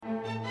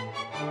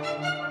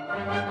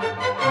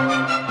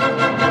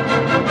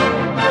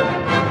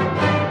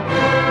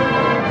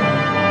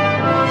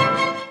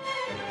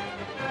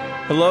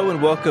Hello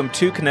and welcome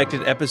to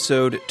Connected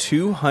episode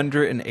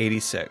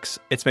 286.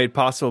 It's made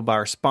possible by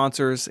our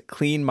sponsors,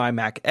 Clean My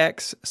Mac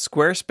X,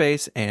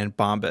 Squarespace, and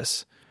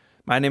Bombas.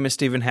 My name is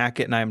Stephen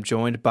Hackett, and I am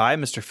joined by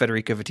Mr.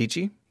 Federico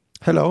Viticci.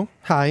 Hello.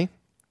 Hi.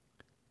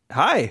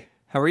 Hi.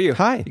 How are you?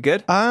 Hi. You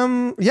good?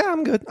 Yeah,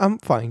 I'm good. I'm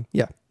fine.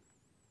 Yeah.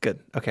 Good.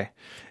 Okay.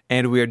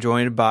 And we are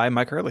joined by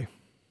Mike Hurley.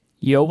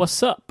 Yo,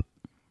 what's up?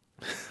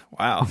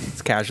 Wow.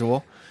 It's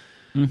casual.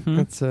 Mm-hmm.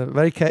 That's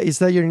very. Is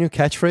that your new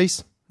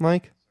catchphrase,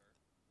 Mike?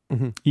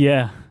 Mm-hmm.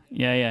 Yeah.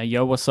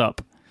 Yo, what's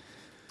up?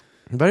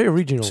 Very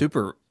original.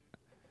 Super.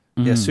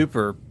 Mm. Yeah,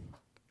 super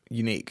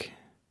unique.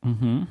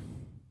 Mm-hmm. Do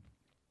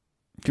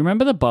you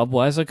remember the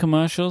Budweiser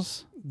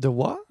commercials? The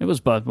what? It was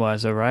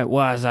Budweiser, right?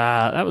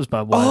 That was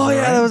Budweiser. Oh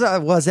yeah, right?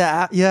 that was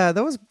that. Yeah,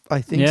 that was.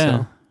 I think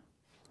so.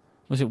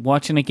 Was it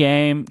watching a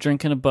game,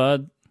 drinking a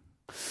Bud?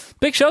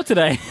 Big show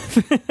today.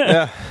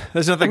 Yeah,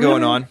 there's nothing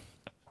going on.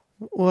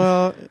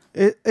 Well,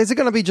 is it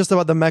going to be just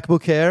about the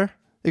MacBook Air?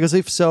 Because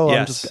if so,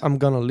 Yes. I'm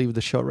going to leave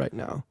the show right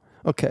now.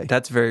 Okay.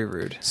 That's very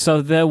rude.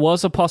 So there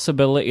was a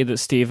possibility that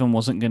Stephen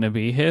wasn't going to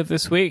be here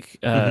this week.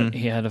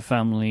 He had a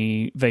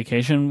family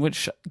vacation,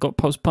 which got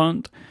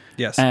postponed.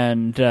 Yes.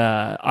 And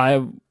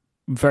I'm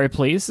very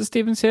pleased that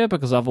Stephen's here,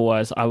 because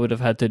otherwise I would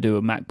have had to do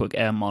a MacBook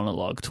Air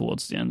monologue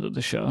towards the end of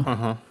the show.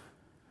 Uh-huh.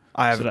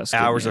 I have that's good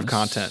hours of news.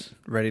 content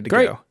ready to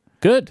Great. go.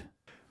 Good.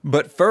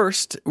 But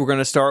first, we're going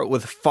to start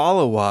with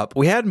follow-up.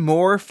 We had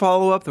more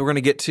follow-up that we're going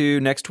to get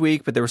to next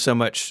week, but there was so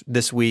much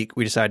this week,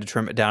 we decided to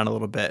trim it down a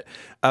little bit.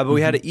 But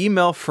we had an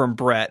email from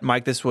Brett.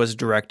 Mike, this was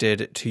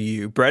directed to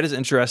you. Brett is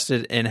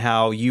interested in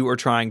how you are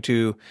trying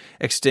to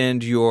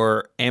extend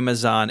your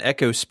Amazon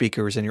Echo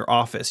speakers in your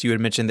office. You had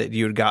mentioned that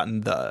you had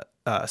gotten the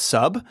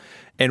sub,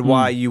 and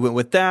why you went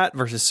with that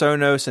versus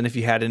Sonos, and if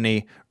you had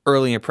any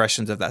early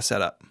impressions of that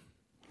setup.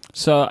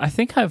 So I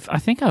think I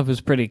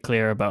was pretty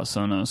clear about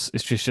Sonos.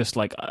 It's just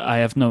like I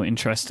have no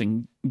interest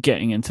in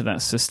getting into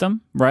that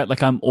system, right?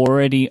 Like I'm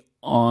already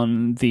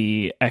on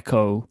the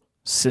Echo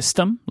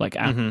system, like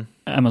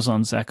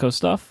Amazon's Echo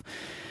stuff.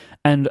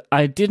 And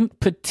I didn't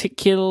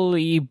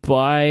particularly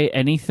buy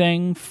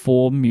anything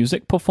for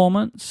music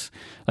performance.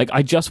 Like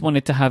I just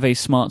wanted to have a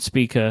smart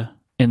speaker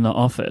in the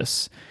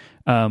office.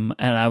 And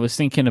I was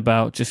thinking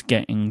about just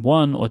getting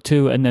one or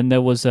two, and then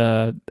there was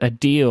a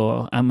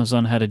deal.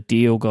 Amazon had a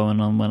deal going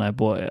on when I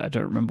bought it. I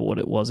don't remember what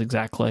it was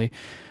exactly,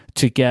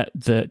 to get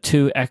the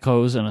 2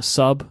 Echoes and a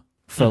sub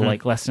for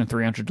like less than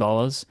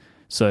 $300.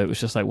 So it was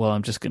just like, well,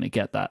 I'm just going to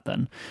get that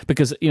then,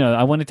 because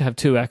I wanted to have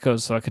 2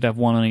 Echoes so I could have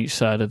one on each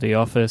side of the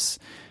office.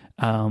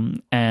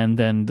 And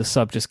then the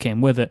sub just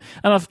came with it,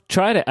 and I've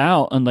tried it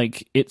out, and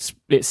like it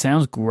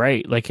sounds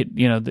great. Like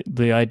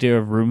the idea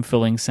of room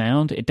filling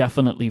sound, it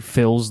definitely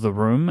fills the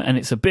room, and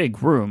it's a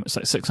big room. It's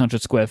like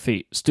 600 square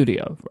feet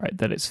studio, right?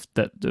 That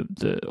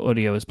the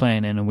audio is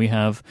playing in, and we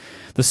have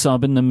the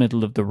sub in the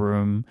middle of the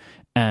room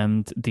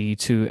and the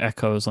 2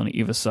 Echoes on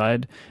either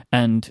side,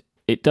 and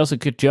it does a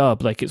good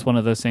job. Like it's one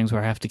of those things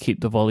where I have to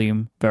keep the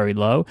volume very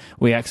low.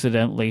 We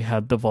accidentally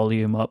had the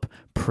volume up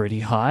pretty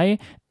high,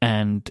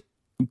 and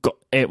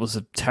it was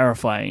a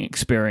terrifying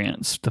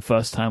experience the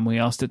first time we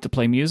asked it to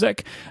play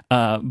music,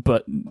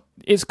 but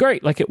it's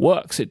great. Like it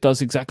works. It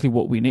does exactly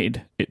what we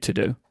need it to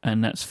do,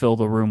 and that's fill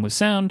the room with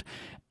sound.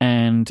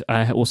 And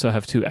I also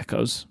have 2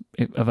 Echoes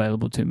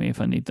available to me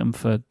if I need them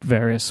for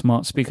various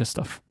smart speaker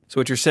stuff. So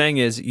what you're saying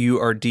is you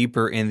are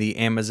deeper in the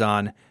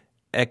Amazon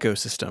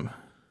ecosystem.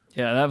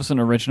 Yeah, that was an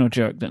original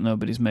joke that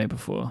nobody's made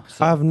before.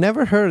 So. I've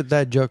never heard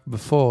that joke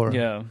before.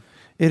 Yeah.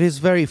 It is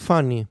very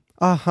funny.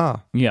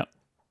 Aha. Yeah.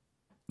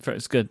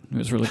 It's good. It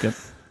was really good.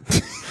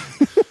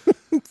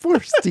 Poor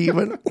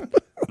Steven.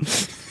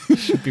 You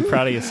should be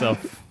proud of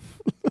yourself.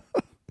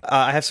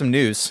 I have some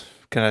news.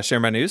 Can I share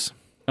my news?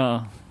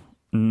 Oh,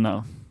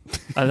 no.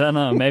 I don't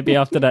know. Maybe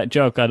after that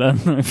joke, I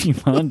don't know if you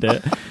found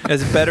it.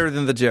 It's better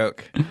than the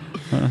joke.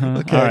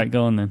 Okay. All right,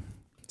 go on then.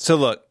 So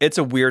look, it's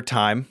a weird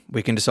time.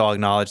 We can just all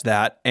acknowledge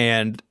that.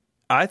 And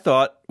I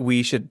thought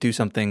we should do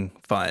something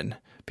fun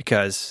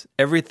because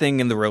everything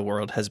in the real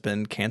world has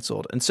been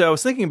canceled. And so I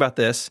was thinking about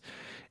this,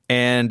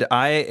 and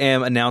I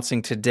am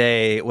announcing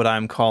today what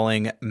I'm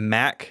calling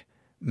Mac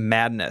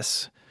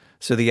Madness.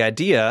 So the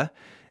idea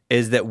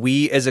is that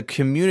we as a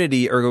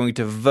community are going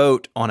to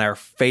vote on our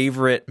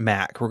favorite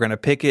Mac. We're going to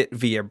pick it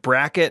via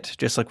bracket,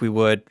 just like we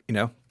would,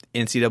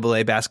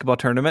 NCAA basketball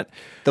tournament.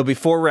 There'll be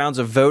 4 rounds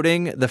of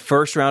voting. The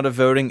first round of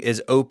voting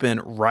is open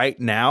right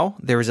now.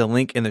 There is a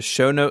link in the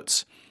show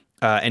notes,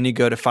 and you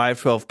go to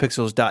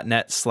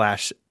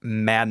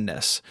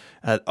 512pixels.net/madness.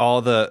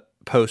 All the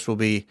posts will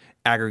be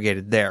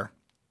aggregated there.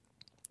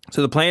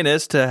 So the plan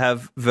is to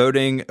have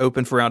voting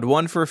open for round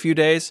 1 for a few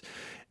days,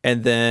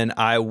 and then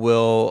I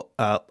will,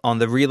 on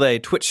the Relay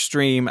Twitch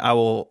stream, I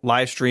will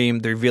live stream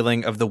the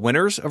revealing of the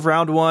winners of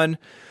round 1.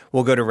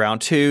 We'll go to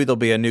round 2. There'll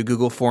be a new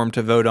Google form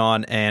to vote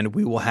on, and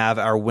we will have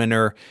our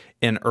winner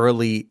in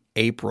early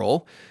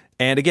April.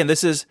 And again,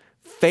 this is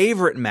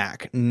favorite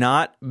Mac,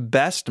 not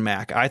best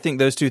Mac. I think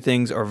those two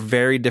things are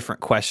very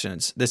different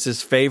questions. This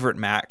is favorite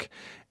Mac,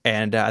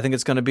 and I think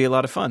it's going to be a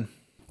lot of fun.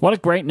 What a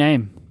great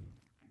name.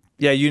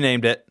 Yeah, you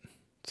named it,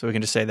 so we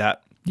can just say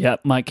that. Yeah,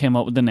 Mike came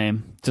up with the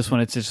name. Just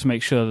wanted to just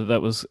make sure that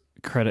that was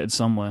credited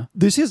somewhere.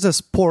 This is a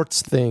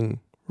sports thing,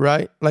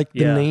 right? Like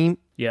the Yeah. name.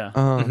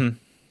 Yeah.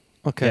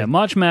 Okay. Yeah,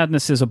 March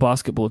Madness is a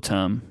basketball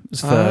term.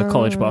 It's for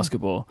college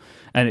basketball.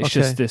 And it's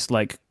just this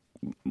like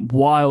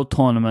wild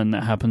tournament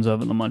that happens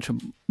over the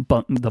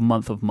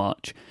month of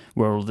March,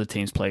 where all the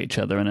teams play each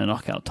other in a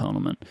knockout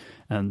tournament.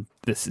 And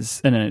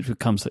then it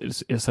becomes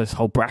it's this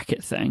whole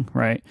bracket thing,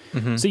 right?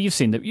 So you've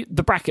seen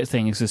the bracket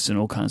thing exists in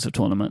all kinds of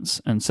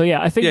tournaments. And so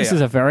I think this is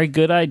a very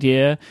good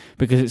idea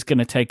because it's going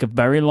to take a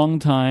very long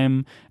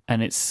time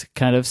and it's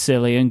kind of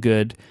silly and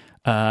good.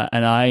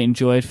 And I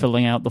enjoyed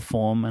filling out the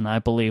form, and I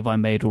believe I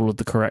made all of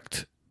the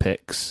correct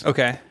picks.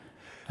 Okay.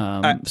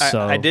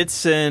 I did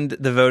send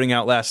the voting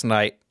out last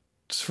night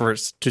to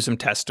some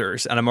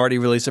testers, and I'm already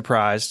really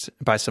surprised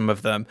by some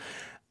of them.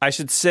 I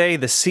should say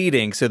the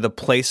seating, so the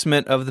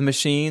placement of the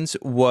machines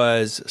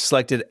was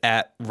selected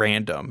at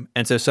random,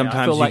 and so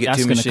sometimes I feel like you get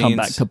two that's machines. Come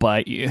back to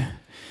bite you.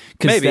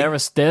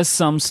 Because there's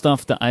some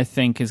stuff that I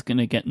think is going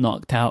to get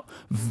knocked out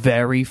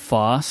very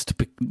fast,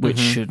 which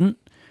shouldn't.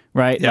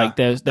 Right, Yeah, like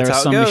there are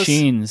some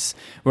machines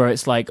where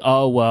it's like,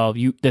 oh well,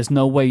 there's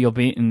no way you're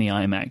beating the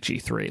iMac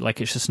G3. Like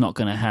it's just not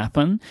going to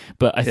happen.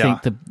 But I think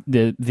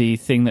the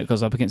thing that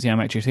goes up against the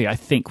iMac G3, I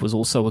think, was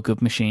also a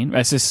good machine.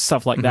 It's just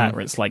stuff like that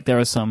where it's like there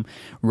are some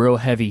real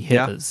heavy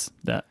hitters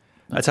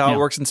That's how it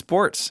works in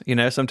sports. You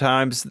know,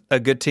 sometimes a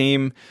good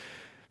team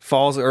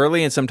falls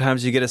early, and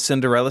sometimes you get a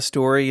Cinderella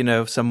story. You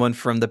know, someone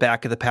from the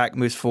back of the pack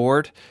moves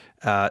forward.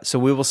 So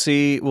we will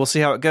see. We'll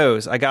see how it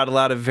goes. I got a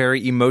lot of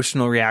very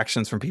emotional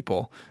reactions from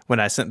people when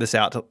I sent this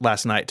out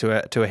last night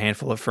to a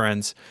handful of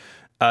friends.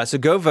 So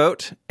go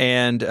vote,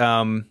 and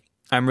I'm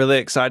really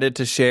excited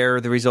to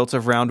share the results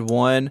of round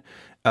one.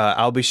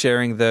 I'll be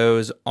sharing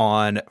those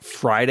on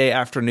Friday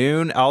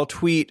afternoon. I'll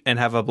tweet and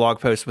have a blog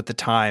post with the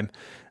time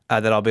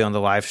that I'll be on the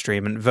live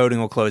stream, and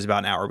voting will close about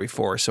an hour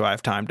before, so I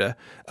have time to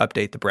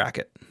update the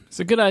bracket. It's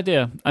a good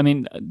idea. I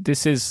mean,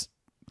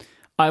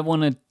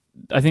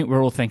 I think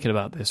we're all thinking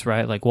about this,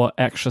 right? Like, what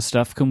extra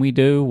stuff can we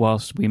do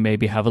whilst we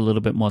maybe have a little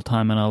bit more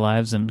time in our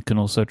lives and can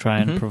also try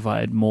and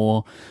provide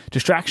more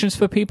distractions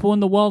for people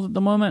in the world at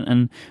the moment?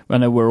 And I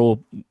know we're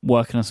all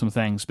working on some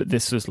things, but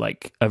this was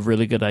like a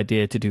really good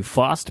idea to do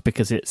fast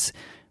because it's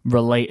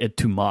related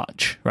to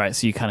March, right?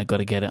 So you kind of got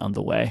to get it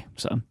underway.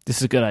 So this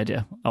is a good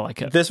idea. I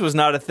like it. This was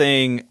not a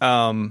thing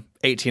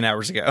 18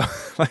 hours ago.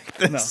 Like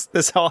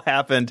this all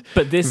happened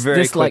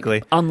very quickly.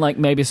 Like, unlike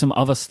maybe some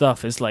other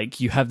stuff, is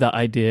like you have that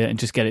idea and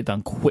just get it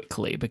done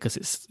quickly because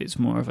it's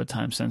more of a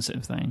time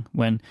sensitive thing.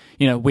 When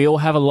we all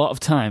have a lot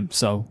of time,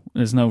 so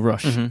there's no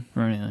rush or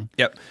anything.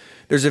 Yep.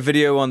 There's a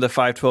video on the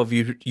 512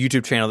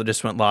 YouTube channel that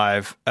just went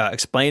live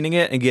explaining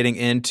it and getting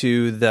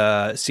into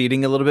the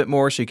seating a little bit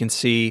more, so you can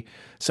see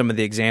some of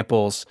the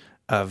examples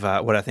of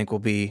what I think will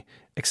be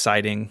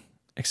exciting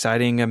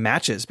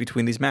matches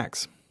between these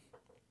Macs.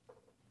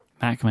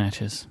 Mac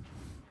matches.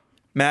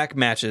 Mac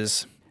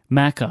matches.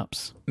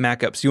 Mac-ups.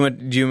 Mac-ups. You want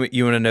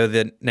to know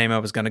the name I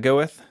was going to go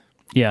with?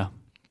 Yeah.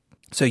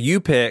 So you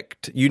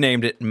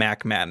named it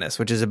Mac Madness,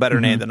 which is a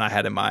better name than I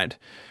had in mind.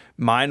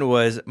 Mine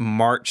was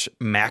March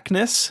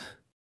Macness.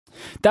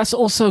 That's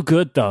also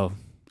good, though.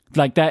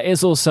 Like, that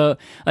is also,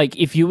 like,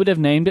 if you would have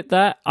named it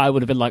that, I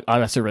would have been like, oh,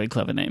 that's a really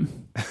clever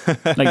name.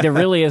 Like, there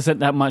really isn't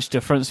that much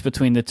difference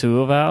between the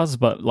two of ours,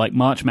 but, like,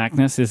 March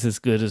Madness is as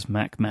good as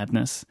Mac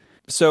Madness.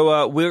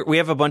 So we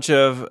have a bunch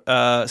of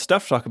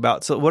stuff to talk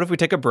about. So what if we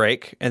take a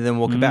break and then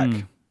we'll come back?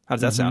 How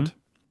does that sound?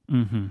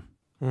 You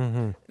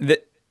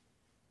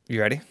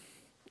ready?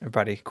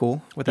 Everybody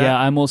cool with that? Yeah,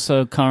 I'm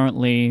also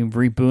currently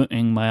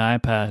rebooting my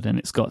iPad, and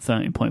it's got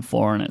 13.4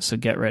 on it, so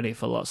get ready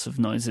for lots of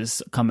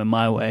noises coming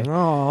my way. Oh,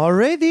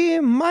 already?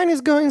 Mine is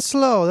going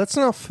slow. That's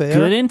not fair.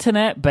 Good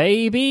internet,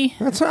 baby.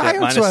 I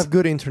also have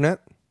good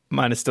internet.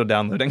 Mine is still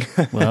downloading.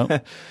 Well,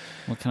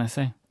 what can I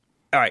say?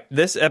 All right,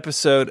 this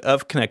episode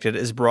of Connected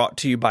is brought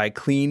to you by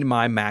Clean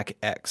My Mac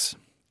X.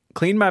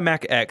 Clean My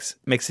Mac X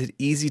makes it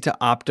easy to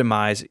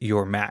optimize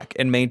your Mac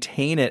and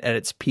maintain it at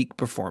its peak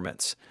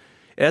performance.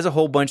 It has a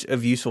whole bunch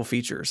of useful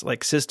features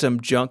like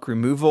system junk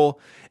removal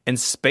and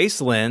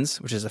Space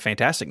Lens, which is a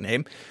fantastic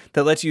name,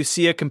 that lets you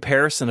see a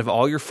comparison of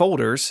all your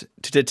folders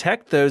to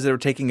detect those that are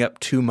taking up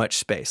too much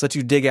space. Lets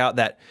you dig out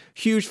that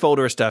huge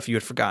folder of stuff you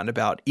had forgotten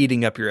about,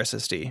 eating up your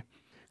SSD.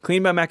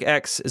 Clean My Mac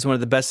X is one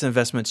of the best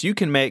investments you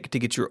can make to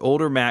get your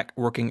older Mac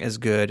working as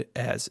good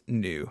as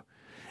new.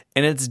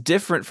 And it's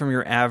different from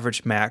your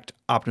average Mac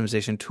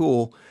optimization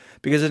tool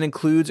because it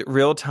includes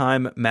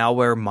real-time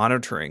malware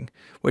monitoring,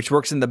 which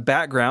works in the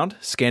background,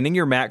 scanning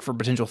your Mac for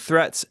potential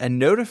threats and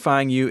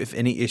notifying you if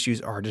any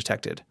issues are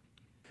detected.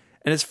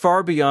 And it's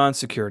far beyond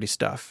security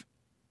stuff.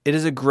 It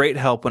is a great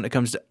help when it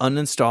comes to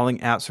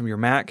uninstalling apps from your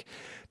Mac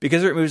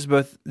because it removes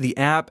both the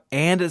app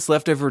and its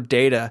leftover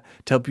data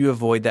to help you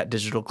avoid that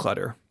digital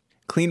clutter.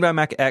 Clean My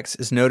Mac X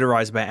is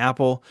notarized by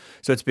Apple,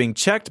 so it's being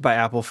checked by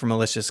Apple for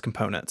malicious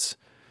components.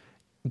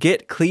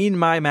 Get Clean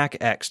My Mac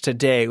X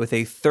today with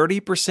a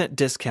 30%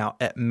 discount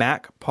at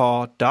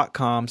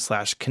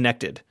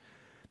macpaw.com/connected.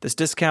 This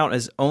discount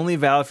is only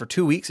valid for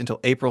 2 weeks until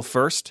April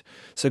 1st.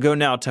 So go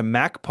now to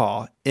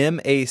MacPaw,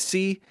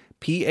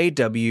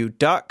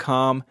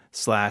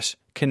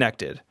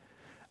 MacPaw.com/connected.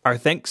 Our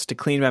thanks to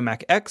Clean My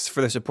Mac X for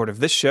their support of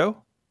this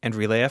show and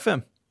Relay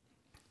FM.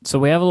 So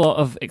we have a lot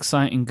of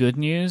exciting good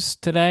news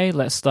today.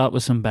 Let's start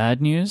with some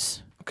bad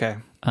news. Okay.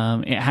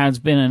 It has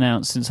been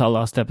announced since our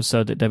last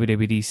episode that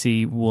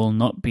WWDC will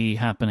not be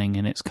happening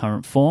in its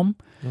current form.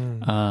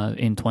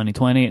 In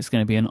 2020, it's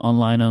going to be an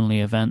online-only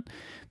event.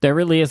 There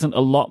really isn't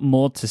a lot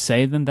more to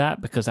say than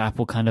that because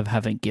Apple kind of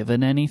haven't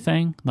given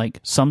anything.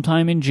 Like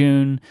sometime in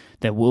June,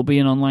 there will be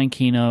an online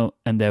keynote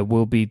and there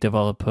will be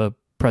developer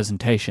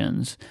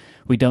presentations.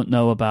 We don't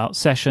know about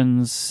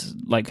sessions,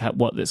 like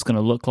what it's going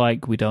to look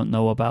like. We don't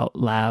know about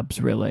labs,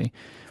 really.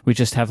 We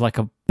just have like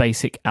a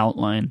basic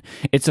outline.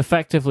 It's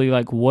effectively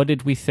like, what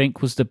did we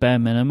think was the bare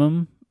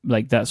minimum?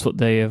 Like that's what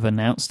they have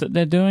announced that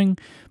they're doing.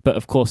 But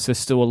of course, there's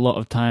still a lot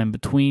of time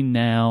between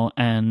now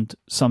and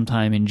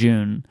sometime in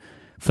June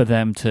for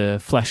them to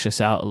flesh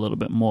this out a little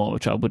bit more,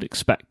 which I would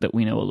expect that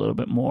we know a little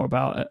bit more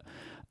about it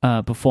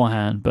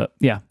beforehand. But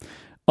yeah,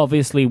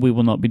 obviously we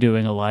will not be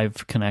doing a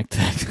live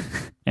connected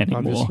anymore.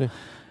 Obviously.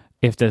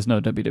 If there's no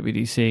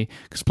WWDC,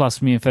 because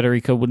plus me and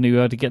Federico wouldn't be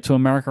able to get to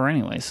America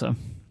anyway, so...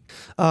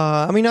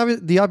 I mean,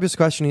 the obvious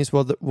question is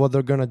what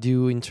they're going to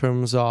do in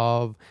terms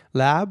of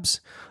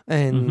labs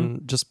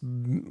and just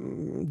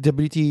the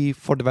ability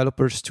for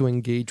developers to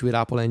engage with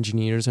Apple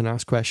engineers and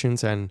ask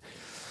questions and,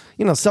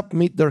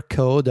 submit their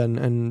code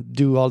and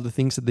do all the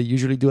things that they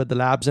usually do at the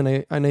labs.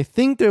 And I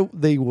think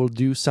they will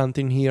do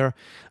something here.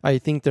 I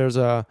think there's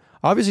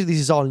obviously this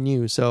is all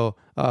new, so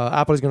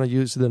Apple is going to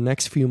use the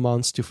next few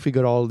months to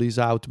figure all these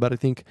out. But I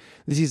think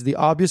this is the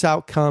obvious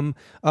outcome.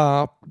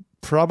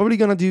 Probably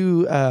going to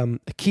do a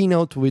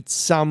keynote with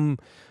some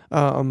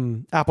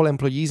Apple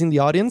employees in the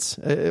audience.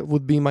 It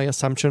would be my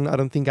assumption. I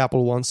don't think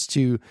Apple wants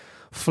to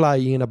fly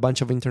in a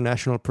bunch of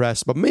international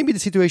press, but maybe the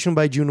situation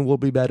by June will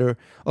be better,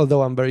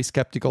 although I'm very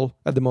skeptical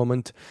at the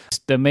moment.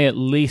 There may at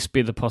least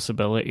be the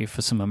possibility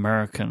for some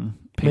American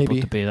people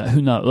Maybe. to be there.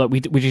 Who knows? Like,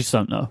 we just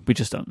don't know. We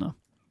just don't know.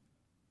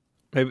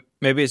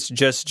 Maybe it's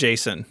just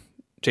Jason.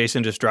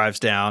 Jason just drives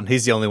down.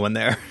 He's the only one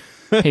there.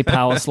 He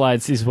power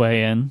slides his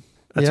way in.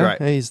 That's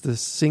right. He's the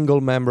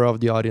single member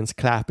of the audience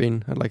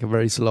clapping, like a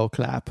very slow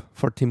clap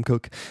for Tim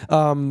Cook.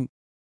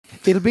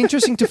 It'll be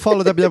interesting to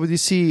follow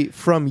WWDC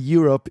from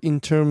Europe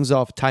in terms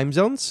of time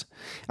zones.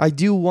 I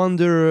do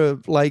wonder,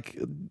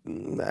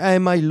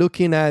 am I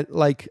looking at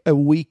like a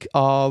week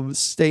of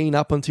staying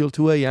up until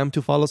 2 a.m.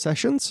 to follow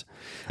sessions?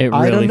 It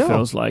really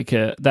feels like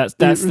it. That's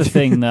the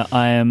thing that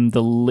I am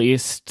the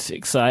least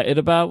excited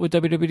about with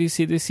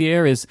WWDC this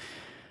year is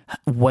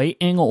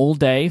waiting all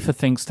day for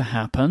things to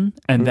happen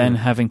and then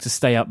having to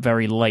stay up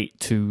very late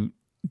to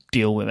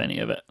deal with any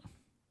of it.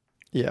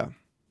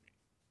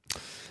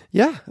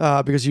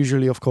 Yeah, because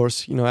usually, of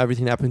course,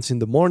 everything happens in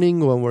the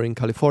morning when we're in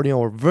California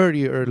or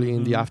very early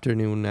in the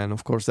afternoon. And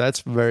of course,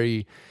 that's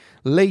very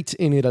late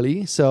in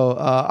Italy. So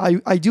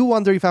I do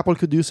wonder if Apple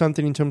could do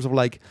something in terms of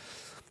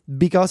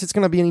because it's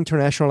going to be an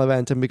international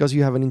event and because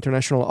you have an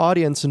international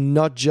audience,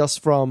 not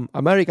just from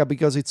America,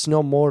 because it's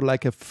no more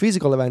like a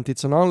physical event,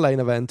 it's an online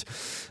event.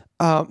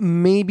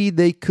 Maybe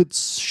they could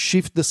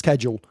shift the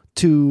schedule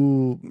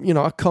to,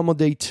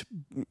 accommodate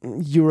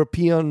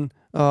European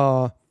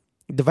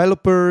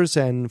developers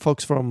and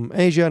folks from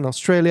Asia and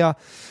Australia.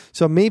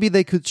 So maybe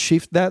they could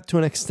shift that to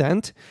an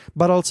extent,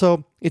 but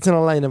also it's an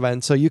online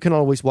event, so you can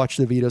always watch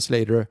the videos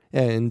later.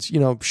 And,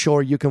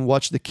 sure, you can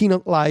watch the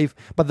keynote live,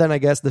 but then I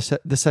guess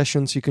the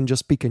sessions you can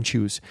just pick and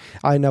choose.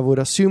 And I would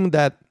assume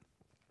that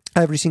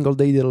every single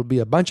day there'll be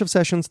a bunch of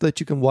sessions that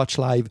you can watch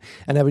live,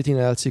 and everything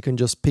else you can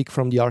just pick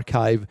from the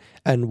archive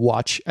and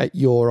watch at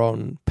your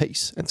own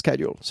pace and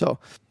schedule. So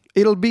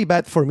it'll be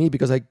bad for me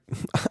because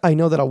I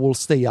know that I will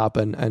stay up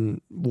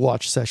and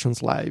watch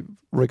sessions live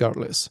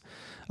regardless.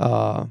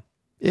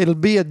 It'll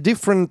be a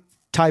different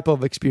type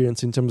of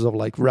experience in terms of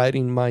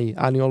writing my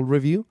annual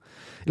review.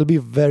 It'll be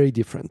very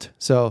different.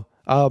 So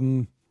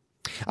I'm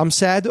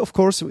sad, of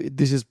course.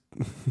 This is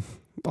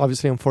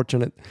obviously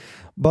unfortunate,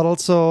 but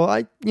also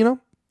I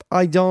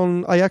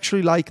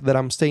actually like that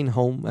I'm staying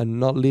home and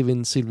not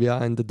leaving Sylvia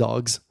and the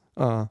dogs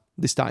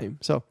this time.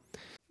 So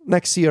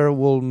next year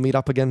we'll meet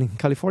up again in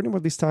California,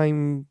 but this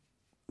time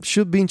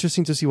should be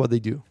interesting to see what they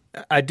do.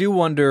 I do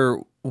wonder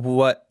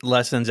what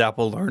lessons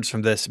Apple learns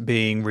from this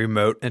being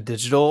remote and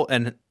digital.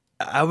 And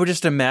I would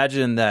just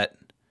imagine that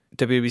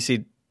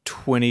WWDC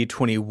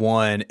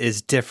 2021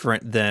 is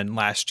different than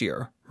last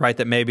year, right?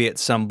 That maybe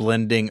it's some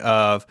blending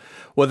of,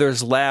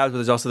 there's labs, but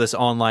there's also this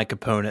online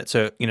component.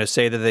 So,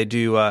 say that they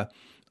do a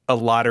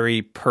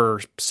lottery per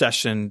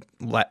session,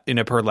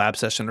 per lab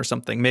session or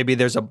something. Maybe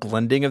there's a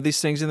blending of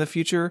these things in the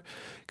future,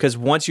 because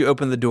once you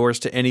open the doors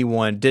to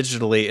anyone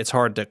digitally, it's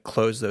hard to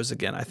close those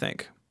again, I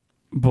think.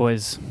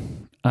 Boys,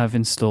 I've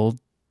installed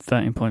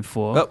 13.4.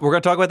 Oh, we're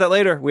going to talk about that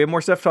later. We have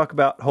more stuff to talk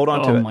about. Hold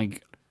on to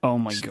it. Oh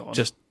my God.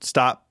 Just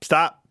stop.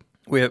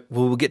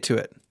 We'll get to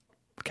it.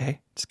 Okay?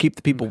 Just keep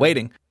the people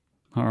waiting.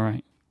 All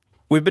right.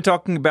 We've been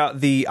talking about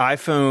the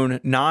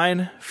iPhone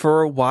 9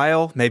 for a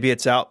while. Maybe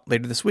it's out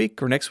later this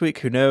week or next week.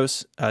 Who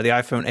knows? The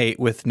iPhone 8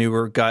 with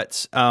newer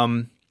guts.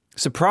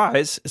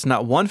 Surprise, it's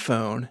not one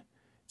phone.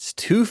 It's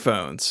two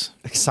phones.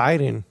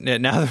 Exciting.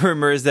 Now the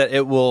rumor is that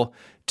it will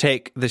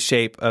take the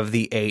shape of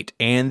the 8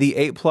 and the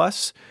 8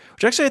 Plus,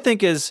 which actually I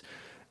think is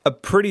a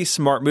pretty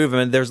smart move. I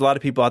mean, there's a lot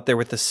of people out there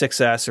with the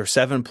 6S or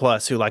 7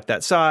 Plus who like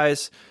that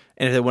size.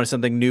 And if they want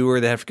something newer,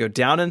 they have to go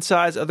down in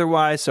size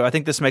otherwise. So I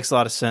think this makes a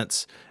lot of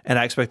sense. And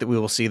I expect that we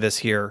will see this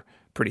here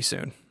pretty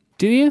soon.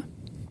 Do you?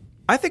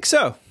 I think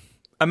so.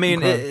 I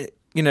mean,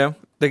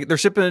 they're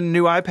shipping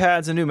new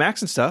iPads and new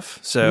Macs and stuff.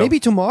 So maybe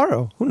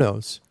tomorrow. Who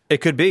knows?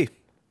 It could be.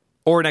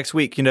 Or next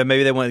week.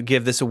 Maybe they want to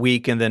give this a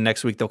week and then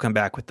next week they'll come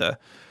back with the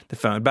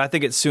phone. But I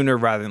think it's sooner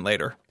rather than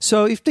later.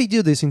 So if they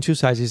do this in two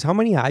sizes, how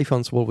many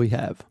iPhones will we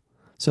have?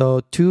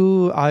 So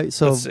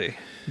Let's see.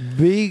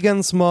 Big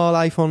and small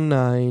iPhone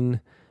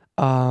 9.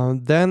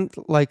 Then,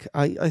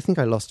 I think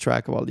I lost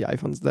track of all the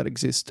iPhones that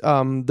exist.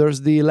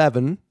 There's the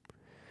 11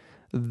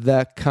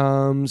 that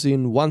comes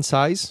in one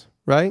size,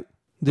 right?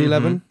 The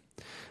 11.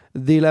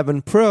 The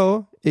 11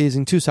 Pro is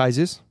in two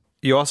sizes.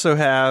 You also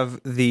have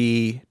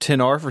the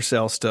 10R for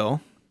sale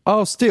still.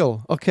 Oh,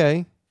 still.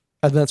 Okay.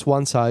 And that's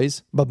one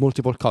size, but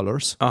multiple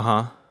colors.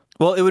 Uh-huh.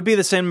 Well, it would be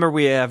the same number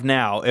we have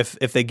now if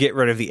they get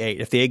rid of the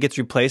 8. If the 8 gets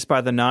replaced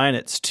by the 9,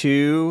 it's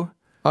 2,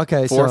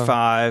 okay, 4,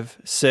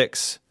 5,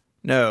 6.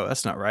 No,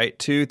 that's not right.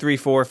 2, 3,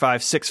 4,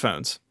 5, 6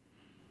 phones.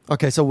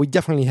 Okay, so we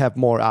definitely have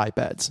more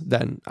iPads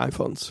than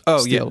iPhones. Oh,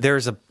 still. yeah,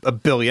 there's a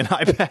billion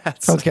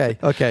iPads.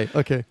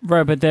 Okay.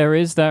 Right, but there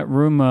is that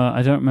rumor,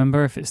 I don't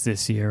remember if it's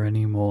this year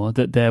anymore,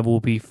 that there will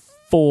be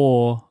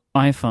 4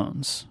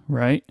 iPhones,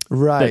 right?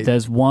 Right. That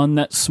there's one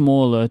that's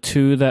smaller,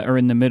 2 that are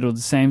in the middle,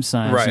 the same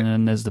size, right. And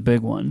then there's the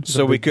big one.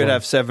 So we could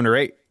have 7 or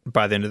 8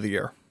 by the end of the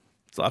year.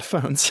 It's a lot of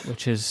phones.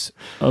 Which is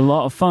a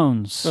lot of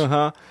phones.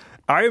 Uh-huh.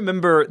 I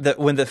remember that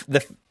when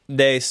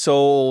they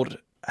sold,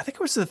 I think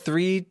it was the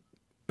 3,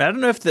 I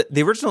don't know if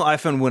the original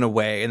iPhone went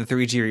away and the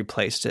 3G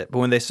replaced it, but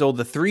when they sold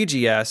the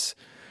 3GS,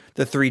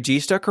 the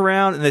 3G stuck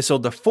around, and they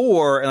sold the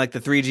 4, and the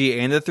 3G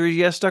and the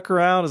 3GS stuck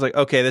around. I was like,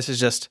 okay, this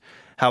is just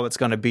how it's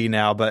going to be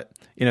now. But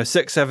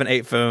 6, 7,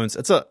 8 phones,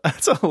 that's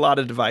a lot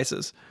of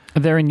devices.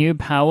 There are new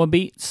Power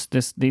Beats.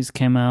 These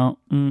came out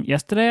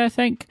yesterday, I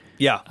think.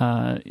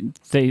 Yeah.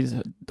 These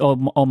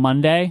or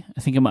Monday.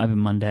 I think it might have been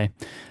Monday.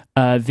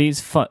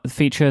 These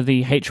feature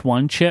the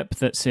H1 chip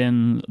that's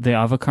in the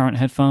other current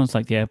headphones,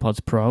 like the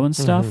AirPods Pro and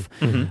stuff.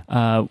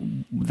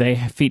 They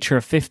feature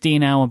a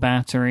 15-hour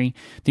battery.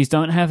 These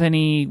don't have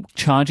any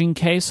charging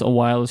case or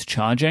wireless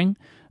charging.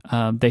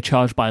 They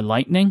charge by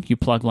Lightning. You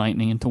plug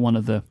Lightning into one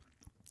of the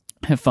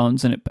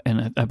headphones, and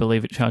I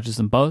believe it charges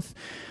them both.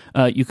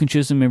 You can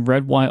choose them in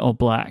red, white, or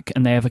black,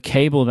 and they have a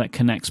cable that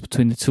connects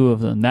between the two of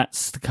them.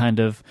 That's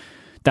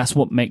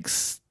what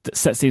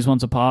sets these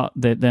ones apart.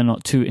 They're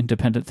not two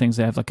independent things.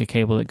 They have a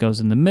cable that goes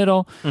in the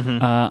middle,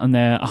 and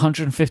they're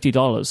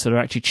 $150, so they're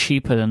actually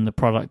cheaper than the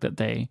product that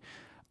they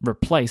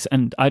replace.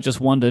 And I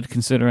just wondered,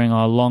 considering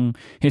our long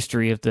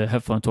history of the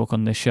headphone talk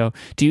on this show,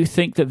 do you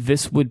think that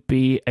this would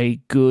be a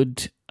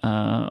good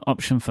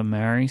option for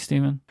Mary,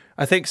 Stephen?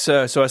 I think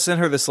so. So I sent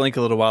her this link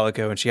a little while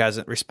ago and she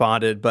hasn't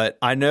responded, but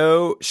I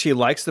know she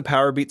likes the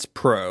Power Beats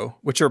Pro,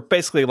 which are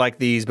basically like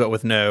these, but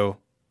with no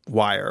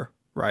wire,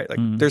 right?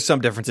 There's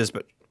some differences,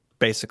 but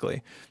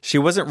basically. She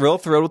wasn't real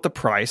thrilled with the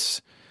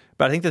price,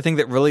 but I think the thing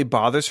that really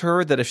bothers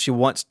her, that if she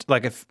wants,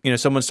 if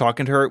someone's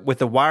talking to her with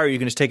the wire, you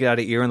can just take it out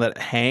of ear and let it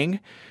hang.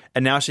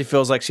 And now she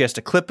feels like she has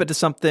to clip it to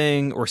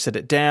something or sit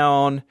it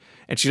down,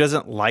 and she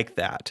doesn't like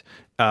that.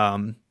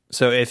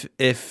 So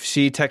if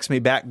she texts me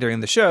back during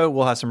the show,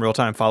 we'll have some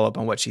real-time follow-up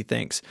on what she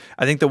thinks.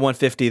 I think the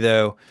 150,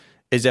 though,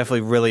 is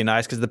definitely really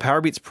nice because the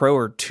Power Beats Pro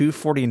are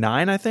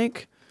 $249, I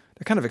think.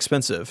 They're kind of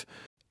expensive.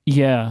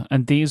 Yeah,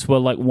 and these were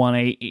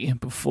 $180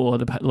 before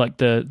the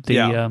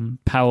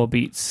Power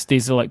Beats.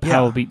 These are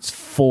Power Beats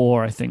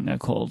 4, I think they're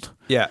called.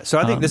 Yeah, so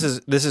I think this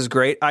is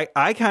great.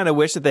 I kind of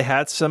wish that they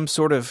had some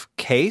sort of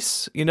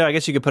case. I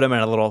guess you could put them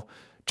in a little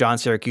John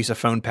Syracuse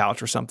phone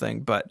pouch or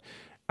something, but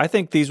I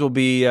think these will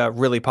be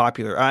really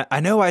popular.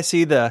 I know I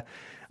see the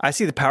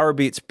Power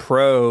Beats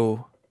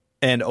Pro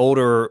and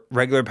older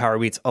regular Power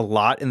Beats a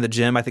lot in the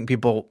gym. I think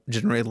people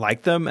generally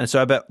like them, and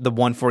so I bet the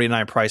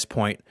 $149 price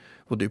point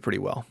will do pretty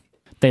well.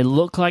 They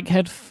look like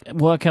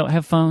workout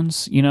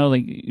headphones,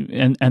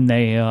 and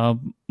they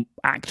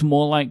act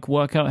more like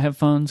workout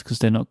headphones because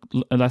they're not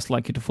less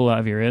likely to fall out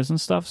of your ears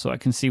and stuff. So I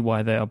can see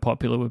why they are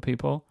popular with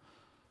people.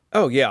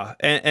 Oh, yeah.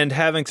 And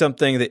having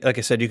something that, like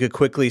I said, you could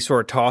quickly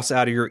sort of toss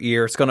out of your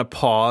ear. It's going to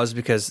pause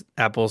because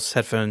Apple's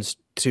headphones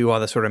do all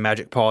the sort of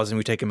magic pause and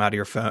we take them out of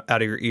your phone,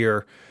 out of your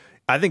ear.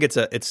 I think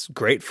it's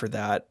great for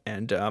that.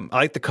 And I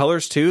like the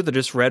colors too. They're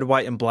just red,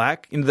 white, and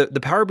black. The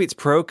Power Beats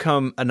Pro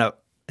come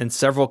in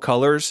several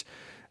colors.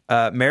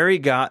 Mary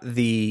got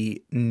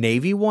the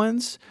navy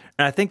ones,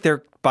 and I think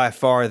they're by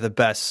far the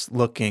best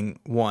looking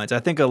ones. I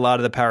think a lot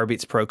of the Power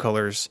Beats Pro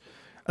colors,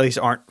 at least,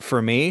 aren't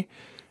for me.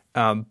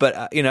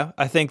 But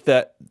I think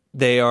that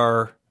they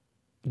are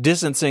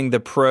distancing the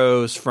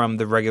Pros from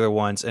the regular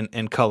ones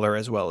in color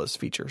as well as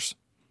features,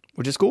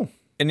 which is cool.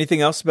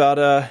 Anything else about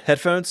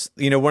headphones?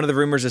 One of the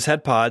rumors is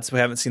HeadPods. We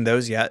haven't seen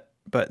those yet,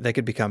 but they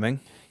could be coming.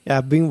 Yeah,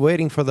 I've been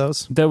waiting for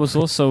those. There was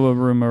also a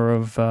rumor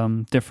of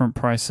different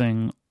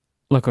pricing,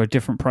 or a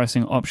different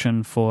pricing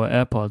option for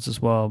AirPods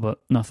as well, but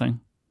nothing.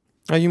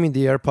 Oh, you mean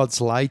the AirPods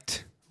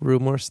Lite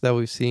rumors that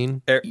we've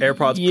seen?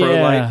 AirPods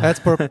Pro Lite? That's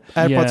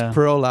AirPods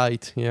Pro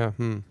Lite, yeah.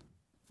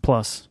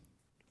 Plus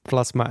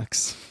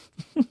Max.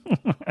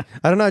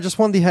 I don't know, I just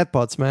want the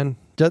headpods, man.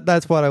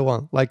 That's what I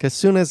want. Like, as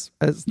soon as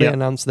they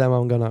announce them,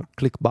 I'm going to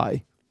click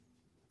buy.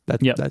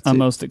 I'm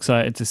most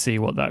excited to see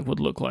what that would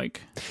look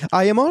like.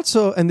 I am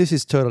also, and this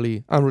is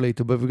totally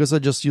unrelated, but because I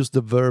just used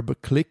the verb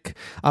click,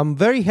 I'm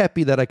very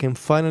happy that I can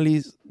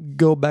finally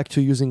go back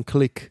to using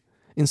click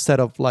instead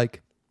of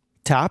like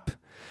tap,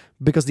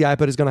 because the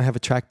iPad is going to have a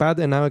trackpad,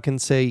 and now I can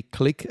say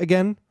click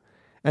again.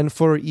 And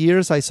for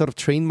years, I sort of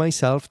trained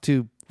myself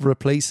to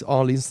replace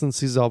all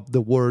instances of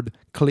the word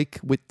click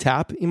with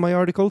tap in my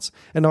articles,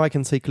 and now I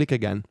can say click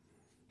again.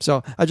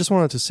 So I just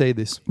wanted to say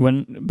this.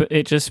 But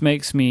it just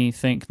makes me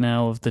think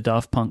now of the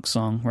Daft Punk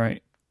song,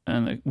 right?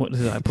 And what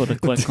is it? I put a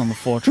click on the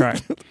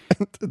 4-track.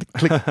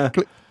 Click,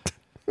 click.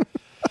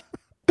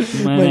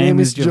 My name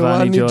is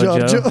Giovanni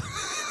Giorgio.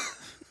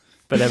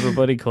 But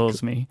everybody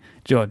calls me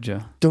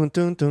Giorgio.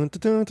 Exactly.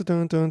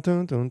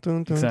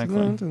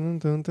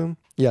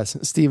 Yes,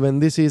 Steven,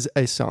 this is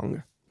a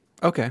song.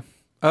 Okay.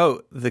 Oh,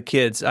 the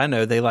kids. I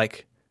know they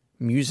like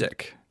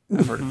music.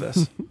 I've heard of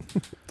this.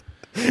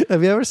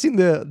 Have you ever seen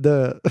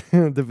the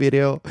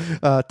video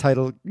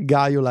titled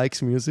 "Guy Who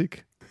Likes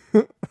Music"?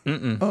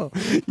 Oh,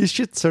 you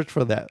should search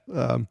for that.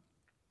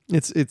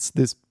 It's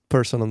this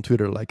person on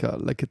Twitter, like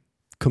a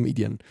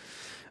comedian,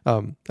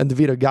 and the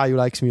video "Guy Who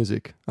Likes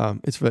Music."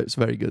 It's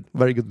very good,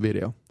 very good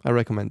video. I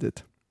recommend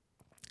it.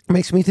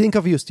 Makes me think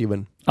of you,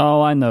 Steven.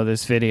 Oh, I know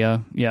this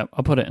video. Yeah,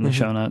 I'll put it in the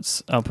show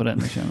notes.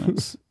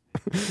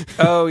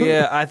 Oh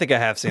yeah, I think I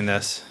have seen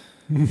this.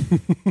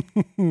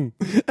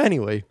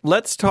 Anyway,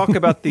 let's talk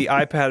about the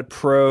iPad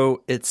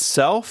Pro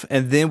itself,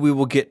 and then we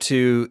will get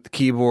to the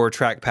keyboard,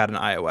 trackpad, and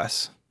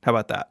iOS. How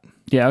about that?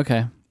 Yeah,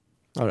 okay.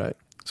 All right.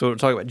 So we're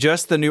talking about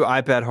just the new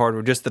iPad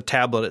hardware, just the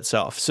tablet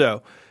itself.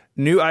 So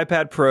new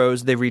iPad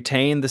Pros, they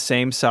retain the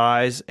same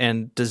size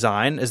and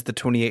design as the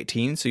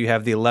 2018. So you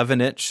have the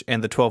 11-inch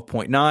and the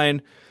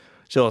 12.9,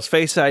 as well as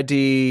Face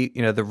ID,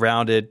 the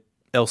rounded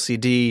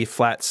LCD,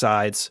 flat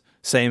sides,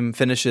 same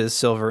finishes,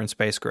 silver and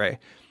space gray.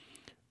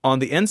 On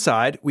the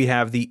inside, we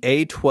have the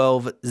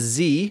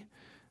A12Z,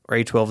 or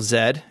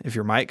A12Z, if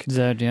you're Mike.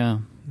 Z, yeah.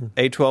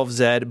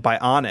 A12Z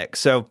Bionic.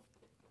 So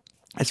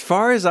as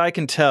far as I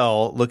can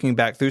tell, looking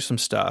back through some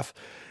stuff,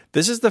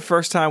 this is the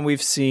first time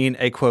we've seen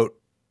a, quote,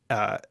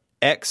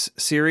 X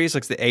series,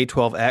 like the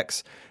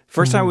A12X.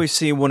 First time we've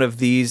seen one of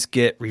these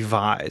get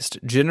revised.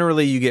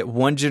 Generally, you get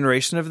one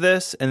generation of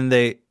this, and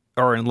they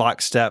are in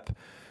lockstep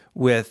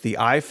with the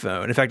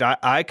iPhone. In fact,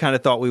 I kind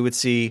of thought we would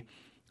see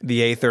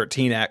the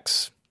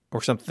A13X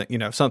or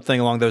something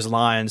along those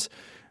lines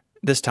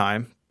this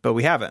time, but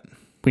we haven't.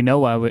 We know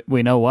why.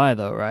 We know why,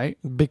 though, right?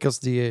 Because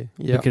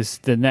because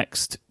the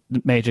next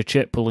major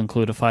chip will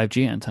include a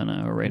 5G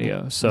antenna or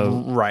radio.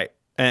 So right,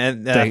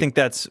 and I think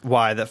that's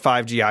why the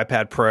 5G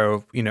iPad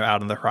Pro,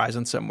 out on the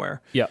horizon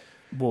somewhere. Yeah,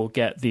 we'll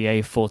get the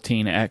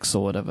A14X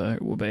or whatever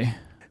it will be.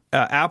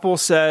 Apple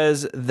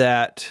says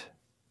that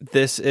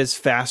this is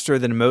faster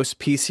than most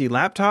PC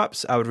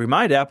laptops. I would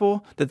remind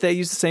Apple that they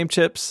use the same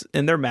chips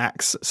in their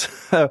Macs.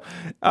 So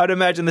I would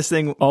imagine this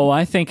thing... Oh,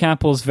 I think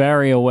Apple's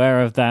very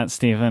aware of that,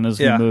 Stephen,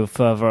 as we move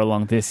further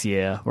along this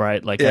year,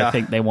 right? I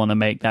think they want to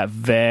make that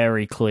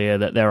very clear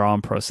that their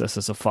ARM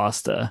processors are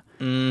faster.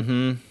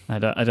 Mm-hmm.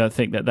 I don't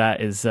think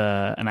that is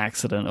an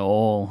accident at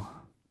all.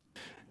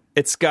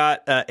 It's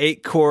got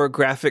 8-core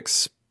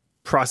graphics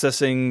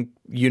processing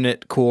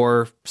unit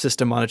core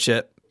system on a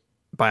chip,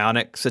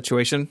 Bionic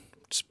situation.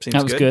 Seems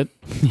that was good.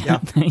 Yeah,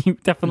 you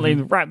definitely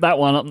wrapped that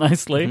one up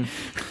nicely.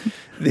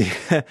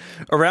 The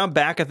around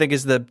back, I think,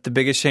 is the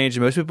biggest change.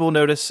 Most people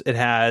notice it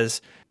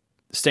has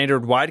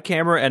standard wide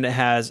camera and it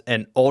has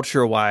an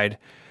ultra wide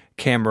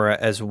camera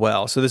as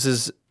well. So this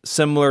is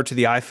similar to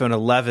the iPhone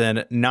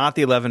 11, not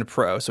the 11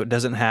 Pro. So it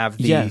doesn't have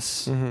the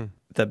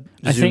the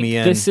I zoom think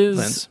in this is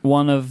lens.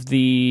 one of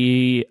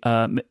the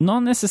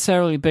not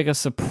necessarily bigger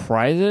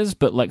surprises,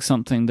 but like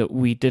something that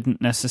we didn't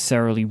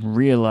necessarily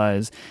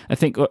realize. I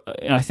think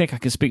I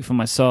can speak for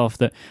myself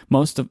that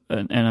most of,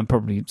 and I'm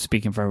probably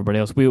speaking for everybody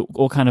else, we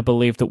all kind of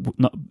believed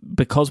that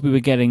because we were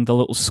getting the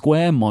little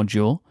square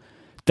module,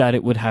 that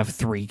it would have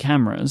 3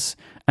 cameras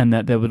and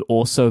that there would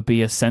also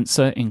be a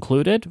sensor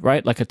included,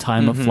 right? Like a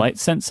time of flight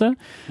sensor.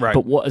 Right.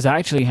 But what has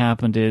actually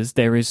happened is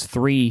there is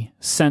 3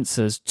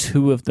 sensors,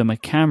 2 of them are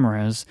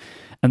cameras,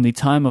 and the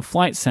time of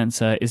flight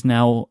sensor is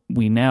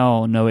we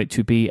now know it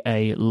to be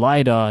a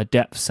LiDAR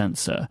depth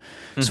sensor,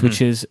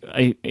 which is,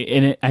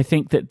 I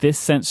think that this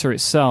sensor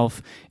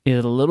itself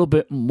is a little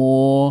bit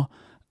more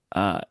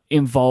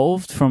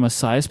involved from a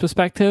size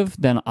perspective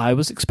than I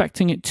was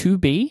expecting it to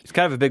be. It's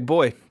kind of a big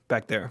boy.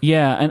 back there.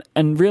 Yeah,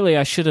 and really,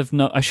 I should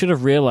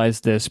have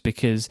realized this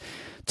because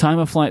time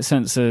of flight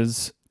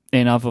sensors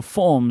in other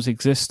forms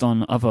exist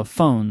on other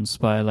phones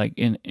by like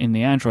in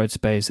the Android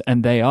space,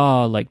 and they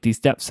are like these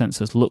depth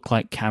sensors look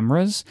like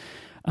cameras.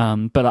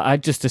 But I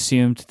just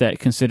assumed that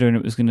considering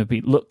it was going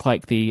to look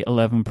like the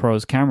 11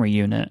 Pro's camera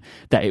unit,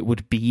 that it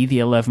would be the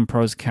 11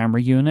 Pro's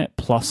camera unit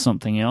plus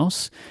something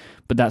else.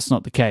 But that's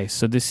not the case.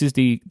 So this is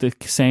the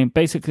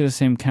basically the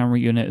same camera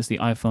unit as the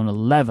iPhone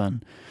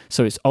 11.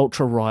 So it's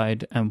ultra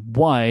wide and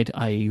wide,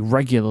 i.e.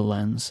 regular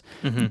lens.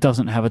 It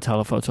doesn't have a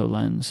telephoto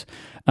lens.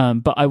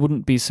 But I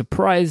wouldn't be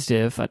surprised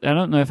if, I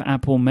don't know if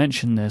Apple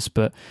mentioned this,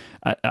 but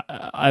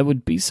I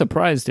would be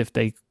surprised if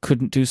they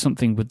couldn't do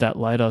something with that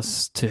LiDAR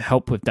to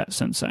help with depth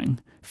sensing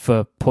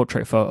for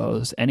portrait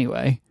photos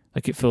anyway.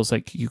 Like it feels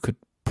like you could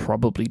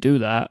probably do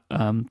that,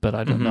 but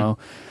I don't know.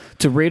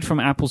 To read from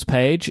Apple's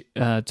page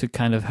to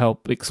kind of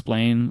help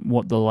explain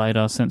what the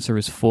LiDAR sensor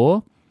is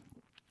for.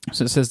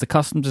 So it says the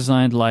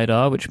custom-designed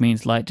LiDAR, which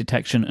means light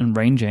detection and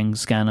ranging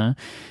scanner,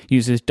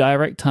 uses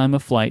direct time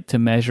of flight to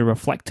measure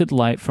reflected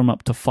light from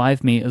up to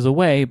 5 meters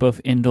away,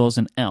 both indoors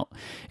and out.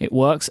 It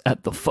works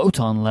at the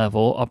photon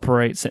level,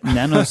 operates at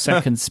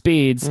nanosecond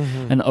speeds,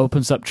 and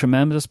opens up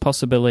tremendous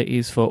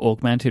possibilities for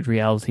augmented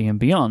reality and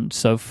beyond.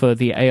 So for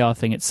the AR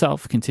thing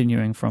itself,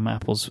 continuing from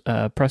Apple's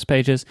press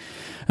pages,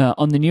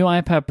 on the new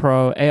iPad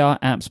Pro, AR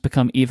apps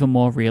become even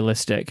more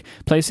realistic.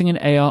 Placing an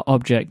AR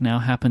object now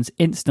happens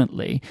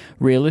instantly.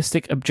 Realistic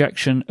object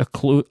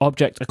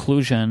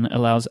occlusion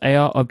allows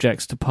AR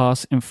objects to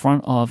pass in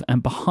front of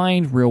and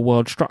behind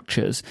real-world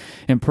structures.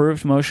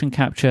 Improved motion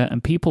capture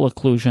and people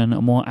occlusion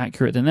are more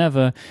accurate than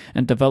ever,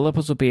 and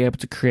developers will be able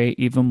to create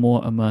even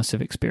more immersive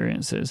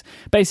experiences.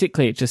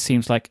 Basically, it just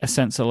seems like a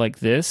sensor like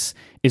this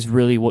is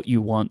really what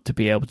you want to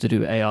be able to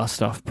do AR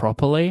stuff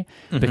properly,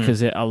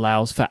 because it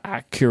allows for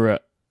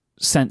accurate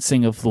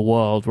sensing of the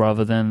world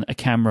rather than a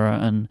camera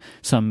and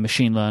some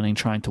machine learning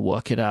trying to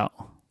work it out.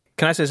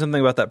 Can I say something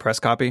about that press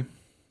copy?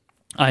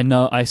 I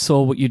know. I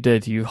saw what you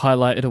did. You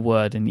highlighted a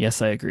word, and yes,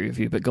 I agree with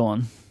you, but go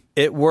on.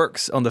 It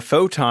works on the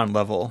photon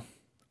level,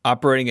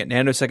 operating at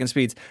nanosecond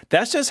speeds.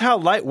 That's just how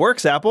light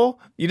works, Apple.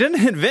 You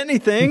didn't invent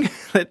anything.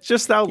 That's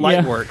just how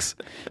light works.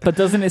 But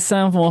doesn't it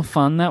sound more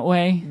fun that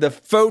way? The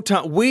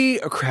photon, we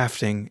are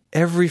crafting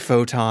every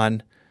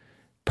photon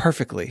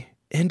perfectly,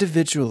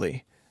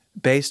 individually,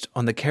 based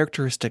on the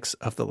characteristics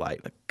of the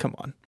light. Like, come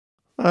on.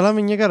 Well, I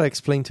mean, you gotta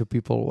explain to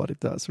people what it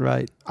does,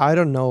 right? I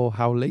don't know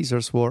how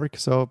lasers work,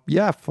 so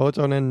yeah,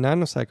 photon and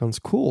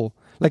nanoseconds, cool.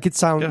 Like it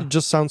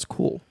just sounds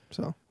cool.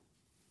 So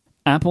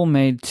Apple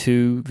made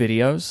 2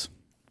 videos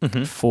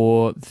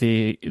for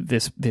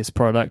this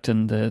product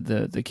and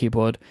the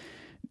keyboard.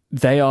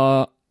 They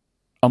are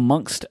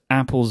amongst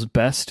Apple's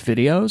best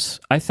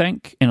videos, I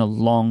think, in a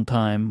long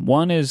time.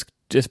 One is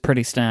just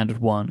pretty standard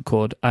one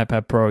called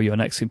iPad Pro, your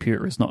next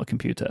computer is not a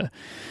computer.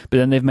 But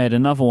then they've made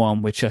another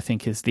one, which I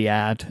think is the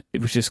ad,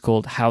 which is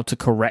called How to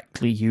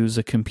Correctly Use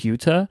a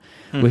Computer,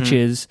 which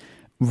is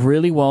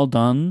really well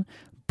done,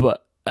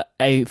 but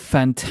a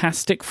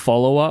fantastic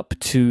follow-up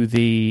to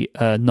the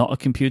not a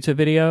computer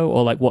video,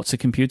 or like what's a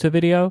computer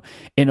video,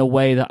 in a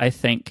way that I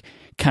think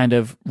kind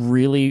of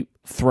really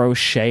throws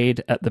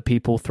shade at the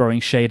people throwing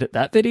shade at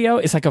that video.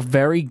 It's like a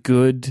very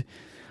good...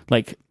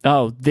 Like,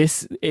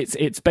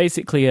 it's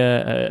basically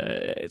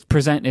it's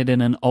presented in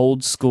an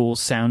old school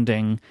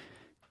sounding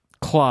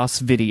class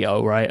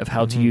video, right, of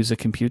how to use a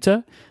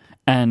computer,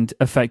 and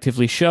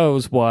effectively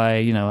shows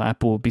why,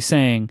 Apple would be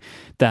saying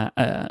that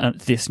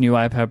this new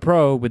iPad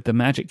Pro with the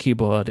Magic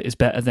Keyboard is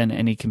better than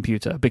any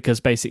computer, because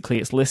basically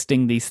it's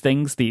listing these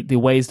things, the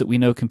ways that we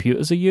know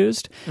computers are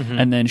used,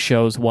 and then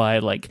shows why,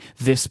 like,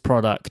 this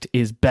product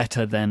is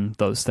better than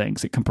those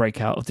things. It can break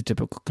out of the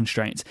typical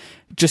constraints.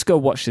 Just go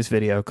watch this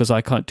video, because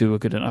I can't do a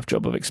good enough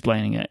job of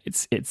explaining it.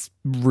 It's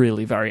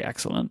really very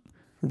excellent.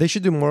 They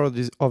should do more of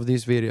these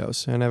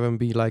videos and have them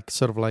be like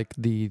sort of like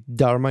the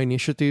Dharma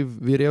Initiative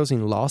videos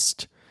in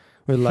Lost,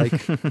 with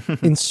like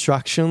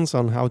instructions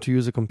on how to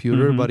use a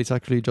computer, but it's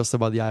actually just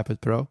about the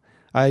iPad Pro.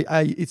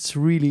 It's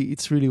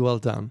really well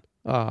done.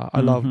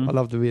 I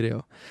love the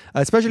video,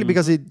 especially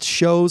because it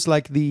shows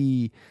like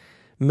the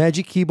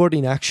Magic Keyboard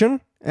in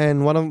action.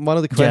 And one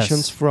of the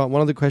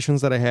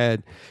questions that I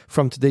had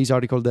from today's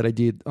article that I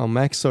did on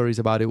Mac Stories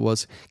about it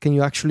was, can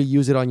you actually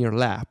use it on your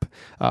lap?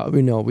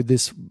 With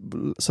this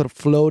sort of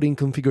floating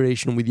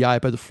configuration with the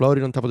iPad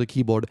floating on top of the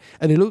keyboard.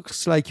 And it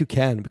looks like you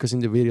can, because in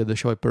the video they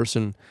show a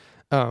person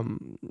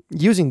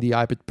using the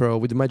iPad Pro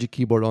with the Magic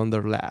Keyboard on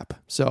their lap.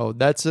 So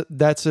that's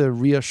a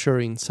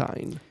reassuring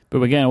sign. But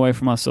we're getting away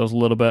from ourselves a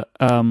little bit.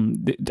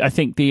 I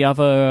think the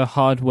other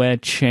hardware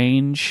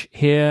change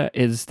here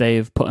is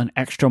they've put an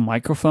extra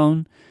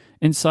microphone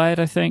inside,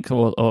 I think,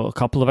 or a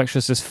couple of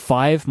extras. There's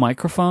 5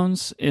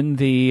 microphones in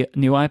the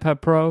new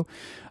iPad Pro,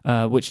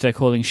 which they're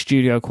calling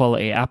studio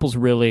quality. Apple's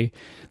really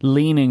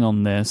leaning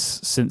on this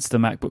since the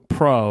MacBook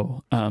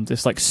Pro,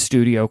 this like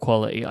studio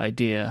quality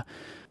idea,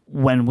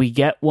 when we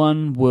get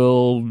one,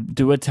 we'll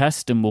do a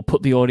test and we'll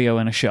put the audio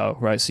in a show,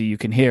 right? So you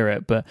can hear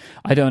it. But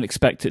I don't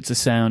expect it to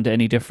sound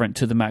any different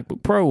to the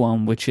MacBook Pro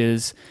one, which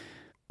is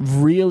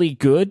really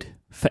good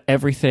for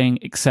everything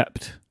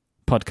except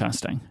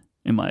podcasting,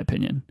 in my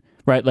opinion,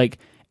 right? Like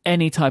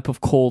any type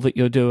of call that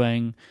you're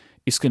doing,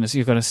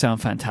 you're gonna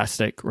sound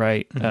fantastic,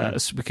 right?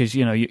 Because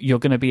you're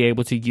gonna be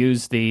able to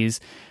use these,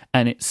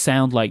 and it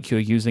sound like you're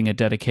using a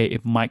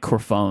dedicated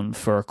microphone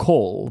for a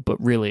call,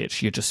 but really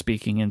you're just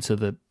speaking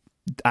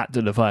at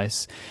the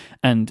device.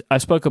 And I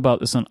spoke about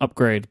this on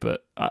Upgrade,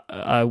 but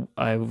I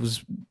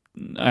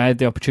had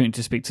the opportunity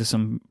to speak to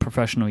some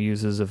professional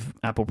users of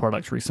Apple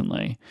products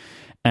recently,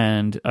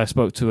 and I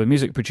spoke to a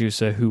music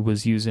producer who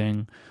was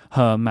using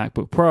her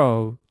MacBook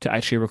Pro to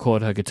actually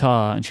record her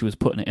guitar, and she was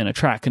putting it in a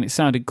track, and it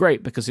sounded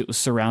great because it was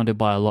surrounded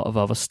by a lot of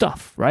other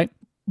stuff, right?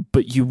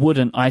 But you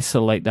wouldn't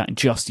isolate that and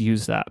just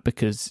use that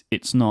because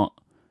it's not.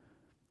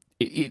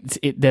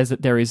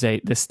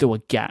 There's still a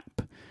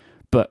gap.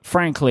 But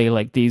frankly,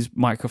 like these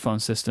microphone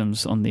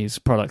systems on these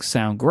products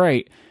sound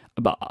great,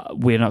 but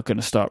we're not going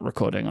to start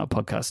recording our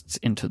podcasts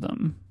into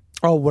them.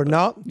 Oh, we're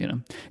not?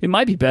 It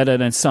might be better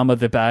than some of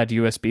the bad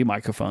USB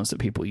microphones that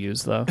people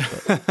use, though.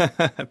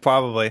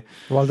 Probably.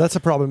 Well, that's a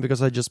problem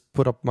because I just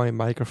put up my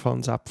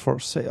microphones up for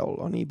sale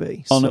on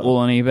eBay. On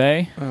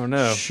eBay? Oh,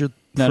 no. Should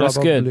that's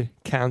probably good.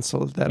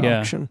 Cancel that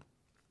auction.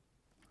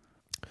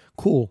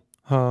 Cool.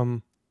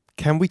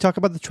 Can we talk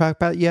about the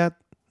trackpad yet,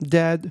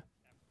 Dad?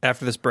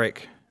 After this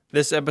break.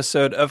 This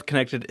episode of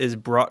Connected is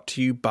brought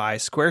to you by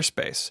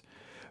Squarespace.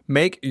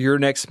 Make your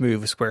next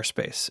move with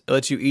Squarespace. It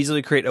lets you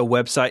easily create a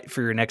website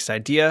for your next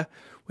idea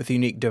with a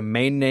unique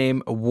domain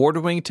name,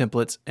 award-winning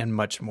templates, and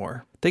much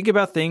more. Think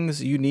about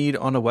things you need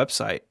on a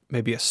website,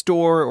 maybe a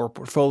store or a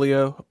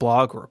portfolio, a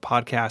blog or a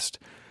podcast.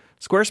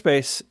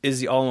 Squarespace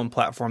is the all-in-one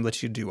platform that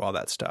lets you do all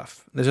that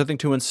stuff. There's nothing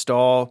to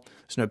install.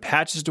 There's no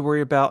patches to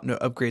worry about. No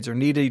upgrades are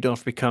needed. You don't have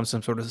to become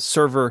some sort of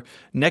server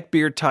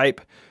neckbeard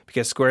type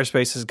because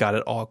Squarespace has got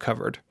it all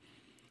covered.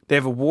 They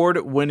have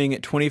award-winning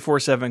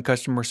 24/7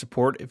 customer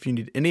support if you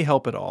need any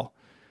help at all.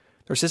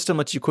 Their system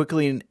lets you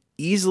quickly and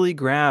easily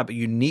grab a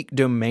unique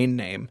domain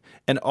name,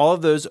 and all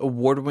of those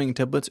award-winning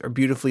templates are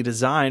beautifully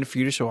designed for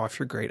you to show off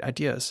your great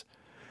ideas.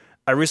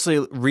 I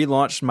recently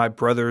relaunched my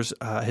brother's,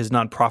 his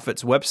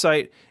nonprofit's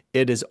website.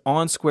 It is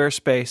on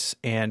Squarespace,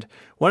 and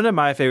one of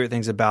my favorite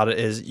things about it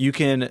is you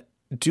can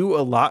do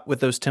a lot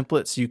with those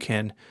templates. You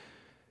can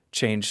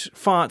change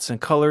fonts and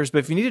colors, but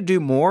if you need to do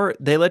more,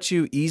 they let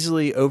you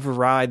easily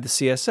override the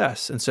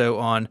CSS. And so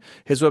on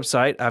his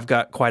website, I've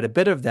got quite a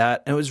bit of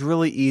that, and it was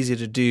really easy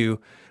to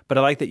do, but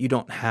I like that you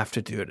don't have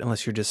to do it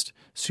unless you're just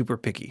super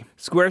picky.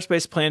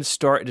 Squarespace plans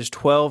start at just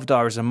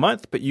 $12 a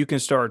month, but you can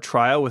start a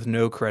trial with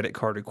no credit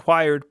card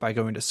required by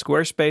going to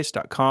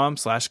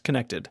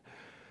squarespace.com/connected.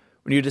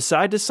 When you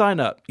decide to sign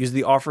up, use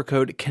the offer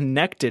code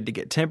CONNECTED to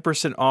get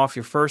 10% off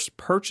your first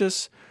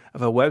purchase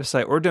of a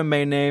website or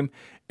domain name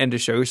and to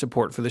show your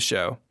support for the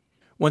show.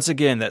 Once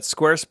again, that's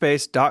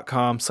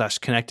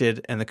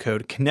squarespace.com/connected and the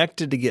code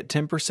CONNECTED to get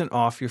 10%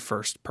 off your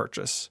first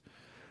purchase.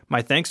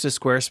 My thanks to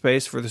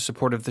Squarespace for the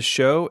support of the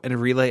show and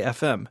Relay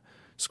FM.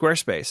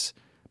 Squarespace,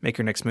 make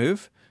your next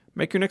move,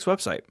 make your next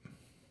website.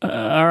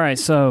 All right,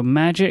 so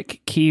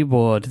Magic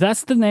Keyboard.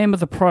 That's the name of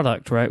the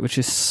product, right? Which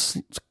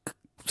is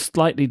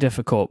slightly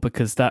difficult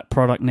because that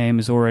product name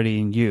is already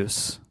in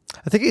use.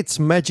 I think it's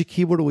Magic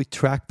Keyboard with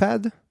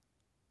trackpad.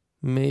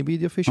 Maybe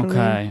the official name.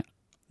 Okay.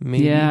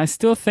 Maybe. Yeah, I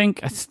still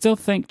think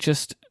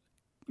just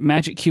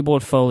Magic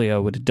Keyboard Folio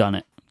would have done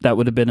it. That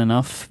would have been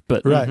enough.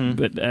 But right.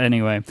 But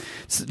anyway,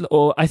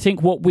 or I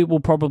think what we will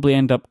probably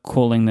end up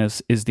calling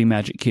this is the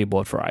Magic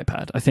Keyboard for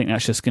iPad. I think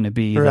that's just going to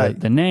be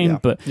the name. Yeah.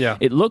 But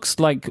it looks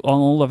like on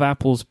all of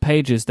Apple's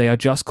pages, they are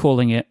just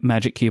calling it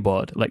Magic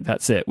Keyboard. Like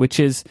that's it, which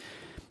is,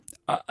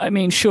 I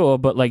mean, sure,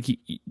 but like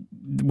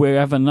we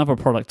have another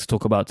product to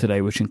talk about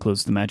today, which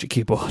includes the Magic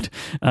Keyboard.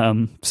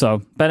 But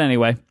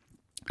anyway.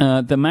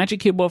 The Magic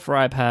Keyboard for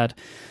iPad,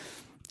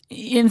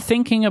 in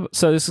thinking of,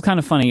 so this is kind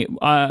of funny.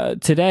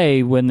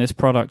 Today, when this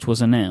product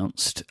was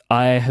announced,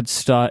 I had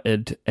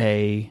started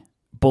a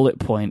bullet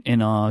point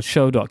in our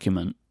show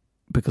document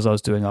because I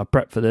was doing our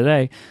prep for the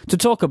day to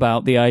talk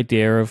about the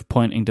idea of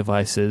pointing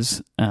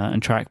devices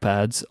and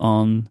trackpads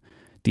on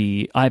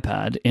the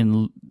iPad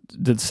in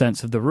the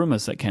sense of the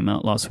rumors that came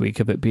out last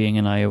week of it being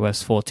in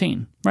iOS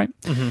 14, right?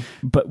 Mm-hmm.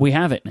 But we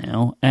have it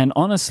now. And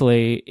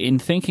honestly, in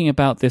thinking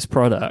about this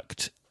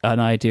product, an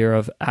idea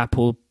of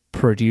Apple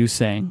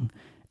producing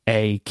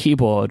a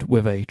keyboard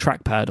with a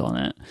trackpad on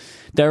it,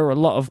 there are a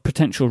lot of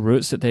potential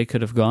routes that they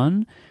could have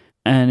gone.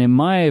 And in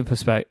my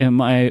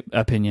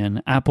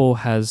opinion, Apple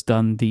has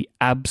done the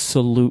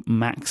absolute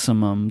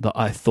maximum that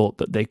I thought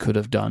that they could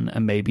have done,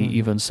 and maybe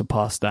even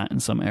surpassed that in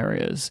some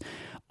areas.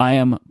 I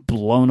am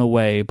blown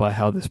away by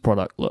how this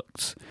product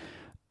looks.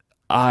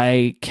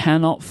 I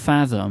cannot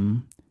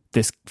fathom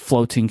this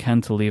floating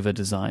cantilever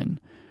design.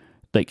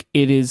 Like,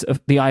 it is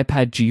the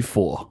iPad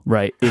G4,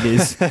 right? It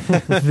is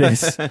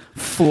this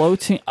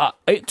floating...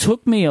 it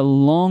took me a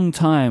long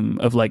time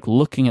of, like,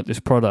 looking at this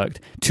product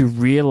to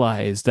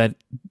realize that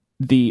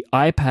the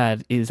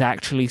iPad is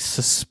actually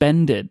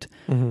suspended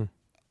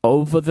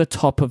over the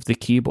top of the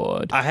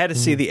keyboard. I had to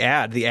see the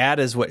ad. The ad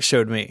is what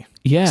showed me.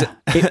 Yeah,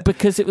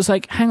 because it was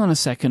like, hang on a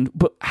second,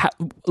 but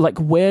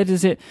where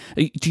does it?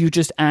 Do you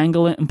just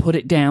angle it and put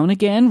it down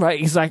again? Right?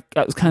 It's like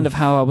that was kind of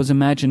how I was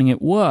imagining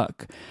it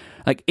work.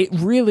 Like, it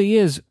really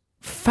is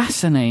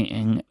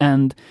fascinating,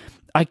 and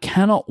I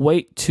cannot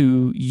wait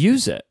to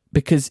use it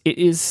because it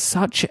is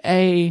such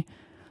a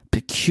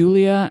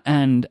peculiar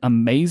and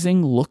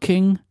amazing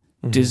looking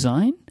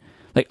design.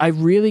 Like, I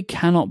really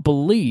cannot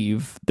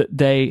believe that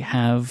they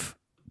have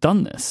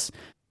done this.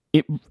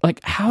 It, like,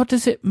 how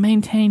does it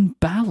maintain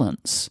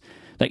balance?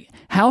 Like,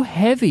 how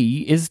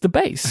heavy is the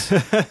base?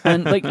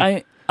 And like,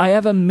 I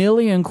have a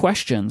million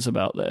questions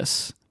about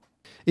this.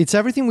 It's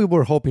everything we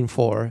were hoping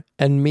for,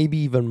 and maybe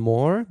even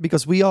more,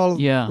 because we all,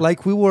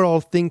 we were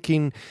all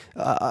thinking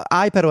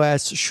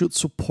iPadOS should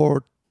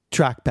support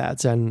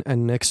trackpads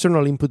and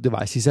external input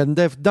devices, and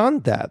they've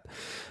done that.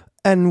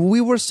 And we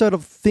were sort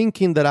of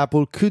thinking that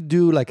Apple could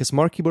do like a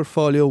smart keyboard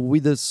folio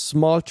with a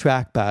small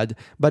trackpad,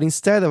 but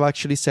instead they've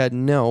actually said,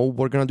 no,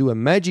 we're going to do a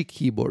Magic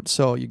Keyboard.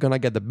 So you're going to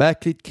get the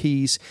backlit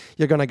keys,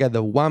 you're going to get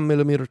the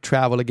 1mm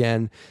travel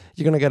again,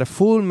 you're going to get a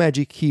full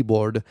Magic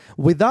Keyboard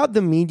without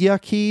the media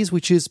keys,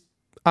 which is,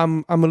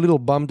 I'm a little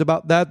bummed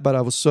about that, but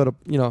I was sort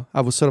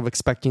of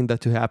expecting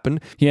that to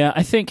happen. Yeah,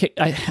 I think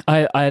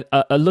I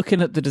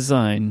looking at the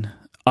design,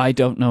 I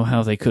don't know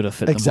how they could have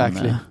fit them on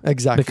there.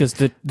 Exactly. Because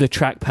the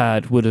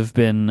trackpad would have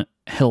been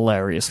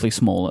hilariously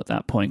small at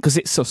that point. Because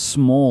it's a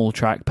small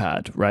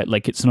trackpad, right?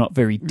 Like, it's not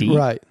very deep.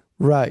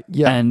 Right,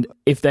 yeah. And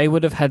if they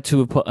would have had to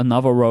have put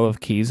another row of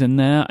keys in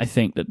there, I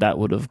think that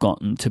would have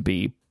gotten to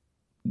be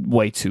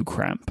way too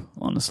cramped,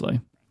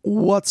 honestly.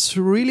 What's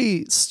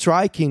really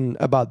striking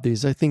about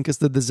this, I think, is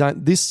the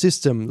design. This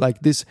system,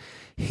 like this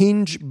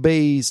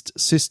hinge-based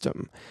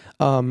system,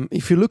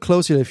 if you look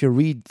closely, if you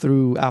read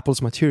through Apple's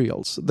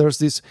materials, there's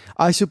this.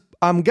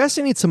 I'm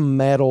guessing it's a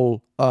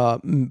metal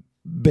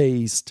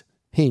based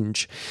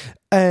hinge,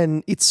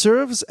 and it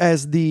serves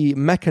as the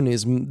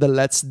mechanism that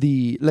lets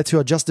you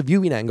adjust the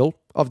viewing angle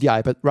of the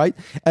iPad, right?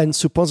 And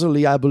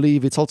supposedly, I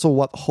believe it's also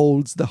what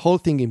holds the whole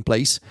thing in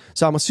place.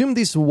 So I'm assuming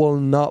this will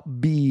not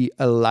be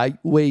a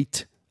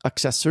lightweight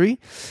accessory,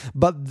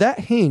 but that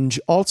hinge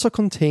also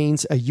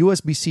contains a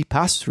USB-C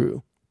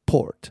pass-through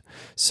port.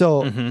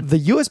 So the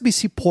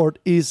USB-C port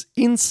is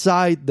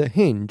inside the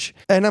hinge,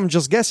 and I'm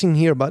just guessing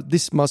here, but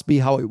this must be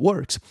how it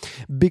works.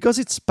 Because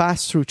it's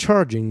pass-through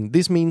charging,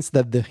 this means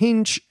that the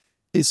hinge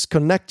is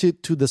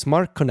connected to the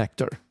smart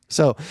connector.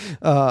 So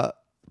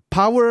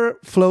power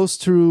flows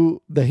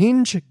through the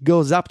hinge,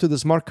 goes up to the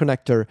smart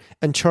connector,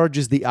 and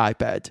charges the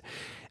iPad.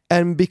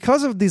 And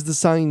because of this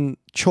design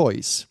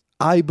choice,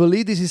 I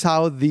believe this is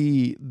how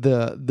the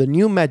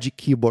new Magic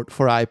Keyboard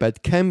for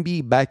iPad can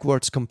be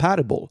backwards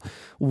compatible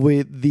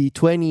with the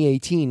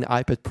 2018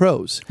 iPad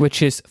Pros.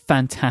 Which is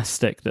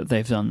fantastic that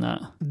they've done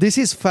that. This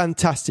is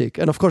fantastic.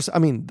 And of course, I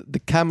mean, the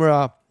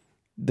camera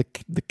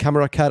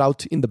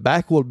cutout in the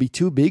back will be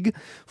too big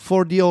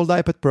for the old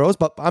iPad Pros,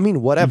 but I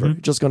mean, whatever.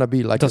 It's just going to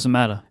be like... Doesn't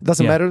matter.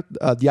 Doesn't matter.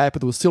 The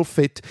iPad will still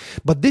fit.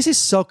 But this is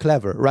so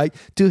clever, right?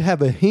 To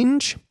have a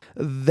hinge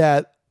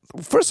that...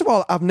 First of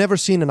all, I've never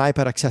seen an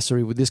iPad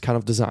accessory with this kind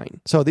of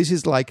design. So this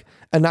is like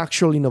an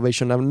actual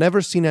innovation. I've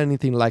never seen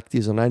anything like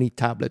this on any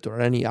tablet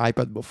or any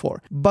iPad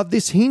before. But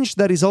this hinge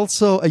that is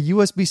also a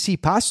USB-C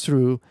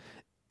pass-through,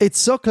 it's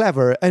so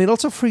clever. And it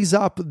also frees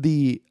up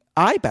the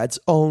iPad's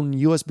own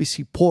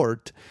USB-C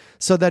port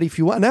so that if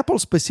you want, and Apple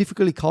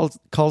specifically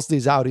calls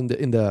this out in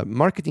the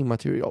marketing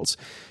materials,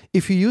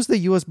 if you use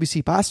the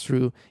USB-C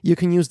pass-through, you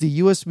can use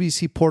the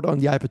USB-C port on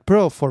the iPad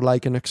Pro for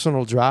like an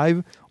external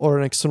drive or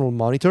an external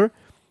monitor,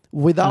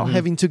 without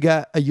having to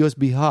get a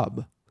USB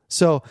hub.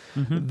 So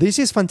this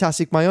is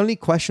fantastic. My only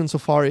question so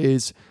far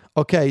is,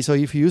 okay, so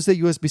if you use the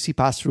USB-C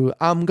pass-through,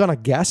 I'm going to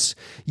guess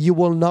you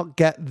will not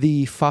get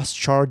the fast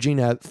charging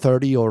at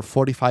 30 or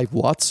 45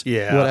 watts,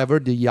 whatever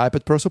the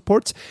iPad Pro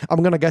supports.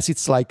 I'm going to guess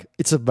it's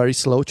a very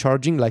slow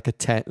charging, like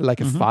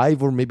a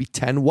 5 or maybe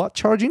 10 watt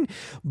charging.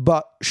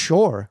 But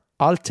sure,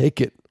 I'll take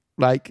it.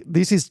 Like,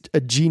 this is a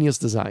genius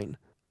design.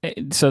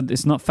 So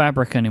it's not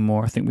fabric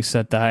anymore. I think we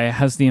said that. It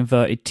has the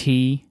inverted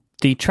T.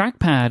 The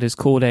trackpad is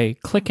called a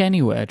Click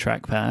Anywhere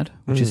trackpad,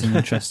 which is an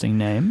interesting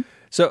name.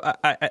 So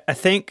I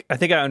think I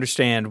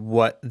understand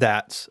what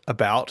that's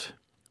about.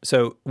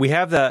 So we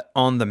have that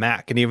on the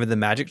Mac and even the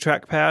Magic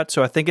Trackpad.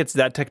 So I think it's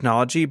that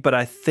technology, but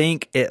I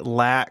think it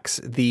lacks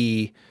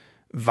the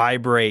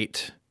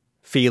vibrate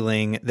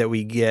feeling that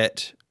we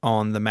get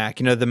on the Mac.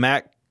 You know, the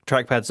Mac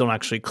trackpads don't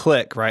actually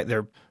click, right?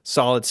 They're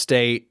solid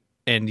state,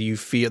 and you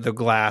feel the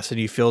glass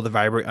and you feel the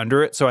vibrate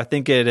under it. So I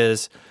think it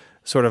is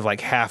sort of like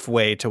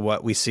halfway to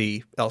what we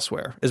see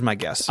elsewhere, is my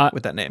guess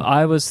with that name.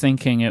 I was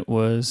thinking it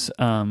was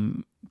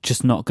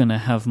just not going to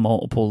have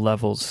multiple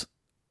levels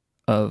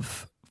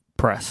of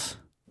press.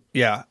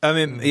 Yeah. I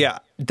mean, yeah,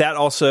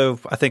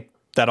 I think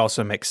that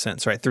also makes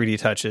sense, right? 3D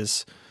Touch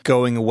is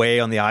going away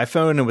on the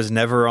iPhone and was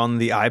never on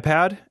the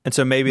iPad. And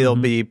so maybe there'll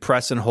be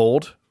press and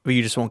hold, but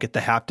you just won't get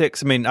the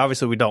haptics. I mean,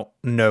 obviously we don't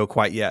know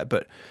quite yet,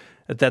 but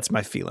That's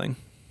my feeling.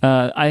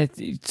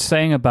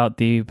 Saying about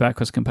the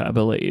backwards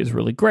compatibility is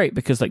really great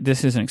because like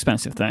this is an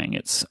expensive thing.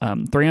 It's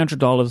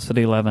 $300 for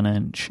the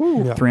 11-inch,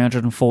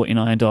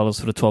 $349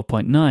 for the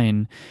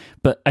 12.9.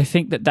 But I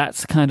think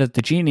that's kind of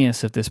the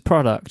genius of this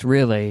product.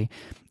 Really,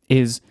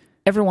 is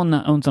everyone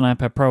that owns an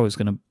iPad Pro is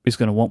gonna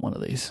want one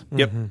of these.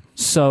 Yep.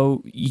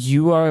 So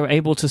you are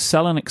able to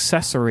sell an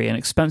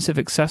expensive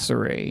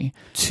accessory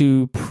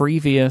to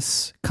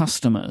previous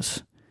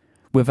customers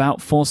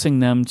without forcing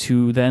them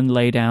to then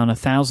lay down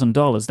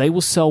 $1,000. They will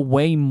sell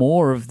way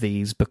more of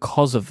these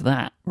because of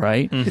that,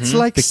 right? It's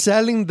like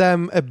selling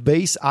them a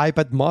base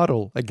iPad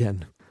model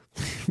again,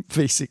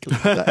 basically.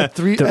 At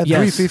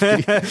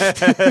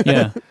 $350.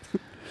 Yeah.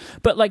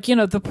 But like,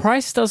 the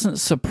price doesn't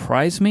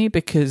surprise me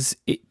because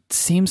it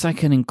seems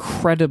like an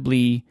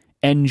incredibly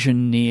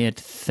engineered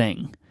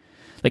thing.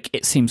 Like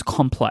it seems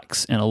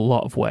complex in a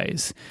lot of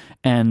ways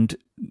and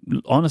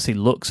honestly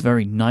looks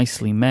very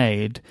nicely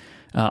made.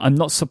 I'm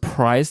not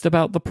surprised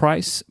about the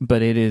price,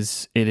 but it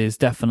is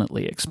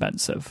definitely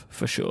expensive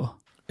for sure.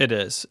 It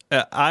is.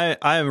 I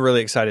am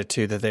really excited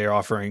too that they are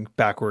offering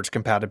backwards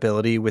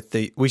compatibility with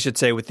the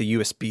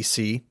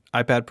USB-C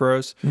iPad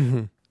Pros.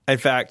 Mm-hmm. In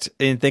fact,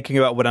 in thinking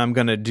about what I'm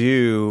going to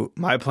do,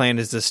 my plan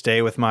is to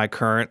stay with my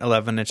current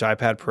 11-inch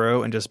iPad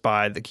Pro and just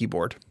buy the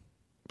keyboard.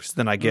 So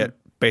then I get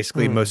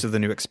basically most of the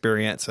new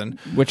experience, and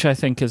which I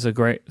think is a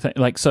great thing.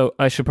 Like, so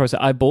I should probably say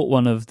I bought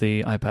one of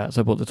the iPads.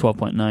 I bought the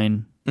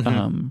 12.9.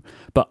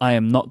 But I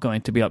am not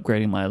going to be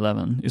upgrading my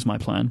 11 is my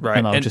plan. Right.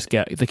 And I'll just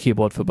get the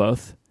keyboard for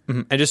both.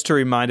 And just to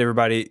remind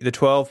everybody, the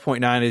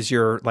 12.9 is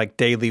your like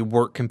daily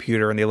work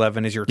computer and the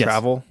 11 is your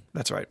travel.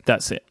 That's right.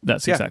 That's it.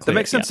 That's exactly that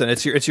makes sense then.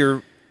 It's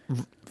your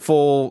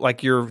full,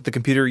 like the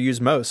computer you use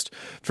most.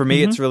 For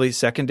me, it's really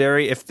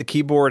secondary. If the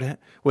keyboard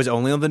was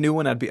only on the new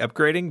one, I'd be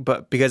upgrading.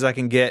 But because I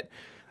can get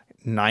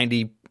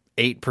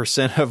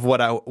 98% of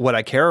what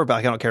I care about,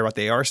 I don't care about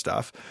the AR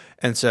stuff.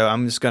 And so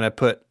I'm just going to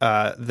put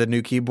the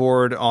new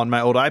keyboard on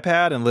my old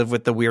iPad and live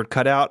with the weird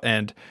cutout.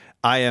 And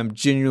I am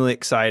genuinely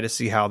excited to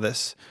see how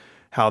this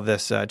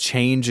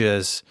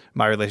changes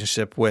my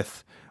relationship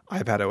with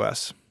iPad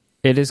OS.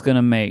 It is going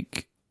to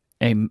make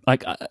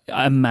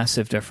a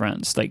massive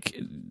difference. Like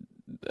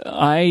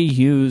I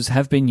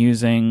have been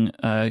using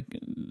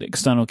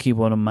external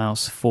keyboard and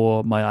mouse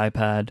for my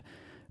iPad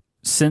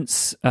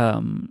since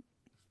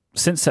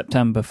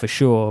September for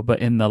sure, but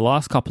in the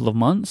last couple of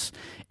months,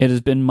 it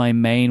has been my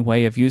main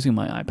way of using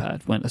my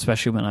iPad,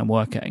 especially when I'm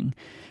working.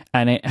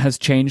 And it has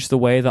changed the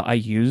way that I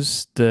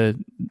use the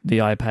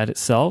iPad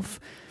itself.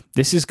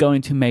 This is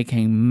going to make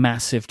a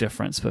massive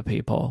difference for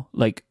people.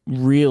 Like,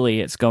 really,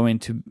 it's going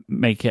to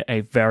make it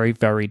a very,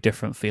 very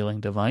different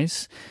feeling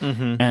device.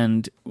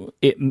 And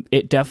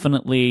it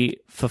definitely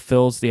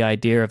fulfills the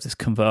idea of this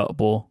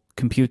convertible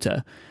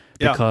computer.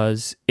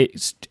 Because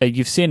it's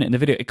you've seen it in the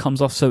video, it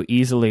comes off so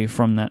easily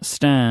from that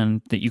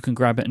stand that you can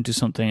grab it and do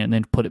something and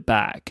then put it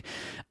back.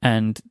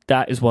 And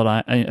that is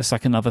what it's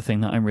like another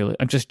thing that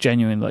I'm just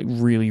genuinely like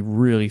really,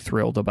 really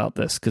thrilled about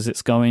this because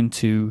it's going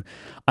to,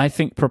 I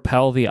think,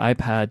 propel the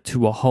iPad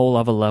to a whole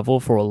other level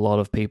for a lot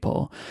of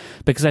people.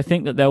 Because I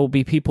think that there will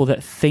be people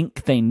that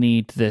think they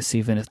need this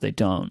even if they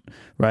don't,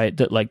 right?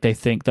 That like they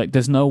think like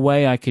there's no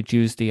way I could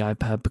use the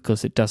iPad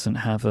because it doesn't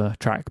have a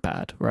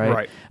trackpad,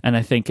 right? And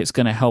I think it's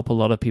going to help a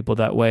lot of people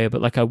that way.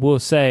 But like I will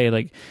say,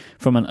 like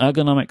from an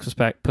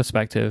ergonomic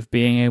perspective,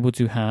 being able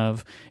to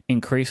have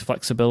increased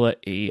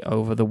flexibility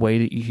over the way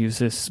that you use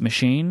this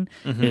machine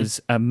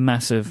is a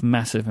massive,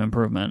 massive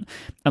improvement.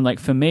 And like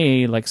for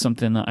me, like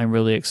something that I'm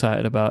really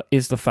excited about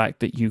is the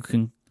fact that you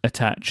can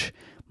attach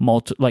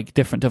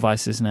different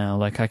devices now.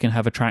 Like I can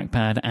have a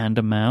trackpad and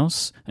a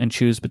mouse and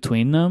choose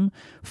between them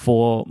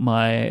for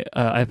my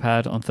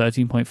iPad on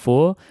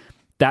 13.4.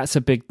 That's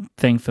a big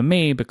thing for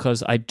me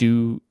because I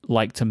do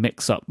like to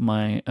mix up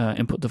my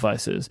input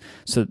devices.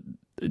 So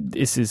I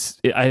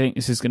think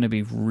this is going to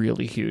be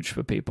really huge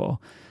for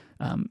people.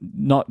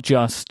 Not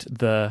just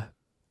the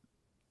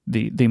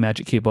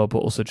Magic Keyboard, but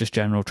also just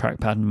general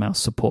trackpad and mouse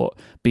support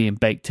being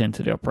baked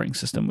into the operating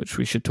system, which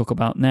we should talk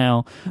about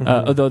now.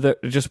 Although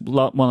just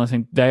one other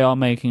thing, they are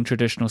making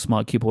traditional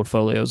smart keyboard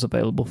folios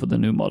available for the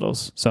new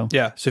models. So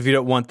so if you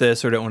don't want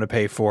this or don't want to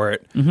pay for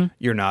it,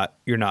 you're not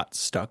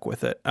stuck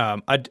with it.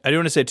 I do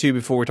want to say too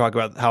before we talk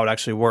about how it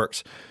actually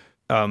works,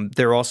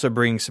 they're also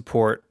bringing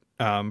support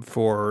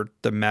for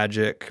the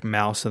Magic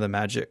Mouse and the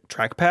Magic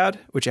Trackpad,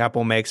 which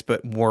Apple makes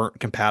but weren't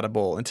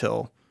compatible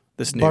until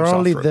this new software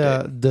only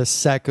update. the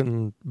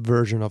second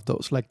version of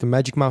those, like the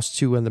Magic Mouse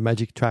 2 and the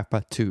Magic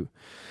Trackpad 2.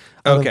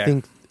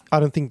 I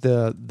don't think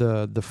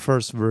the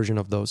first version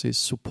of those is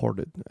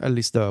supported. At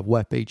least the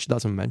webpage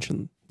doesn't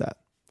mention that.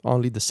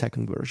 Only the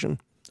second version.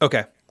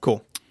 Okay,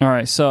 cool. All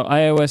right, so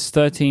iOS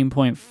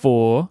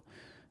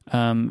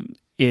 13.4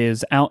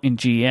 is out in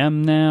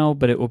GM now,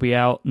 but it will be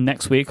out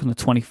next week on the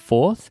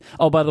 24th.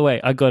 Oh, by the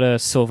way, I got a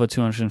silver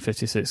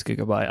 256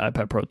 gigabyte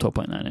iPad Pro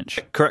 12.9 inch.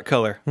 Correct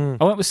color. I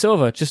went with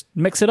silver. Just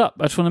mix it up.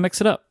 I just want to mix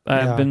it up.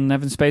 I've been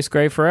having space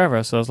gray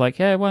forever, so I was like,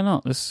 yeah, why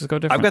not? Let's go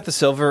different. I've got the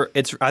silver.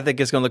 I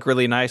think it's going to look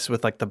really nice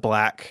with like the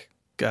black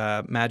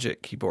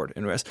Magic Keyboard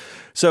in iOS.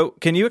 So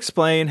can you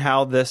explain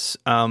how this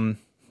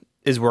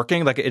is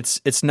working? Like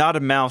it's not a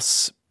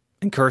mouse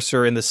and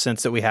cursor in the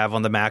sense that we have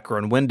on the Mac or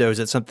on Windows.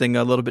 It's something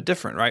a little bit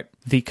different, right?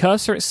 The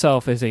cursor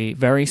itself is a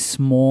very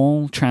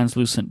small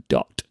translucent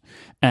dot,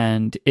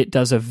 and it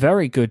does a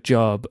very good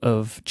job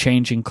of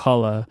changing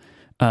color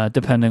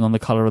depending on the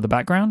color of the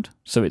background.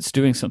 So it's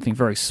doing something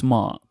very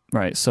smart,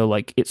 right? So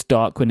like it's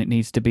dark when it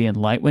needs to be and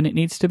light when it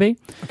needs to be.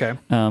 Okay.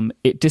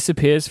 It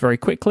disappears very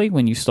quickly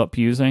when you stop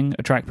using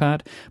a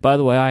trackpad. By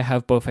the way, I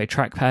have both a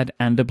trackpad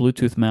and a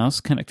Bluetooth mouse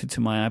connected to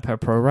my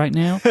iPad Pro right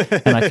now,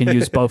 and I can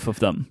use both of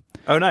them.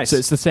 Oh, nice. So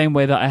it's the same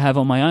way that I have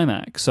on my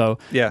iMac. So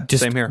yeah,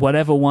 just same here.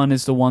 Whatever one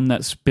is the one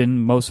that's been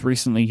most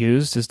recently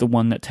used is the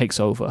one that takes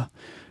over.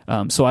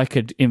 So I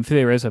could, in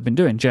theory, as I've been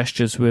doing,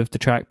 gestures with the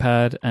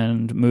trackpad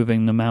and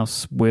moving the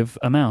mouse with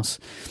a mouse.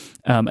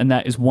 And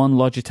that is one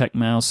Logitech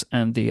mouse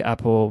and the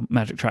Apple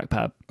Magic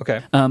Trackpad.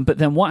 Okay. But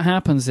then what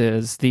happens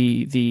is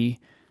the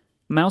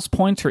mouse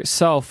pointer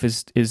itself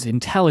is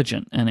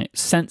intelligent, and it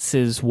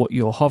senses what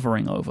you're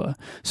hovering over.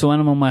 So when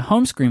I'm on my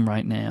home screen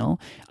right now,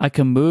 I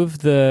can move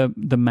the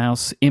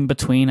mouse in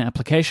between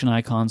application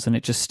icons, and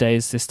it just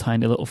stays this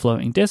tiny little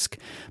floating disk.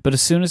 But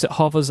as soon as it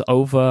hovers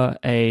over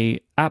a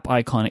app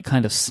icon, it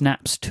kind of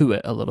snaps to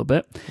it a little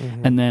bit,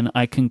 and then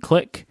I can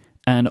click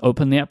and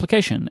open the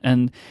application,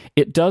 and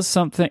it does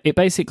something.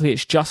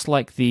 It's just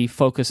like the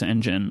focus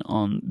engine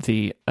on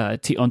the on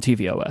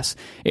tvOS.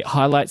 It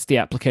highlights the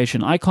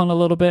application icon a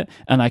little bit,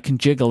 and I can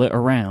jiggle it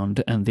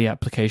around, and the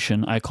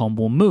application icon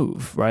will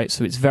move. Right,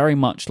 so it's very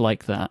much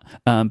like that,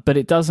 but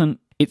it doesn't.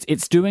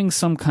 It's doing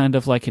some kind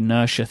of like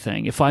inertia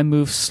thing. If I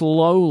move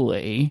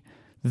slowly,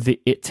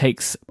 it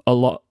takes a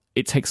lot.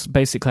 It takes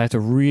basically, I have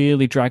to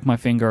really drag my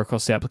finger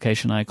across the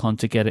application icon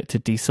to get it to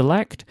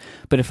deselect.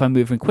 But if I'm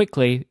moving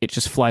quickly, it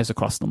just flies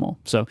across them all.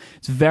 So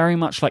it's very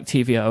much like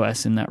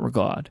tvOS in that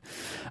regard.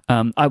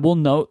 I will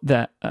note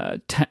that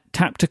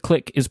tap to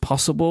click is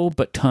possible,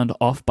 but turned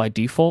off by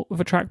default with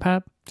a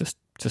trackpad. Just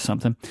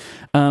something.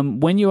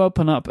 When you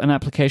open up an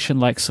application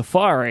like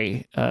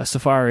Safari,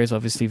 Safari is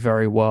obviously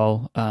very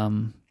well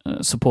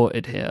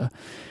supported here.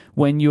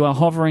 When you are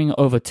hovering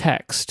over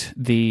text,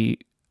 the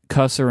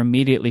cursor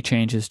immediately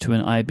changes to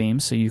an I-beam,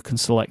 so you can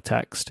select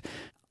text.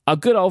 Our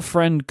good old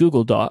friend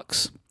Google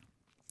Docs,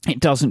 it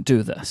doesn't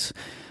do this.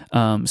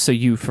 So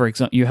you, for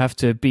example, you have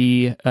to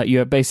be,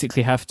 you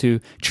basically have to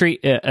treat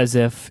it as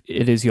if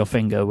it is your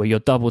finger, where you're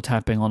double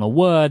tapping on a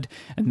word,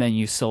 and then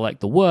you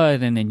select the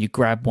word, and then you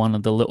grab one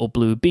of the little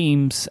blue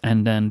beams,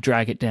 and then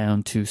drag it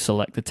down to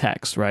select the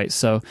text, right?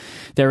 So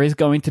there is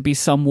going to be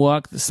some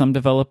work that some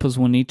developers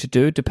will need to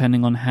do,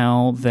 depending on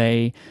how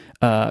they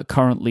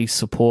currently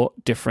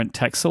support different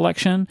text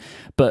selection.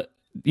 But,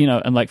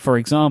 and like, for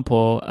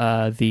example,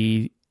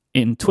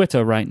 in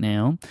Twitter right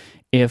now,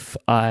 if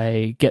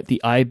I get the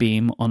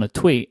I-beam on a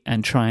tweet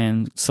and try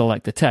and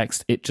select the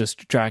text, it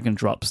just drag and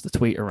drops the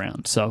tweet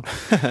around. So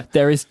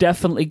there is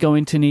definitely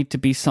going to need to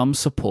be some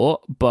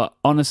support. But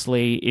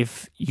honestly,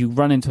 if you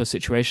run into a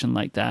situation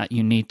like that,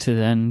 you need to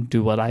then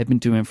do what I've been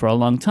doing for a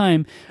long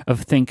time,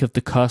 think of the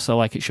cursor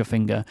like it's your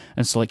finger.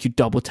 And so like you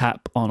double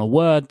tap on a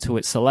word till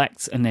it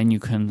selects, and then you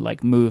can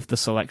like move the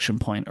selection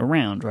point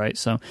around, right?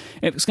 So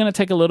it's going to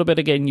take a little bit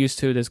of getting used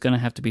to. There's going to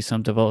have to be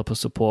some developer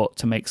support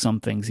to make some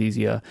things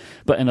easier.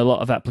 But in a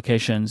lot of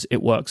applications, it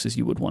works as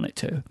you would want it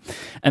to.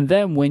 And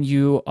then when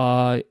you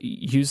are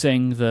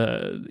using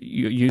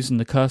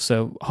the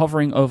cursor,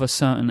 hovering over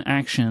certain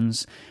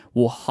actions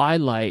will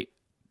highlight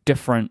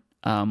different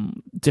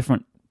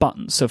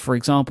buttons. So for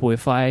example,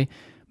 if I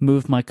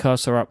move my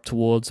cursor up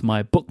towards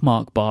my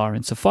bookmark bar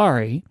in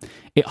Safari,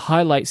 it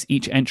highlights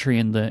each entry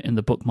in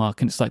the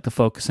bookmark, and it's like the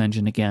focus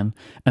engine again,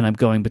 and I'm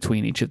going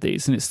between each of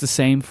these. And it's the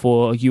same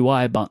for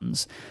UI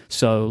buttons.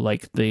 So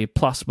like the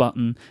plus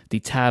button, the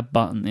tab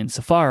button in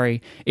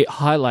Safari, it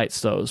highlights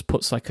those,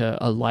 puts like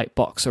a light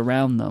box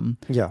around them,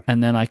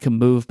 and then I can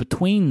move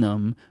between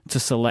them to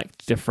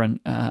select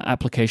different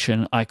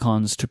application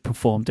icons to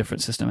perform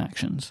different system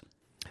actions.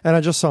 And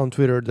I just saw on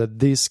Twitter that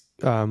this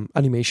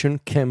animation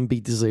can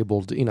be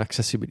disabled in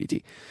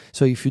accessibility.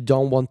 So if you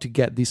don't want to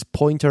get these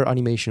pointer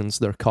animations,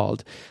 they're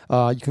called,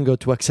 you can go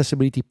to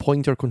accessibility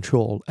pointer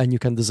control and you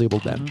can disable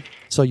them.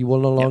 So you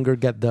will no longer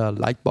get the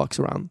light box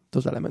around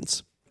those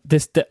elements.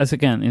 This, as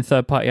again, in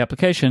third-party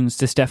applications,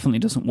 this definitely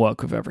doesn't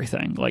work with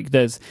everything. Like,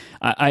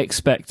 I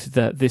expect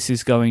that this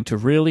is going to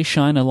really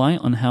shine a light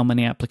on how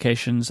many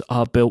applications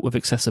are built with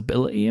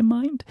accessibility in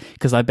mind,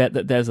 because I bet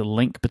that there's a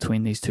link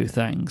between these two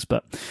things.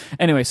 But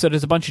anyway, so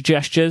there's a bunch of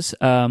gestures.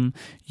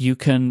 You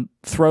can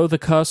throw the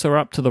cursor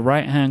up to the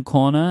right-hand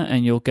corner,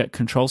 and you'll get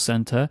Control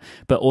Center.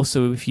 But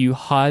also, if you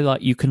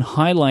highlight, you can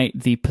highlight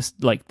the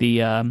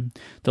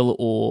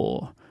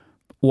little,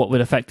 what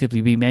would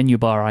effectively be menu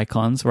bar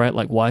icons, right?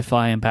 Like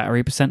Wi-Fi and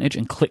battery percentage,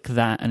 and click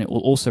that, and it will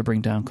also bring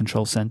down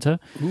Control Center.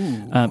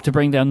 To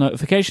bring down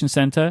Notification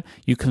Center,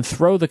 you can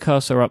throw the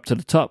cursor up to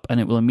the top, and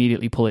it will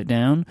immediately pull it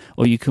down,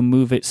 or you can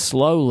move it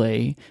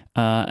slowly,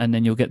 and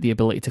then you'll get the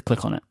ability to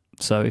click on it.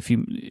 So if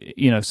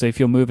if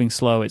you're moving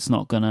slow, it's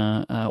not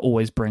gonna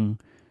always bring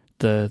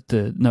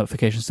the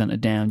notification center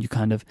down, you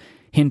kind of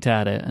hint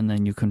at it, and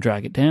then you can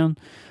drag it down.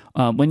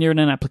 When you're in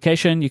an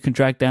application, you can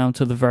drag down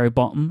to the very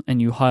bottom,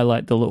 and you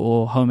highlight the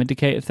little home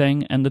indicator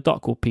thing, and the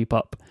dock will peep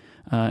up.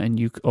 And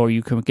you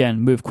can again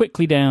move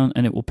quickly down,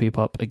 and it will peep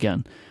up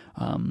again.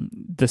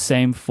 The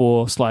same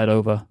for slide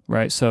over,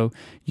 right? So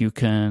you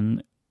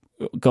can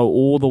go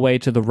all the way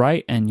to the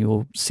right, and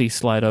you'll see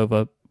slide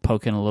over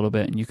poke in a little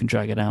bit, and you can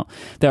drag it out.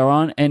 There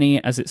aren't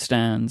any, as it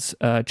stands,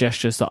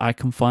 gestures that I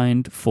can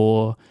find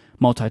for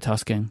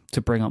multitasking,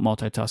 to bring up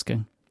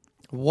multitasking.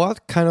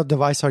 What kind of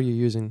device are you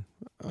using?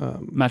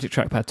 Magic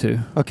Trackpad 2.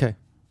 Okay.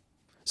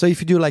 So if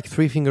you do like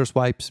 3-finger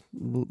swipes,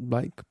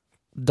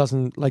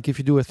 if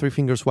you do a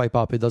 3-finger swipe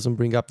up, it doesn't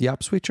bring up the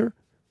app switcher?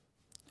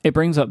 It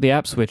brings up the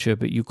app switcher,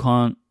 but you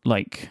can't,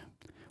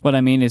 what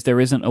I mean is there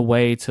isn't a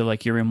way to,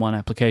 you're in one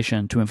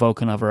application to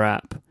invoke another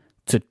app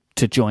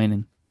to join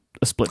in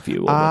a split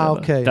view or whatever.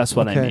 Okay. That's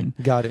what I mean.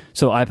 Got it.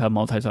 So iPad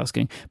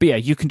multitasking. But yeah,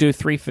 you can do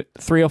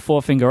 3 or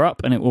 4 finger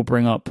up, and it will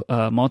bring up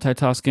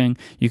multitasking.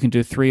 You can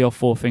do 3 or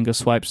 4 finger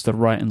swipes to the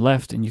right and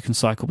left, and you can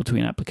cycle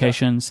between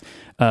applications.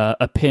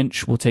 A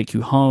pinch will take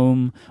you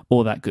home,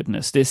 all that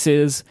goodness. This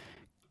is,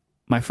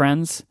 my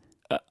friends,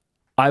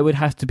 I would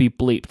have to be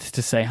bleeped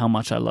to say how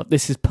much I love.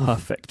 This is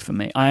perfect for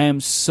me. I am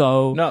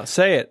so... No,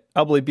 say it.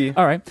 I'll bleep you.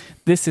 All right.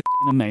 This is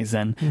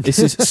amazing. This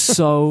is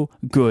so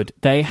good.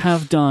 They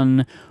have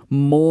done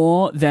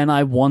more than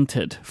I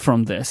wanted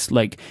from this.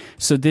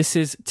 So this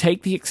is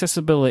take the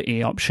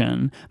accessibility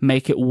option,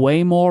 make it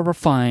way more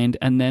refined,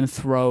 and then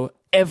throw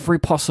every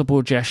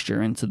possible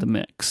gesture into the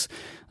mix.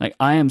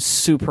 I am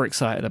super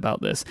excited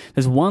about this.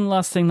 There's one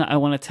last thing that I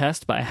want to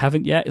test, but I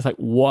haven't yet. It's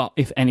what,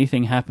 if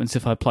anything, happens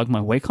if I plug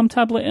my Wacom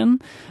tablet in?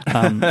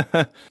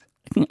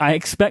 I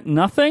expect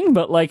nothing,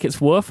 but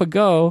it's worth a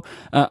go.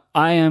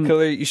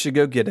 Clearly, you should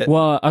go get it.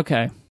 Well,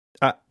 okay.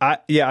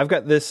 I've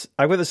got this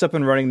up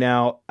and running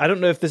now. I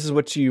don't know if this is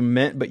what you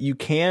meant, but you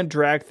can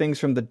drag things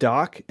from the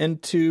dock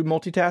into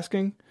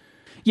multitasking.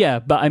 Yeah,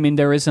 but I mean,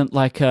 there isn't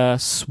a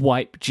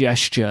swipe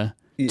gesture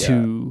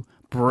to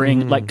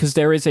bring, because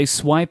there is a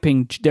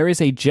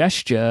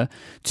gesture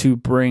to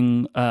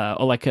bring,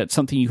 or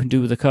something you can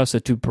do with the cursor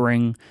to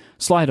bring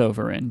slide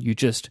over in. You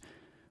just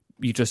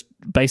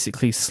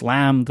basically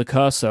slam the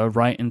cursor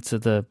right into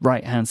the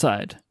right hand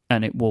side,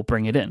 and it will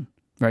bring it in.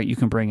 Right, you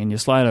can bring in your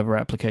slide over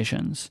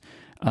applications,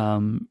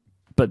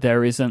 but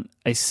there isn't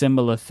a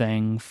similar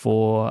thing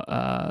for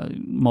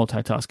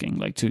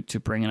multitasking, to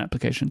bring an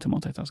application to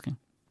multitasking.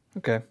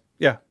 Okay,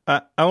 yeah,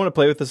 I want to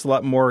play with this a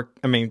lot more.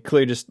 I mean,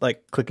 clearly, just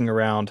clicking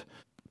around,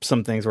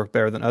 some things work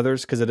better than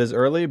others because it is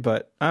early,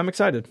 but I'm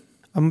excited.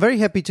 I'm very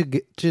happy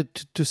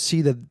to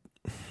see that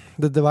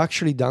they've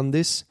actually done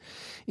this.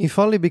 If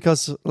only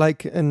because,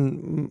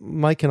 and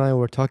Mike and I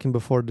were talking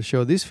before the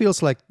show, this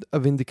feels like a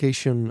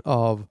vindication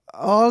of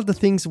all the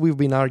things we've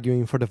been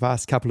arguing for the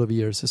past couple of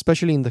years,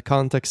 especially in the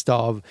context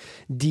of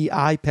the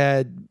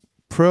iPad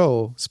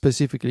Pro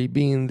specifically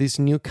being this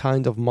new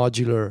kind of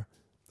modular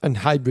and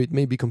hybrid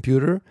maybe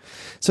computer.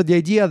 So the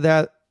idea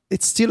that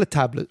it's still a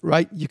tablet,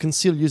 right? You can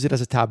still use it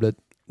as a tablet.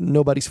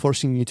 Nobody's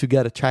forcing you to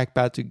get a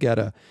trackpad, to get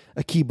a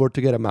keyboard,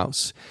 to get a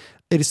mouse.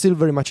 It is still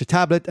very much a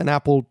tablet, and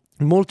Apple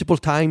multiple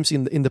times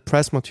in the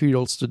press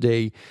materials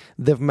today,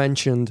 they've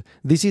mentioned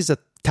this is a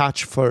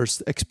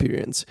touch-first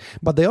experience.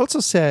 But they also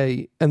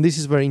say, and this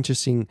is very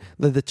interesting,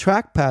 that the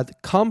trackpad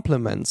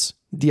complements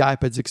the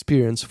iPad's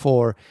experience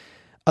for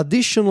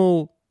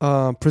additional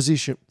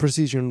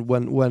precision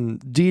when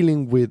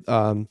dealing with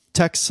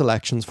text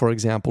selections, for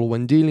example,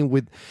 when dealing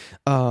with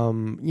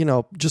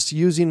just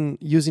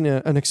using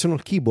an external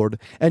keyboard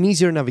and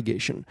easier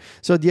navigation.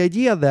 So the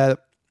idea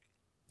that,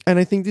 and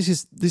I think this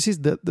is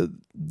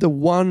the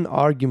one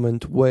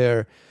argument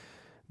where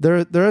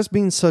there has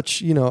been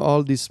such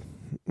all this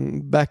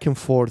back and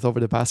forth over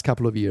the past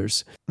couple of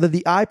years, that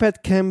the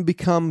iPad can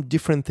become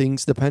different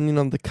things depending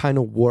on the kind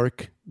of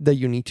work that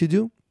you need to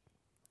do.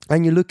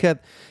 And you look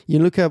at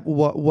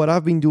what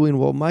I've been doing,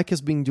 what Mike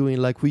has been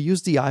doing. We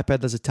use the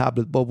iPad as a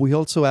tablet, but we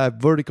also have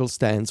vertical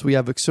stands. We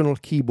have external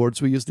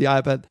keyboards. We use the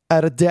iPad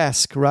at a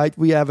desk, right?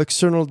 We have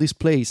external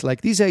displays.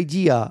 This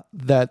idea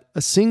that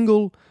a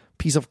single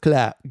piece of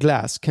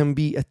glass can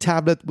be a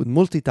tablet with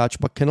multi-touch,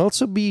 but can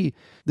also be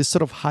this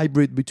sort of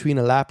hybrid between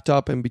a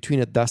laptop and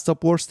between a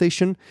desktop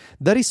workstation.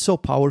 That is so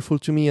powerful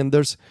to me. And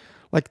there's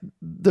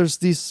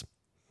this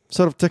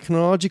sort of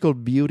technological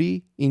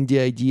beauty in the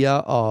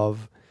idea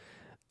of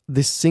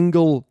this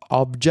single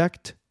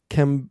object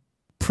can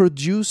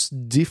produce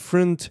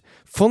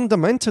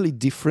fundamentally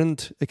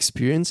different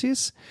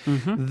experiences.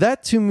 Mm-hmm.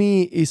 That to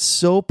me is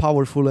so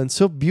powerful and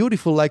so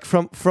beautiful,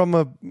 from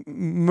a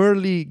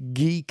merely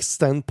geek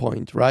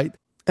standpoint, right?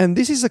 And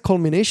this is a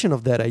culmination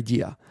of that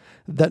idea,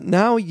 that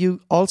now you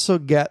also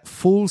get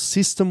full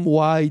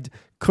system-wide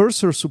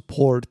cursor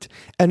support,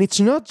 and it's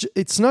not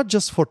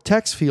just for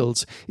text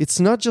fields,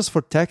 it's not just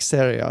for text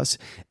areas,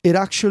 it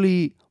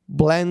actually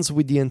blends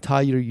with the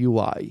entire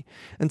UI.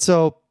 And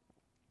so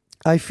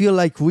I feel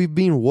like we've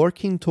been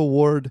working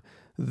toward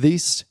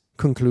this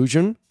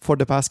conclusion for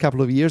the past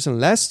couple of years.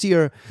 And last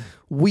year,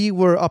 we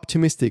were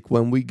optimistic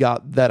when we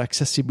got that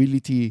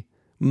accessibility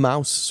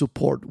mouse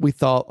support. We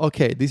thought,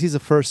 okay, this is a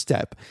first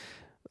step.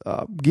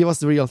 Give us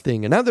the real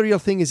thing. And now the real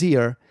thing is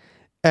here.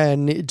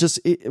 And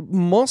it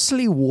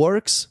mostly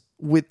works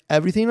with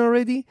everything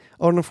already.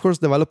 And of course,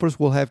 developers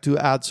will have to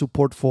add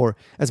support for,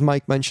 as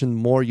Mike mentioned,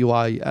 more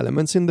UI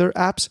elements in their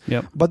apps.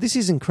 Yep. But this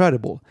is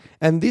incredible.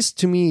 And this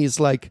to me is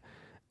like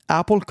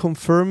Apple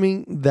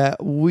confirming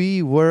that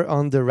we were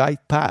on the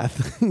right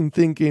path in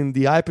thinking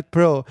the iPad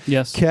Pro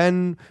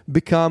can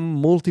become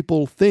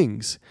multiple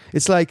things.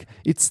 It's like,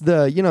 it's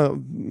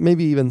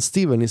maybe even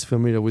Steven is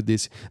familiar with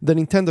this, the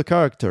Nintendo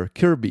character,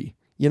 Kirby.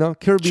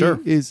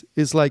 Kirby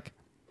is like,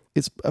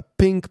 it's a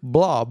pink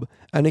blob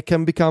and it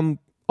can become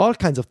all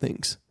kinds of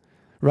things,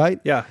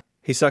 right? Yeah.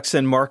 He sucks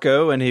in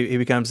Marco and he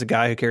becomes the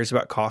guy who cares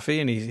about coffee,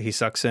 and he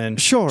sucks in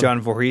John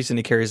Voorhees and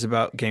he cares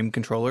about game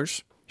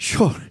controllers.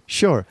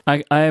 Sure.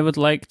 I would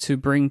like to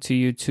bring to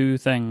you two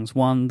things.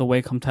 One, the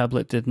Wacom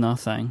tablet did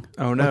nothing.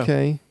 Oh, no.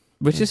 Okay.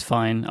 Which is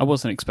fine. I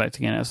wasn't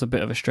expecting it. It was a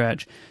bit of a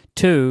stretch.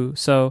 Two,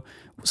 so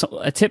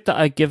a tip that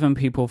I've given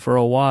people for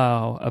a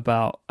while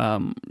about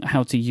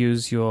how to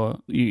use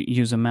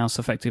a mouse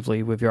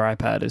effectively with your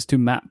iPad is to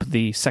map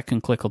the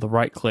second click or the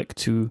right click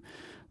to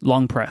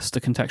long press, the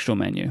contextual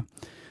menu.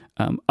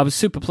 I was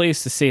super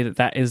pleased to see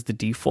that is the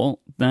default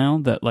now,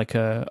 that like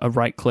a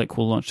right click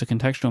will launch the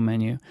contextual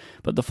menu.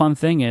 But the fun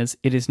thing is,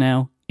 it is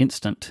now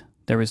instant.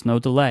 There is no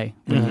delay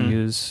when you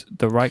use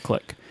the right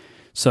click.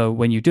 So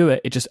when you do it,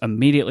 it just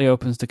immediately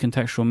opens the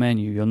contextual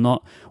menu. You're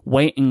not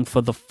waiting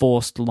for the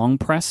forced long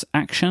press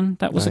action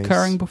that was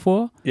occurring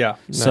before. Yeah.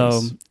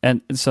 So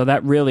so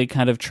that really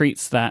kind of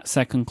treats that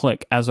second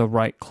click as a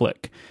right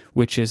click,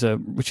 which is a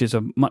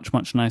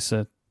much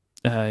nicer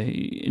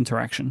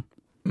interaction.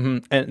 Mm-hmm.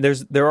 And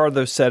there are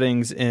those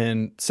settings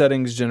in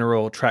Settings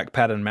General,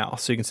 Trackpad and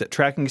Mouse. So you can set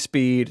tracking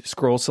speed,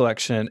 scroll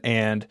selection,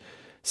 and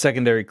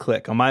secondary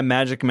click. On my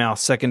Magic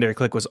Mouse, secondary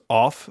click was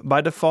off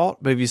by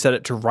default, but if you set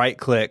it to right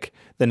click,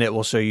 then it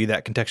will show you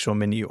that contextual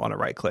menu on a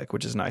right click,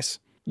 which is nice.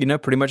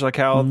 Pretty much like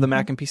how the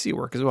Mac and PC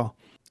work as well.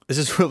 This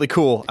is really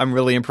cool. I'm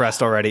really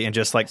impressed already in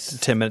just like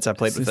 10 minutes I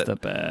played with it. This is the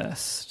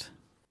best.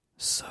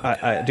 So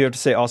I do have to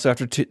say also,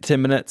 after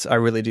 10 minutes, I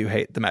really do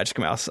hate the Magic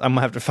Mouse. I'm going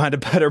to have to find a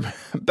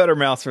better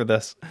mouse for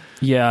this.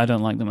 Yeah, I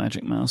don't like the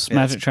Magic Mouse. Yes.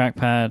 Magic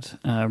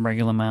Trackpad,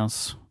 regular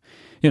mouse.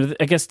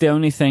 I guess the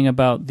only thing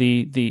about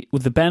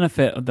with the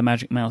benefit of the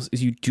Magic Mouse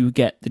is you do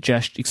get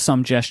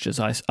some gestures,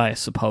 I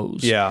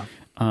suppose. Yeah.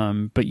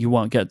 But you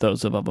won't get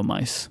those of other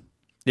mice.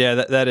 Yeah,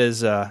 that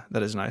is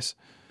nice.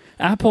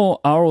 Apple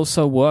are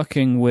also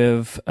working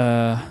with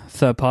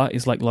third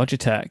parties like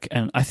Logitech,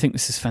 and I think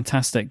this is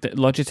fantastic. That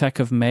Logitech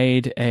have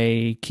made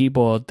a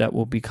keyboard that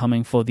will be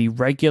coming for the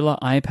regular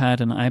iPad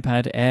and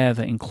iPad Air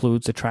that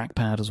includes a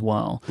trackpad as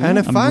well. And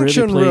a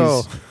function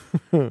row.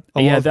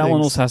 Yeah, that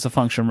one also has a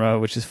function row,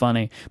 which is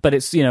funny. But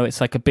it's it's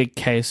like a big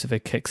case of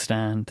a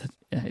kickstand.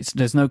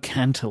 There's no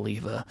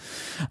cantilever.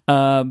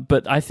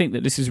 But I think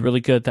that this is really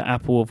good that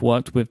Apple have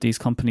worked with these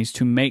companies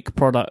to make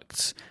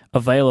products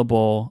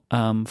available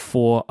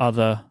for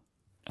other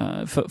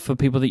for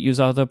people that use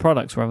other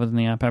products rather than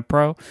the iPad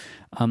Pro.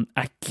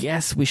 I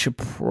guess we should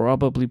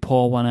probably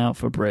pour one out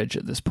for Bridge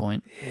at this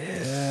point.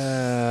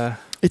 Yeah.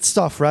 It's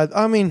tough, right?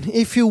 I mean,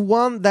 if you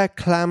want that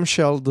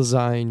clamshell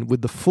design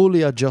with the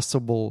fully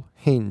adjustable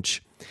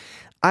hinge,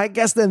 I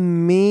guess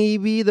then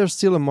maybe there's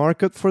still a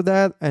market for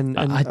that. And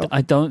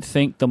I don't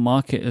think the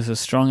market is as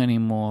strong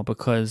anymore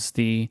because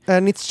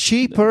and it's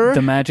cheaper.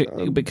 The Magic,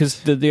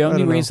 because the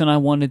only reason I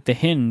wanted the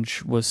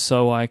hinge was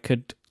so I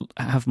could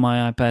have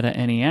my iPad at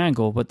any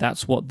angle, but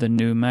that's what the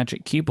new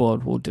Magic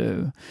Keyboard will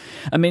do.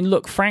 I mean,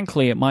 look,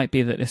 frankly, it might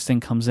be that this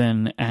thing comes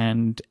in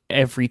and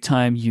every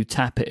time you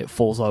tap it, it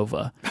falls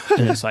over.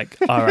 And it's like,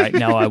 all right,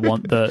 now I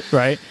want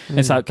right?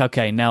 It's like,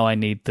 okay, now I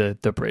need the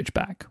bridge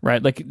back,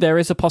 right? Like, there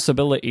is a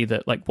possibility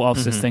that, like,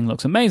 whilst this thing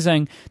looks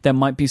amazing, there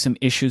might be some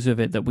issues with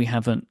it that we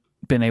haven't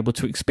been able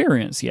to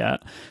experience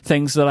yet.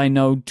 Things that I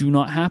know do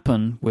not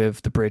happen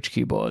with the bridge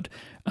keyboard.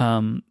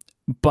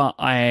 But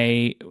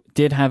I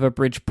did have a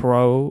Bridge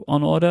Pro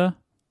on order,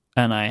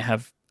 and I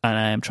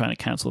am trying to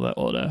cancel that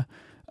order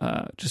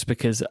just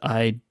because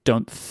I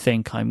don't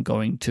think I'm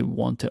going to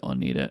want it or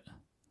need it.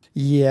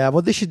 Yeah,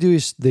 what they should do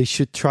is they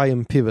should try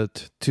and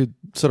pivot to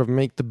sort of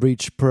make the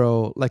Bridge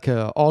Pro like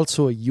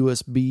also a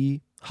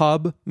USB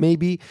hub,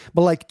 maybe,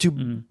 but like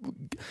to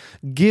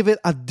give it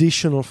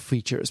additional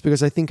features,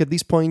 because I think at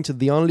this point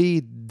the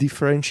only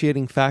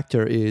differentiating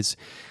factor is,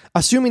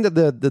 assuming that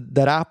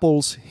that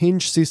Apple's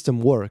hinge system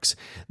works,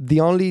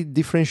 the only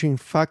differentiating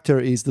factor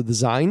is the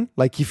design.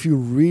 Like, if you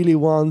really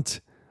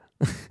want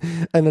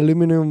an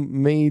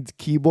aluminum-made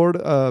keyboard,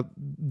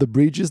 the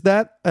Bridge is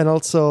that, and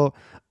also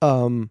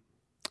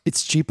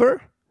it's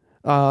cheaper.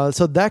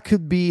 So that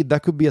could be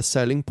a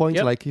selling point.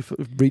 Yep. Like if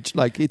Bridge,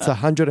 like it's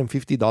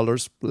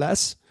 $150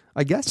 less,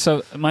 I guess.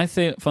 So my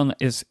thing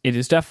is, it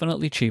is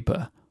definitely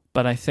cheaper,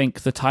 but I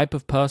think the type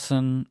of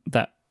person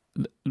that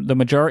the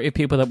majority of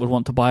people that would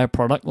want to buy a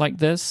product like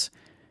this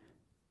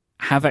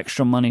have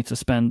extra money to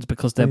spend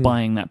because they're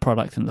buying that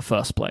product in the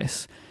first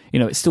place.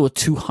 it's still a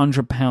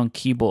 200-pound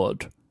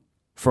keyboard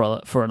for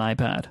an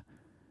iPad.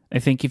 I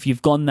think if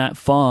you've gone that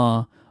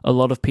far, a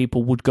lot of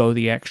people would go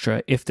the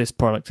extra if this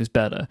product is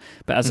better.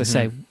 But as I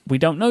say, we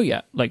don't know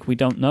yet. Like, we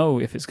don't know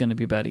if it's going to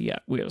be better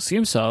yet. We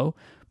assume so,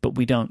 but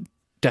we don't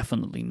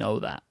definitely know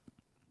that.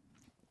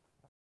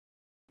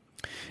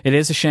 It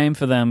is a shame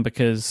for them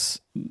because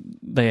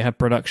they have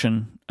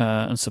production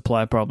and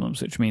supply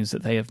problems, which means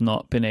that they have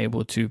not been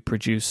able to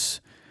produce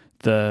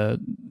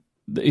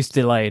it's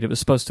delayed. It was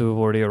supposed to have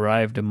already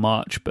arrived in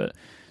March, but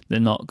they're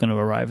not going to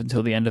arrive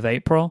until the end of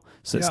April.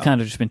 So it's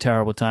kind of just been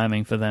terrible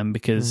timing for them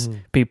because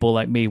people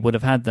like me would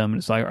have had them. And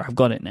it's like, I've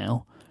got it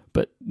now.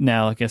 But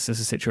now I guess there's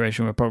a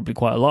situation where probably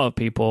quite a lot of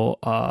people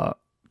are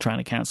trying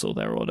to cancel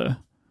their order.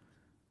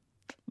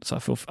 So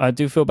I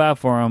do feel bad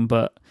for them,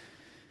 but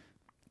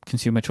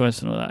consumer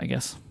choice and all that, I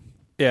guess.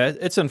 Yeah,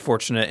 it's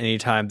unfortunate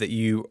anytime that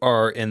you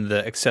are in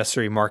the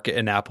accessory market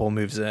and Apple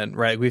moves in,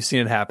 right? We've seen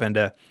it happen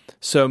to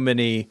so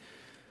many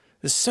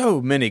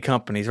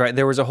companies, right?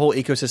 There was a whole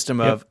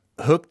ecosystem of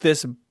hook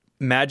this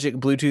magic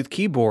Bluetooth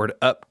keyboard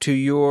up to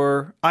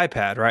your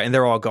iPad, right? And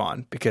they're all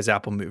gone because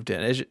Apple moved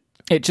in.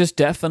 It just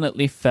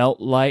definitely felt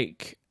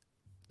like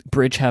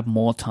Bridge had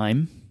more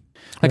time.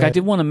 Like, right. I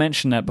did want to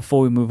mention that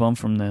before we move on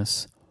from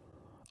this.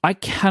 I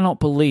cannot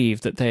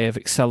believe that they have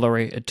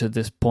accelerated to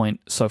this point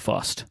so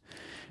fast.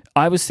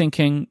 I was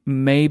thinking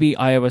maybe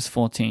iOS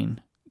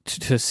 14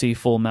 to see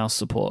full mouse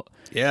support.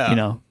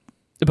 Yeah.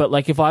 But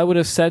like, if I would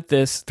have said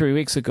this 3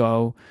 weeks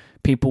ago,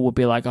 people would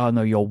be like, oh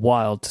no, you're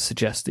wild to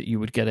suggest that you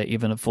would get it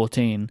even at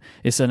 14.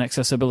 It's an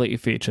accessibility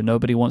feature.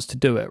 Nobody wants to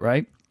do it,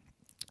 right?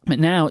 But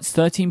now it's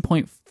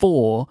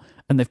 13.4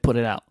 and they've put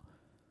it out.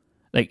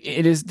 Like,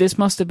 this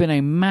must have been a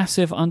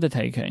massive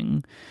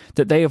undertaking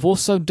that they have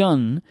also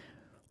done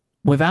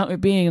without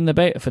it being in the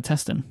beta for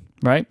testing,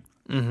 right?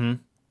 Mm-hmm.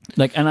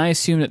 Like, and I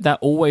assume that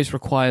always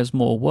requires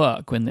more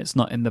work when it's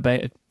not in the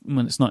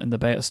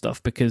beta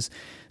stuff, because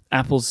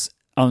Apple's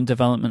own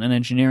development and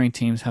engineering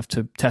teams have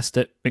to test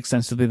it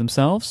extensively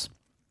themselves,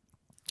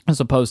 as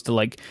opposed to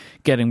like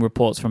getting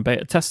reports from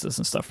beta testers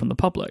and stuff from the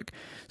public.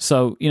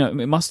 So,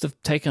 it must have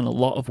taken a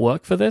lot of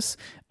work for this,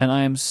 and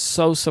I am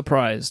so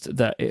surprised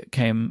that it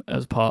came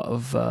as part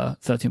of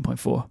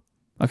 13.4.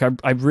 Like,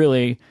 I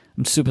really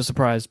am super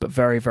surprised, but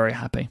very, very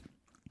happy.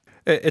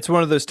 It's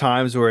one of those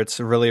times where it's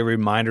really a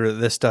reminder that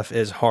this stuff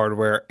is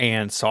hardware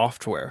and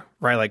software,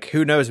 right? Like,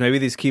 who knows? Maybe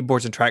these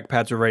keyboards and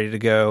trackpads were ready to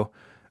go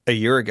a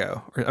year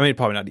ago. I mean,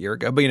 probably not a year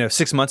ago, but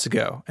 6 months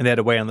ago, and they had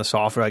to wait on the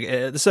software. Like,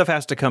 this stuff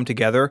has to come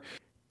together.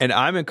 And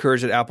I'm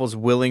encouraged that Apple's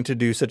willing to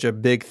do such a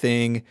big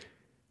thing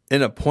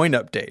in a point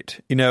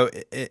update.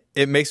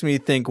 It makes me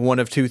think one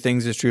of two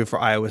things is true for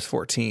iOS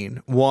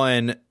 14.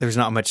 One, there's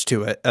not much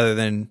to it other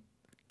than,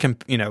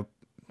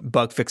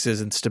 bug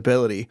fixes and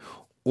stability,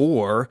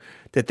 or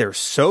that there's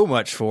so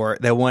much for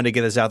it they wanted to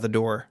get us out the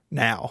door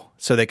now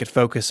so they could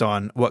focus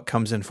on what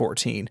comes in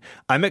 14.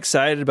 I'm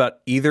excited about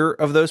either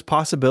of those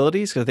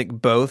possibilities because I think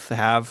both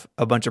have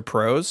a bunch of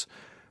pros,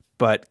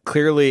 but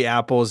clearly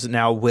Apple's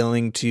now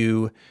willing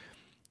to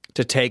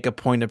take a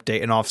point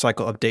update, an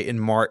off-cycle update in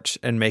March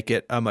and make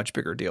it a much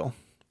bigger deal,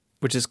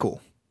 which is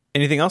cool.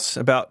 Anything else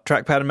about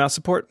trackpad and mouse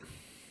support?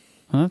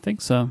 I don't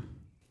think so.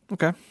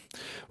 Okay.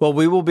 Well,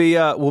 we'll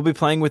be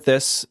playing with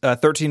this.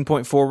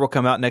 13.4 will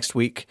come out next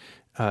week.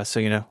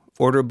 So,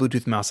 order a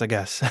Bluetooth mouse, I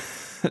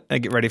guess,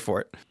 and get ready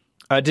for it.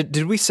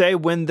 Did we say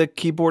when the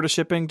keyboard is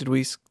shipping? Did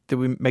we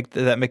make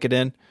it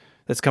in?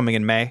 That's coming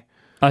in May.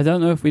 I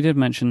don't know if we did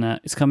mention that.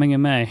 It's coming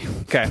in May.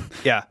 Okay.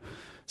 Yeah.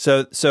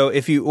 So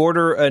if you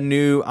order a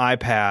new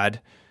iPad,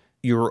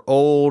 your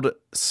old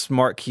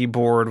smart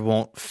keyboard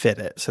won't fit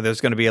it. So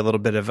there's going to be a little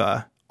bit of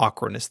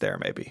awkwardness there,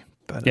 maybe.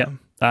 But yeah,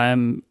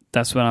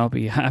 that's when I'll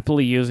be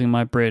happily using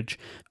my Bridge.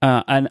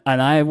 And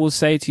I will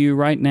say to you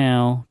right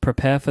now,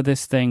 prepare for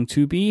this thing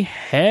to be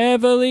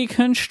heavily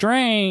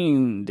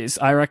constrained.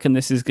 I reckon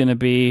this is going to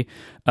be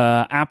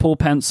Apple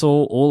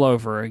Pencil all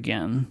over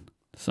again.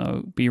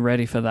 So be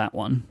ready for that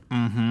one.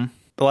 Mm-hmm.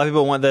 A lot of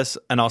people want this,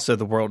 and also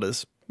the world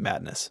is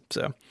madness.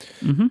 So,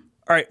 All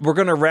right, we're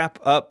going to wrap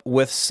up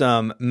with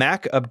some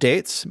Mac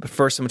updates. But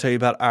first, I'm going to tell you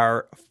about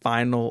our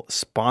final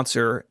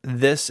sponsor.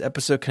 This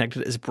episode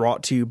Connected is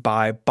brought to you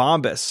by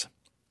Bombas.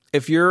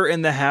 If you're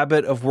in the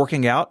habit of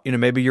working out,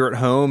 maybe you're at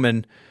home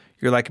and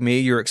you're like me,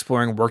 you're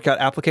exploring workout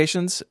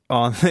applications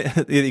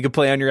that you can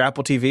play on your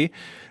Apple TV.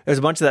 There's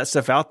a bunch of that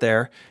stuff out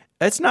there.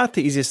 It's not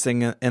the easiest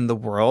thing in the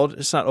world.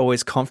 It's not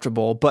always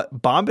comfortable,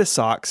 but Bombas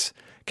socks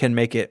can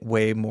make it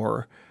way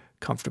more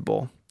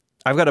comfortable.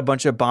 I've got a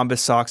bunch of Bombas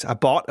socks. I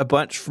bought a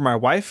bunch for my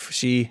wife.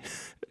 She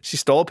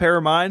stole a pair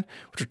of mine,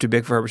 which were too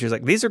big for her, but she was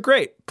like, these are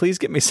great. Please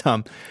get me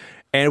some.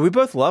 And we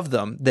both love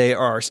them. They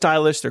are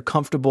stylish, they're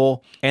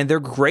comfortable, and they're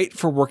great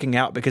for working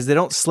out because they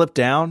don't slip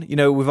down.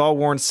 We've all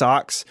worn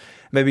socks.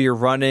 Maybe you're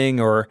running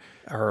or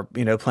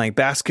playing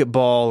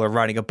basketball or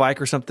riding a bike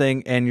or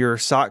something, and your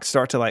socks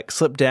start to like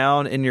slip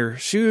down in your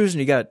shoes,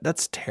 and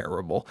that's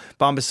terrible.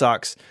 Bombas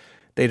socks,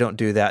 they don't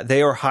do that.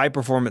 They are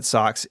high-performance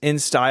socks in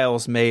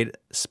styles made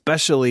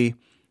specially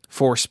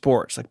for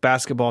sports like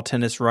basketball,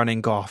 tennis,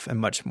 running, golf, and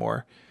much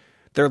more.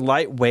 They're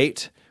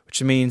lightweight,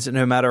 which means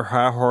no matter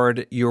how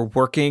hard you're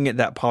working,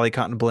 that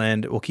polycotton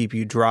blend will keep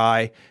you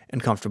dry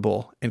and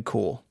comfortable and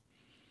cool.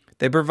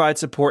 They provide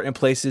support in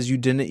places you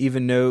didn't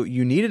even know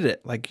you needed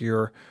it, like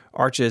your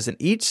arches. And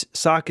each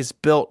sock is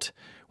built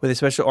with a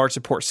special arch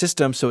support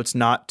system so it's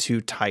not too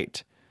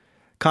tight.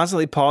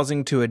 Constantly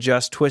pausing to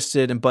adjust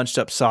twisted and bunched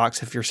up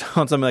socks if you're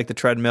on something like the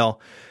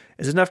treadmill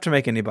is enough to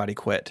make anybody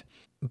quit.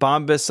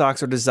 Bombas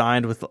socks are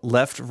designed with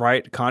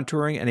left-right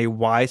contouring and a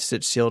wide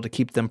stitch seal to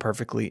keep them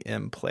perfectly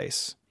in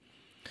place.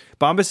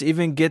 Bombas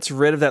even gets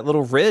rid of that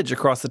little ridge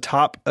across the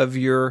top of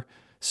your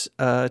toes,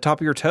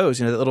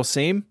 that little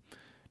seam.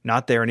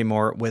 Not there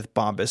anymore with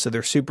Bombas, so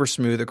they're super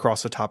smooth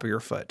across the top of your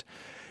foot.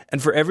 And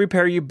for every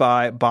pair you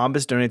buy,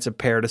 Bombas donates a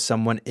pair to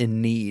someone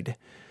in need.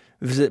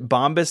 Visit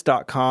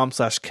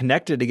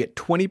bombas.com/connected to get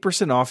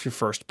 20% off your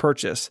first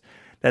purchase.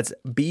 That's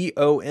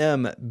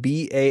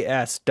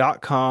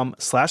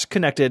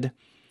bombas.com/connected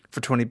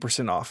for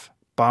 20% off.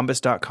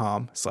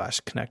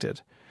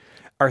 bombas.com/connected.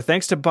 Our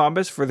thanks to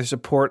Bombas for their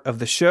support of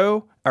the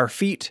show, our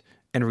feet,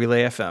 and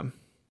Relay FM.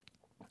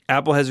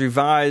 Apple has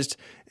revised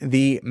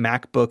the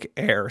MacBook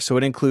Air, so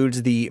it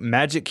includes the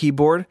Magic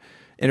Keyboard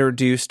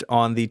introduced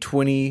on the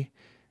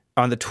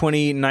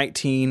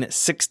 2019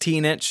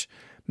 16-inch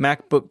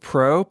MacBook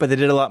Pro, but they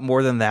did a lot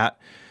more than that.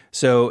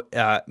 So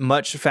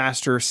much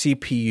faster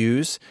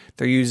CPUs.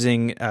 They're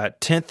using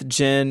 10th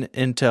gen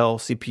Intel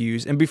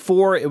CPUs, and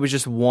before it was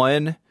just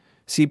one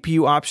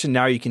CPU option.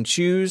 Now you can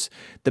choose.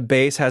 The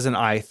base has an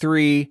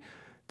i3.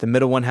 The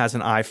middle one has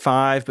an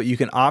i5, but you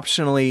can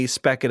optionally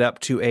spec it up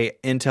to a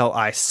Intel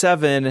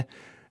i7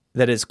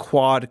 that is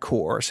quad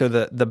core. So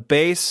the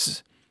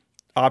base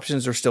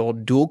options are still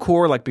dual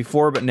core like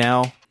before, but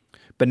now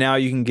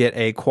you can get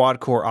a quad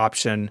core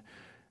option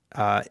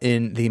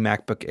in the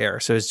MacBook Air.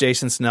 So as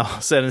Jason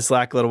Snell said in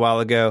Slack a little while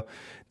ago,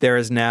 there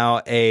is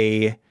now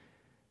a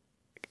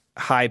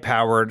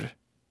high-powered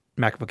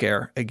MacBook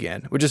Air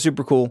again, which is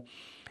super cool.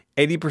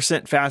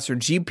 80% faster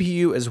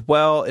GPU as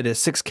well. It is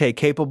 6K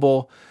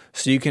capable,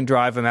 so you can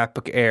drive a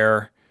MacBook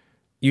Air,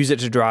 use it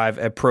to drive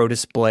a Pro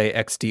Display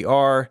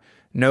XDR.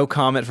 No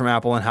comment from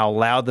Apple on how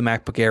loud the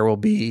MacBook Air will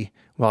be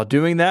while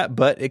doing that,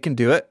 but it can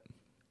do it.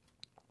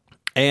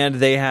 And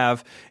they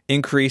have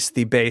increased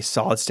the base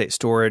solid-state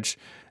storage,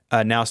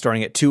 now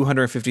starting at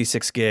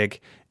 256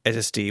 gig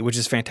SSD, which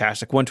is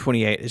fantastic.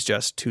 128 is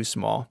just too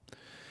small.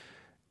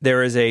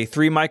 There is a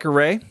 3-mic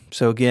array.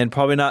 So again,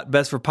 probably not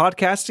best for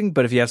podcasting,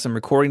 but if you have some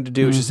recording to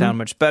do, it should sound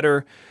much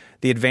better.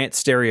 The advanced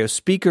stereo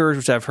speakers,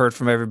 which I've heard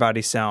from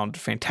everybody, sound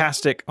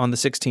fantastic on the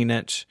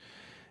 16-inch.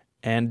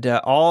 And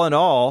all in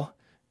all,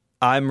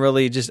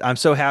 I'm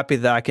so happy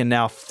that I can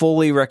now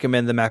fully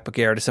recommend the MacBook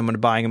Air to someone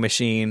buying a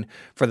machine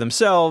for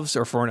themselves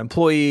or for an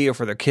employee or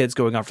for their kids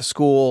going off to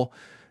school.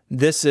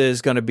 This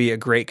is going to be a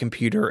great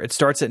computer. It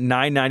starts at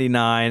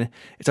 $999.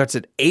 It starts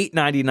at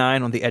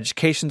 $899 on the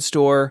Education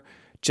Store.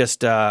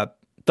 Just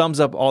thumbs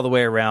up all the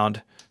way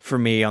around for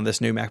me on this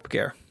new MacBook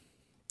Air.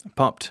 I'm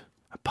pumped.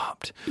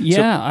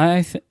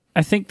 Yeah, so,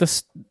 I think the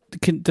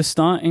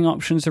starting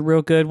options are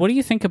real good. What do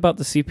you think about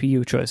the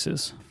CPU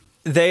choices?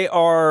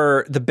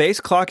 The base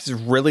clock is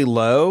really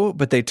low,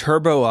 but they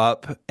turbo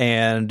up.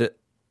 And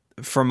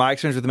from my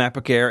experience with the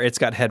MacBook Air, it's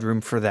got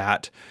headroom for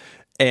that.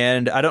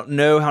 And I don't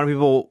know how many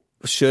people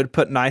should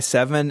put an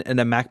i7 in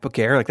a MacBook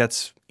Air. Like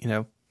that's,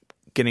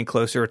 getting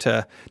closer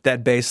to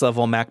that base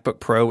level MacBook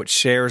Pro, which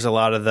shares a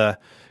lot of the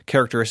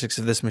characteristics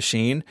of this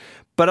machine.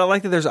 But I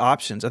like that there's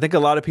options. I think a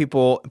lot of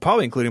people,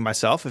 probably including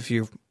myself, if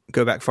you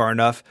go back far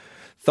enough,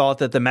 thought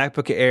that the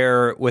MacBook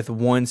Air with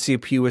one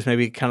CPU was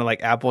maybe kind of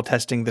like Apple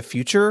testing the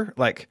future.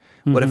 Like,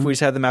 what if we just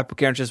had the MacBook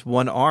Air and just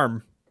one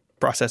ARM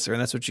processor, and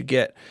that's what you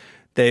get?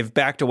 They've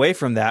backed away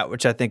from that,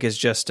 which I think is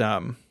just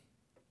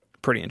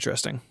pretty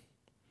interesting.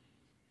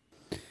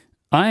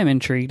 I am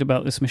intrigued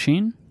about this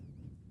machine.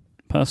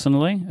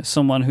 Personally, as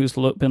someone who's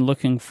been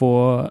looking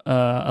for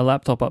a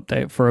laptop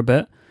update for a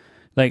bit,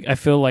 I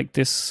feel like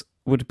this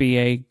would be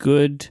a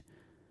good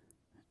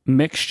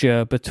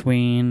mixture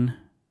between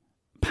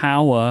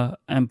power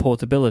and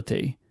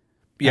portability.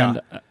 Yeah.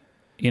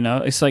 And,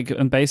 it's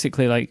and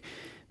basically I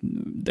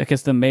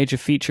guess the major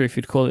feature, if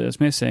you'd call it, that's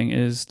missing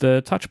is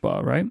the touch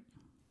bar, right?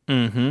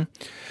 Mm-hmm.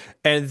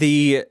 And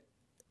the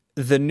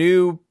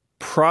new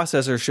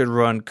processor should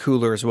run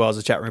cooler as well, as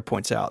the chat room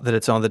points out, that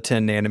it's on the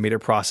 10 nanometer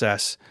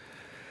process.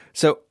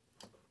 So,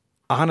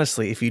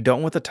 honestly, if you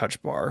don't want the touch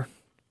bar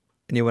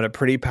and you want a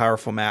pretty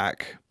powerful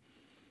Mac,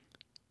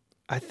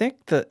 I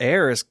think the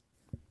Air is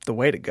the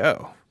way to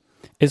go.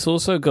 It's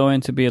also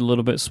going to be a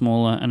little bit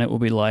smaller and it will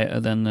be lighter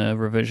than the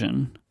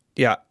revision.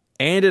 Yeah,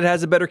 and it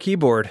has a better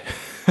keyboard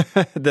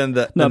than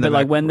the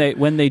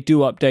when they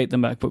do update the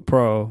MacBook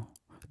Pro,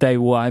 they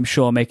will, I'm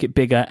sure, make it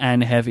bigger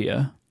and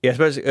heavier. Yeah,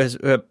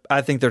 especially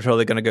I think they're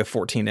totally going to go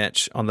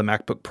 14-inch on the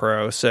MacBook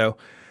Pro. So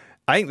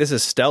I think this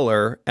is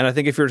stellar, and I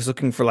think if you're just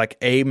looking for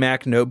a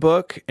Mac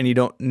notebook and you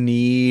don't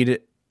need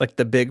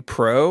the big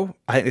Pro,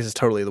 I think this is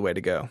totally the way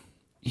to go.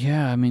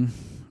 Yeah, and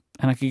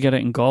I could get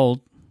it in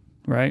gold,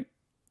 right?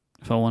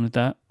 If I wanted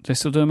that. Do they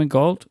still do them in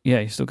gold? Yeah,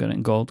 you still get it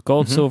in gold.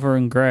 Gold, silver,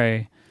 and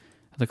gray.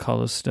 the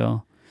colors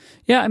still.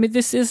 Yeah, I mean,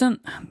 this isn't...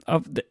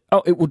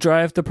 it will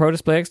drive the Pro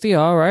Display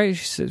XDR,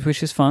 right?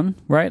 Which is fun,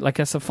 right? Like,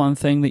 that's a fun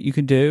thing that you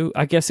can do.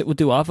 I guess it will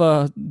do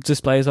other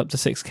displays up to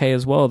 6K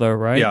as well, though,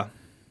 right? Yeah.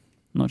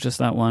 Not just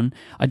that one.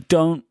 I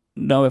don't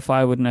know if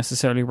I would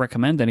necessarily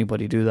recommend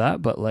anybody do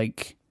that, but,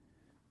 like,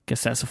 I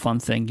guess that's a fun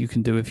thing you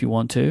can do if you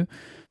want to.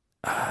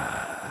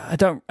 I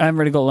haven't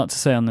really got a lot to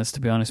say on this,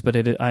 to be honest,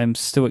 but I'm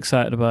still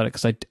excited about it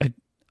because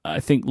I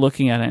think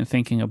looking at it and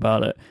thinking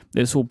about it,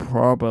 this will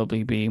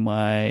probably be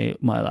my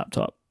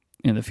laptop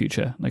in the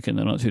future, like in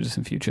the not too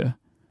distant future.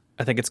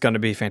 I think it's going to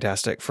be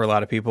fantastic for a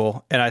lot of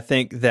people. And I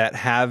think that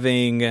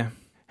having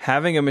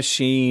a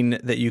machine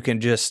that you can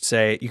just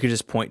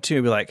point to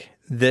and be like,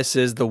 this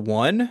is the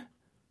one,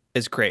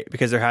 is great,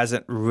 because there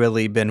hasn't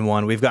really been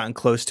one. We've gotten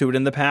close to it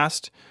in the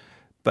past,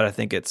 but I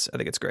think it's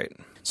great.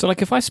 So,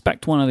 like, if I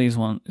spec'd one of these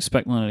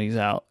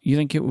out, you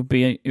think it would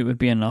be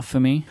enough for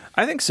me?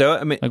 I think so.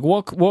 I mean, like,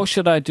 what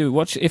should I do?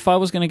 If I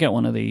was going to get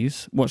one of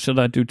these, what should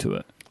I do to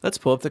it? Let's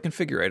pull up the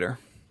configurator.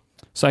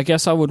 So I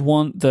guess I would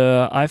want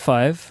the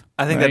i5.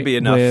 I think that'd be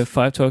enough. With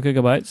 512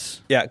 gigabytes.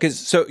 Yeah, because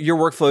so your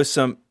workflow is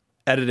some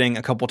editing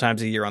a couple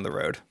times a year on the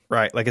road,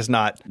 right? Like, it's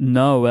not...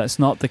 No, that's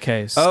not the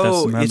case.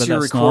 It's your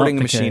recording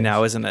machine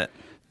now, isn't it?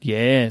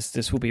 Yes,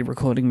 this will be a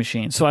recording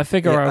machine. So I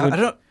figure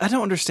I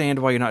don't understand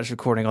why you're not just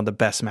recording on the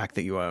best Mac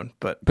that you own,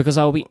 but... Because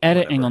I will be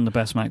editing on the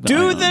best Mac that I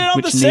own. Do that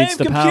on the same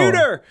computer!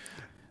 Power.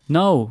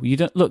 No, you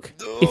don't. Look,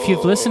 if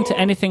you've listened to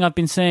anything I've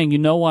been saying, you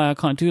know why I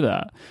can't do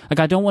that. Like,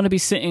 I don't want to be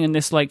sitting in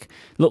this, like,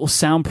 little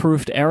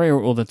soundproofed area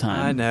all the time.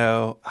 I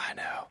know.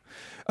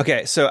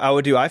 Okay, so I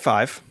would do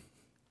i5.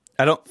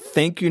 I don't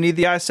think you need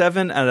the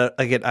i7. And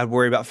again, I'd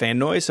worry about fan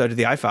noise, so I do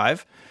the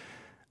i5.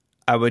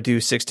 I would do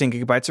 16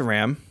 gigabytes of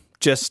RAM,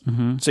 just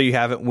so you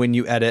have it when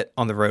you edit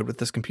on the road with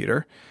this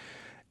computer.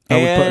 I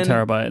would put a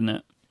terabyte in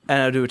it.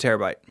 And I'll do a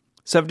terabyte.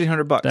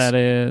 $1,700. That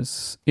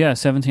is,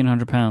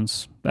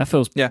 £1,700. That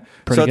feels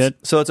pretty good.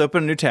 So let's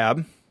open a new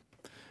tab.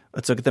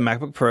 Let's look at the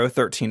MacBook Pro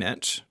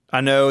 13-inch. I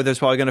know there's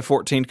probably going to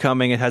 14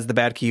 coming. It has the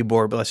bad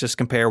keyboard, but let's just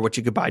compare what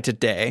you could buy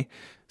today.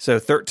 So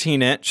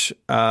 13-inch.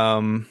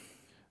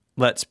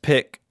 Let's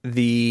pick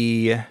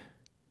the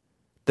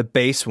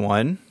base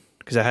one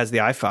because it has the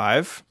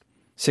i5,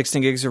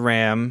 16 gigs of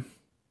RAM,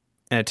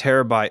 and a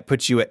terabyte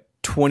puts you at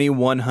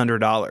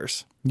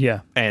 $2,100.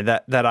 Yeah. And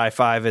that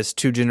i5 is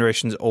 2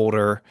 generations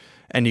older,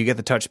 and you get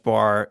the touch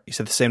bar. You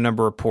said the same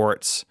number of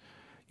ports.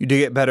 You do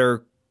get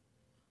better.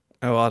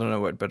 Oh, I don't know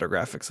what better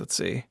graphics. Let's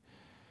see.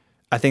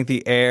 I think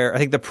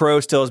the Pro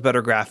still has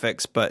better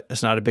graphics, but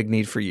it's not a big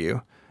need for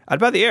you. I'd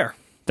buy the Air.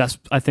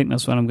 I think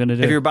that's what I'm going to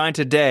do. If you're buying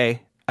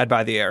today, I'd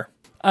buy the Air.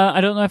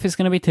 I don't know if it's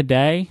going to be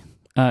today.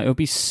 It'll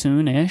be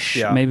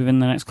soonish, maybe within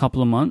the next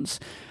couple of months.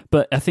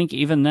 But I think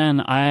even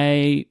then,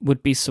 I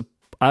would be.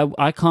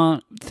 I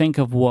can't think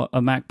of what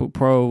a MacBook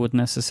Pro would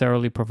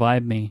necessarily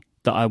provide me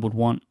that I would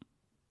want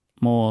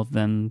more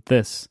than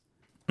this.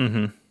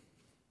 Mm-hmm.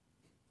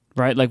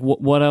 Right? Like,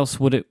 what else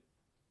would it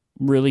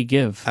really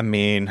give? I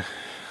mean,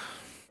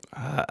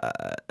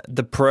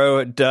 the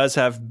Pro does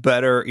have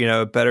better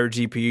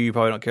GPU. You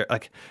probably don't care.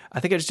 Like, I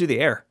think I just do the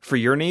Air for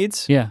your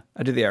needs. Yeah,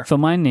 I do the Air for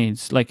my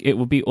needs. Like, it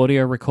would be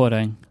audio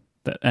recording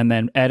and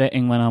then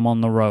editing when I'm on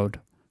the road.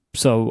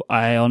 So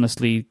I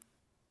honestly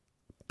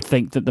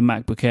think that the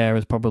MacBook Air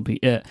is probably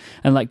it.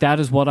 And like,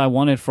 that is what I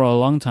wanted for a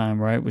long time,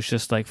 right? Was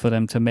just like for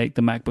them to make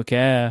the MacBook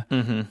Air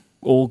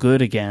all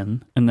good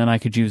again, and then I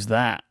could use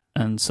that.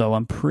 And so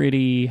I'm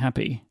pretty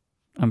happy.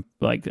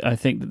 I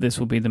think that this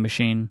will be the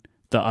machine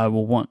that I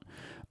will want.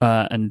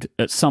 And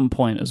at some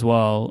point as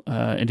well,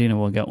 Adina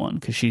will get one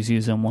because she's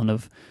using one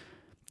of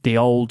the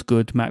old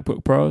good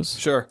MacBook Pros.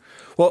 Sure.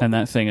 Well, and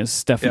that thing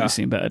has definitely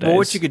seen better days. Well,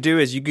 what you could do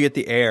is you could get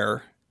the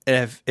Air.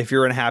 If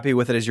you're unhappy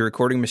with it as your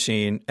recording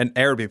machine, an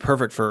Air would be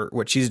perfect for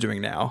what she's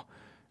doing now,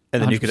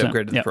 and then you could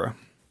upgrade to the Pro.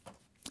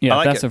 Yeah,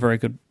 like that's a very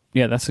good.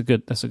 Yeah, that's a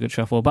good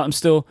shuffle. But I'm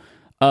still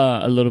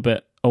a little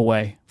bit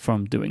away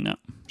from doing that.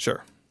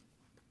 Sure.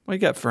 Well, you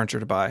got furniture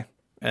to buy,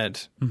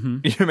 and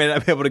you may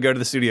not be able to go to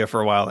the studio for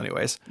a while,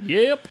 anyways.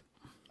 Yep.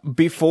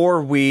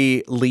 Before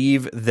we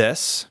leave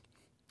this,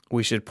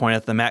 we should point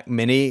out the Mac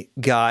Mini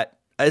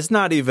it's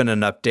not even an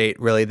update,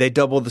 really. They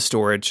doubled the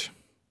storage.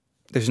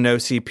 There's no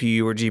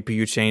CPU or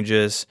GPU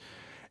changes.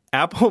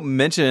 Apple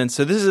mentioned,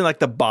 so this is in like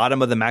the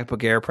bottom of the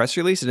MacBook Air press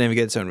release. It didn't even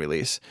get its own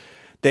release.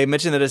 They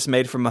mentioned that it's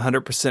made from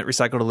 100%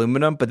 recycled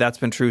aluminum, but that's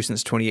been true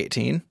since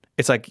 2018.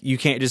 It's like you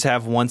can't just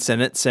have one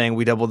sentence saying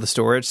we doubled the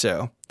storage,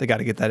 so they got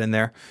to get that in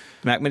there.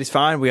 Mac Mini's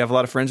fine. We have a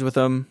lot of friends with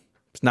them.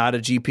 It's not a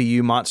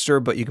GPU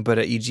monster, but you can put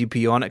an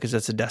eGPU on it because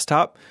that's a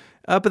desktop.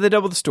 But they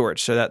doubled the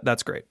storage, so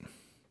that's great.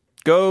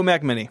 Go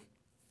Mac Mini.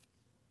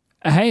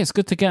 Hey, it's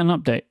good to get an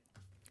update.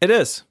 It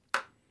is.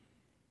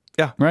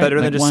 Yeah, right? Better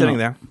than just sitting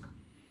there.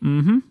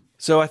 Mm-hmm.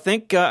 So I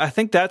think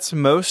that's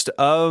most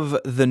of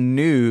the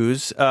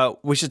news.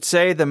 We should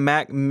say the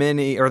Mac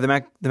Mini or the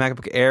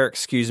MacBook Air,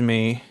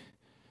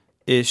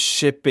 is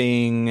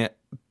shipping.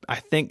 I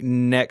think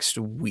next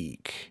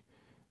week.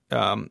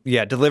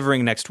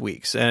 Delivering next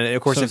week. And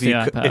of course, so so is the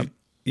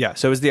iPad.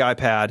 So is the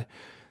iPad.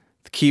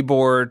 The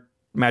keyboard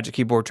Magic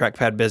Keyboard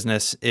Trackpad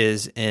business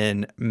is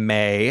in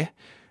May.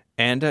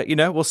 And,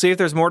 we'll see if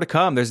there's more to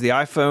come. There's the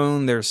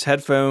iPhone, there's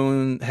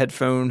headphone,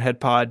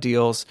 HeadPod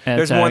deals.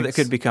 There's more that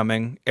could be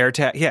coming.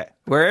 AirTag, yeah,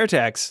 wear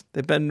AirTags.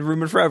 They've been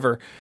rumored forever.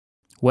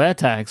 Wear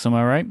tags, am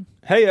I right?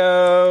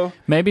 Hey-o!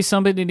 Maybe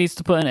somebody needs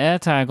to put an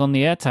AirTag on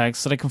the AirTags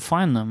so they can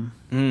find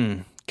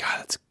them.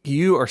 God,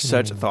 you are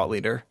such a thought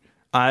leader.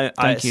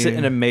 I sit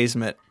in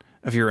amazement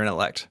of your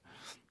intellect.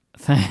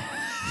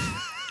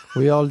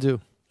 We all do.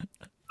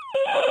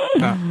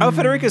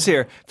 Federico's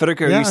here.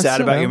 Federico, are you sad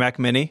about your Mac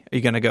Mini? Are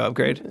you going to go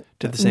upgrade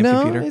to the same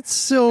computer? No, it's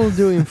still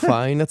doing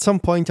fine. At some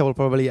point, I will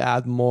probably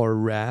add more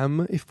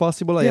RAM if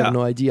possible. I have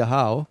no idea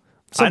how.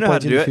 I know how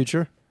to do it.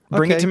 Future.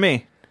 Bring it to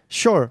me.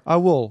 Sure, I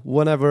will.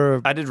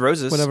 Whenever I did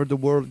Roses. Whenever the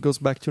world goes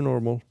back to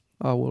normal,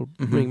 I will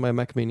bring my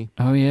Mac Mini.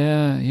 Oh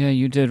yeah,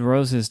 you did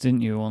Roses,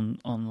 didn't you?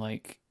 On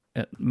like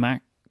at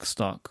Mac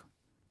stock.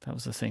 That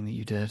was the thing that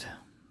you did.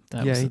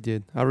 He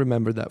did. I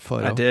remember that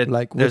photo. I did.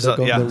 Like with the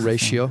golden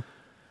ratio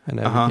and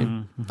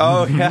everything.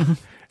 Oh yeah.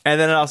 And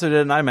then I also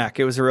did an iMac.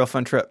 It was a real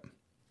fun trip.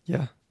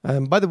 Yeah.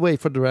 By the way,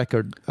 for the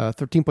record,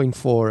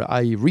 13.4,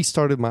 I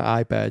restarted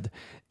my iPad.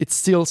 It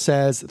still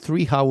says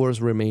 3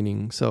 hours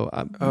remaining. So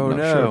I'm not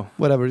sure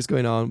whatever is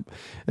going on.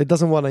 It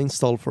doesn't want to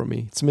install for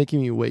me. It's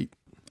making me wait.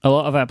 A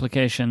lot of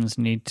applications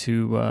need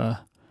to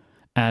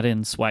add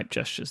in swipe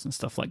gestures and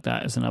stuff like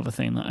that is another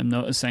thing that I'm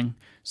noticing.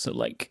 So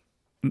like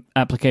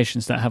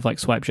applications that have like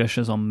swipe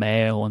gestures on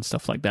Mail and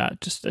stuff like that,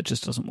 it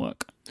just doesn't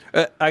work.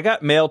 I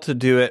got Mail to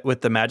do it with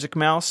the Magic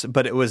Mouse,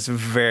 but it was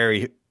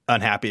very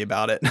unhappy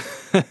about it.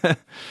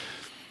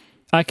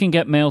 I can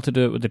get Mail to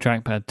do it with the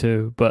trackpad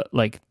too, but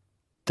like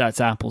that's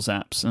Apple's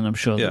apps, and I'm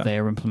sure that they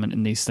are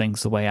implementing these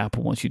things the way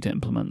Apple wants you to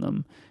implement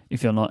them.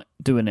 If you're not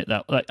doing it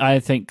that way, I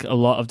think a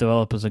lot of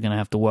developers are going to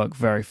have to work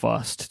very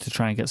fast to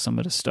try and get some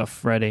of this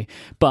stuff ready.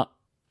 But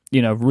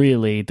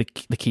really, the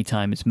key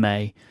time is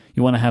May.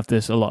 You want to have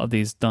a lot of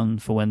these done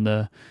for when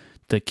the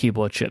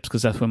keyboard ships,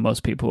 because that's when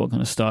most people are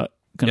going to start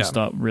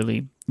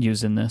really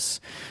using this,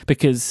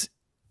 because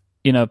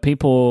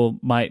people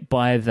might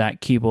buy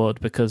that keyboard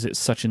because it's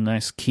such a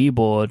nice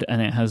keyboard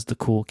and it has the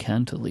cool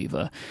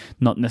cantilever,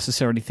 not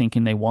necessarily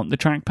thinking they want the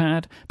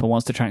trackpad, but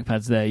once the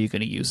trackpad's there, you're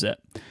going to use it.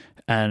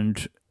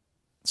 And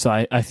so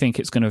I think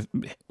it's going to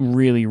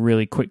really,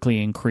 really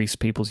quickly increase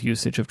people's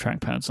usage of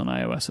trackpads on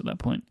iOS at that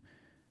point.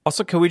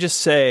 Also, can we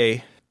just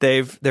say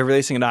they're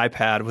releasing an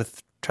iPad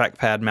with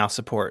trackpad mouse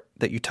support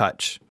that you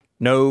touch.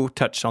 No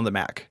touch on the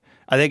Mac.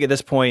 I think at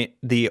this point,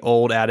 the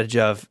old adage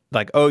of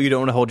like, oh, you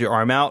don't want to hold your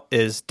arm out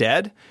is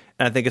dead.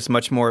 And I think it's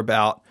much more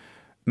about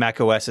Mac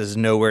OS is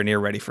nowhere near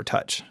ready for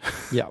touch.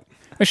 Yeah.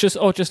 It's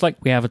just like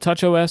we have a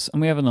touch OS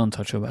and we have a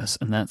non-touch OS,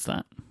 and that's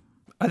that.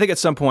 I think at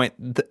some point,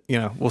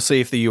 we'll see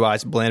if the UI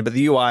is blend, but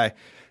the UI,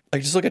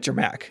 like just look at your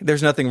Mac.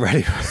 There's nothing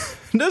ready.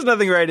 There's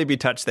nothing ready to be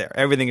touched there.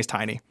 Everything is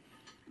tiny.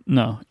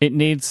 No, it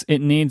needs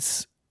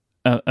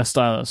a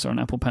stylus or an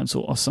Apple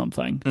Pencil or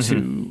something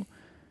to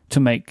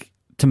make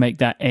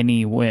that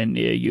anywhere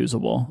near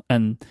usable,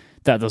 and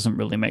that doesn't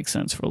really make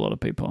sense for a lot of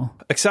people.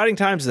 Exciting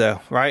times,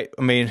 though, right?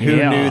 I mean, who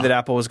knew that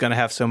Apple was going to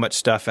have so much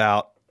stuff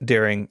out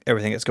during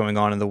everything that's going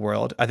on in the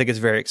world? I think it's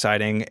very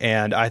exciting,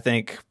 and I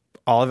think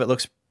all of it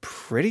looks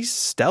pretty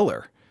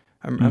stellar.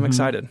 I'm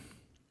excited.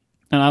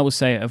 And I would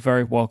say a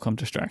very welcome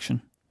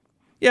distraction.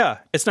 Yeah,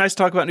 it's nice to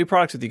talk about new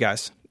products with you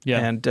guys. Yeah.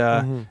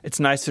 And it's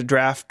nice to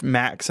draft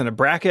Macs in a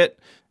bracket.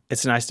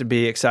 It's nice to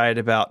be excited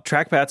about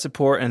trackpad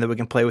support and that we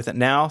can play with it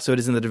now. So it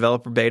is in the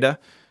developer beta.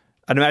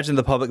 I'd imagine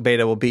the public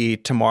beta will be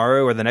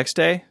tomorrow or the next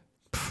day.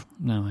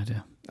 No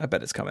idea. I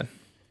bet it's coming.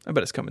 I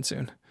bet it's coming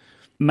soon.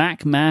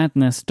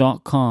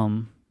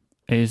 MacMadness.com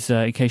is,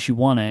 in case you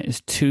want it,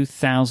 is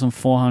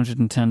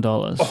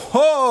 $2,410.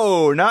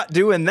 Oh, not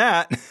doing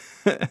that.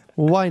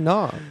 Why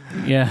not?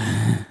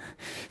 Yeah.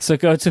 So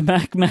go to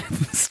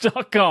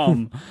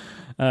MacMadness.com.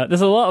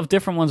 There's a lot of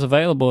different ones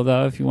available,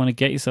 though, if you want to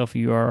get yourself a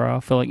URL. I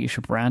feel like you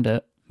should brand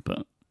it.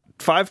 But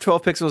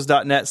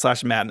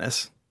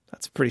 512pixels.net/madness.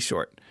 That's pretty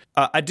short.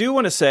 I do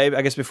want to say,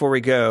 I guess before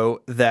we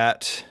go,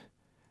 that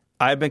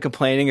I've been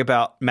complaining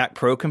about Mac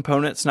Pro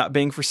components not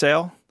being for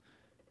sale,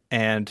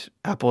 and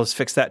Apple has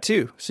fixed that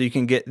too. So you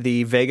can get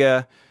the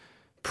Vega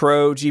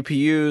Pro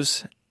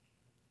GPUs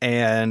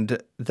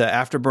and the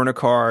Afterburner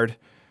card.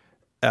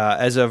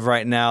 As of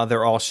right now,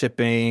 they're all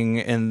shipping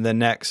in the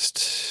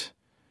next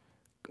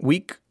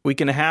week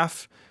and a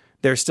half.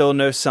 There's still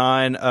no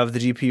sign of the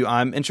GPU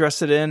I'm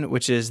interested in,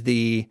 which is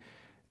the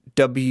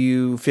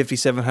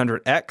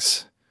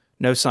W5700X.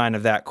 No sign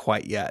of that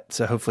quite yet.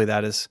 So hopefully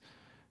that is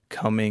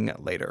coming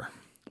later.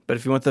 But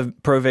if you want the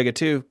Pro Vega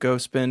 2, go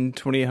spend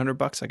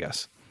 $2,800, I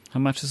guess. How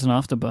much is an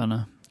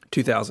Afterburner?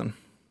 $2,000.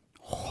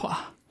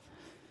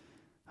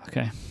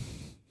 Okay.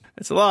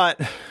 It's a lot.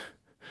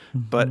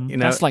 But,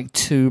 that's like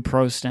 2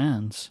 Pro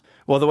stands.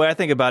 Well, the way I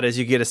think about it is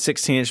you get a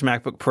 16-inch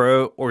MacBook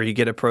Pro or you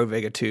get a Pro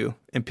Vega 2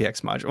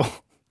 MPX module.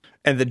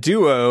 And the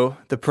Duo,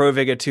 the Pro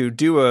Vega 2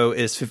 Duo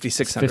is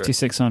 $5,600.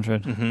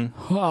 $5,600. Mm-hmm.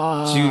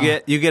 So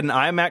you get an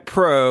iMac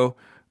Pro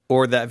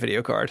or that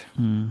video card.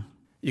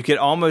 You could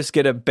almost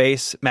get a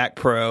base Mac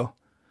Pro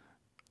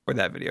or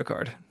that video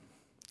card.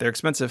 They're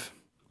expensive.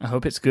 I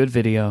hope it's good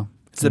video.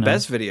 It's the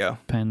best video.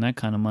 Paying that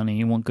kind of money,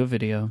 you want good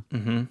video.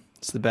 Mm-hmm.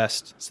 It's the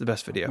best. It's the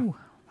best video. Ooh.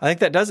 I think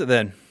that does it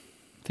then.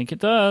 I think it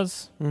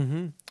does.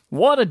 Mm-hmm.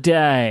 What a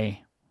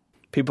day.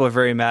 People are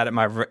very mad at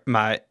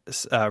my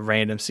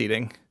random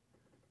seating.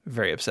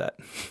 Very upset.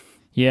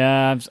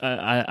 Yeah,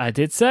 I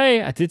did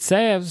say I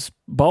was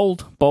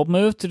bold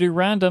move to do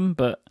random,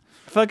 but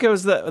I feel like it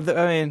was I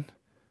feel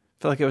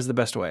like it was the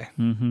best way.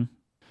 Mm-hmm.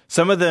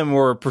 Some of them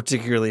were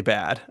particularly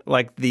bad,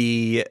 like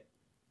the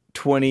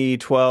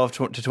 2012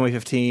 to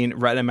 2015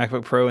 Retina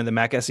MacBook Pro and the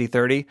Mac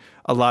SE30.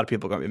 A lot of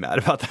people are going to be mad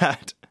about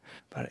that,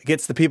 but it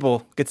gets the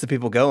people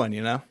going,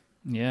 you know?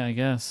 Yeah, I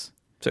guess,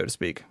 so to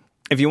speak.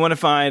 If you want to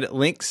find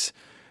links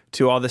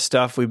to all this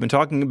stuff we've been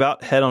talking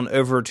about, head on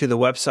over to the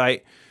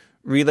website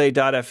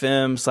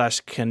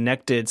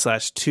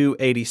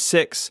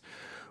relay.fm/connected/286.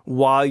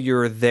 While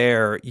you're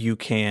there, you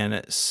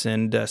can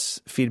send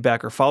us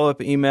feedback or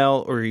follow-up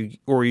email,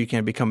 or you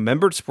can become a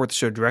member to support the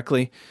show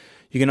directly.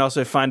 You can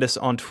also find us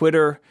on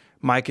Twitter.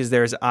 Mike is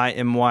there as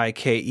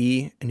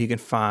IMYKE, and you can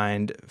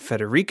find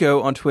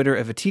Federico on Twitter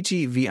at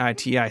Vitici,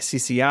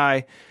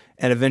 VITICCI,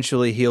 and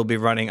eventually he'll be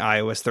running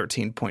iOS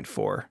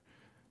 13.4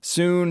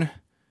 soon,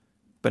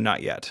 but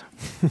not yet.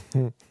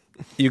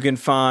 You can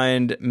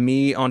find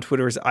me on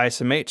Twitter as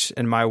ISMH,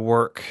 and my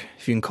work,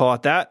 if you can call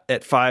it that,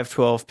 at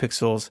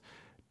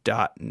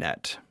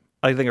 512pixels.net.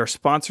 I'd like to thank our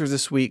sponsors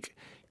this week,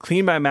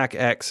 Clean by Mac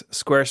X,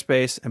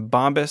 Squarespace, and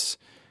Bombas.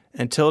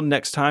 Until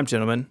next time,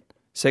 gentlemen,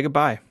 say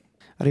goodbye.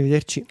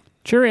 Arrivederci.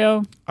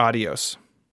 Cheerio. Adios.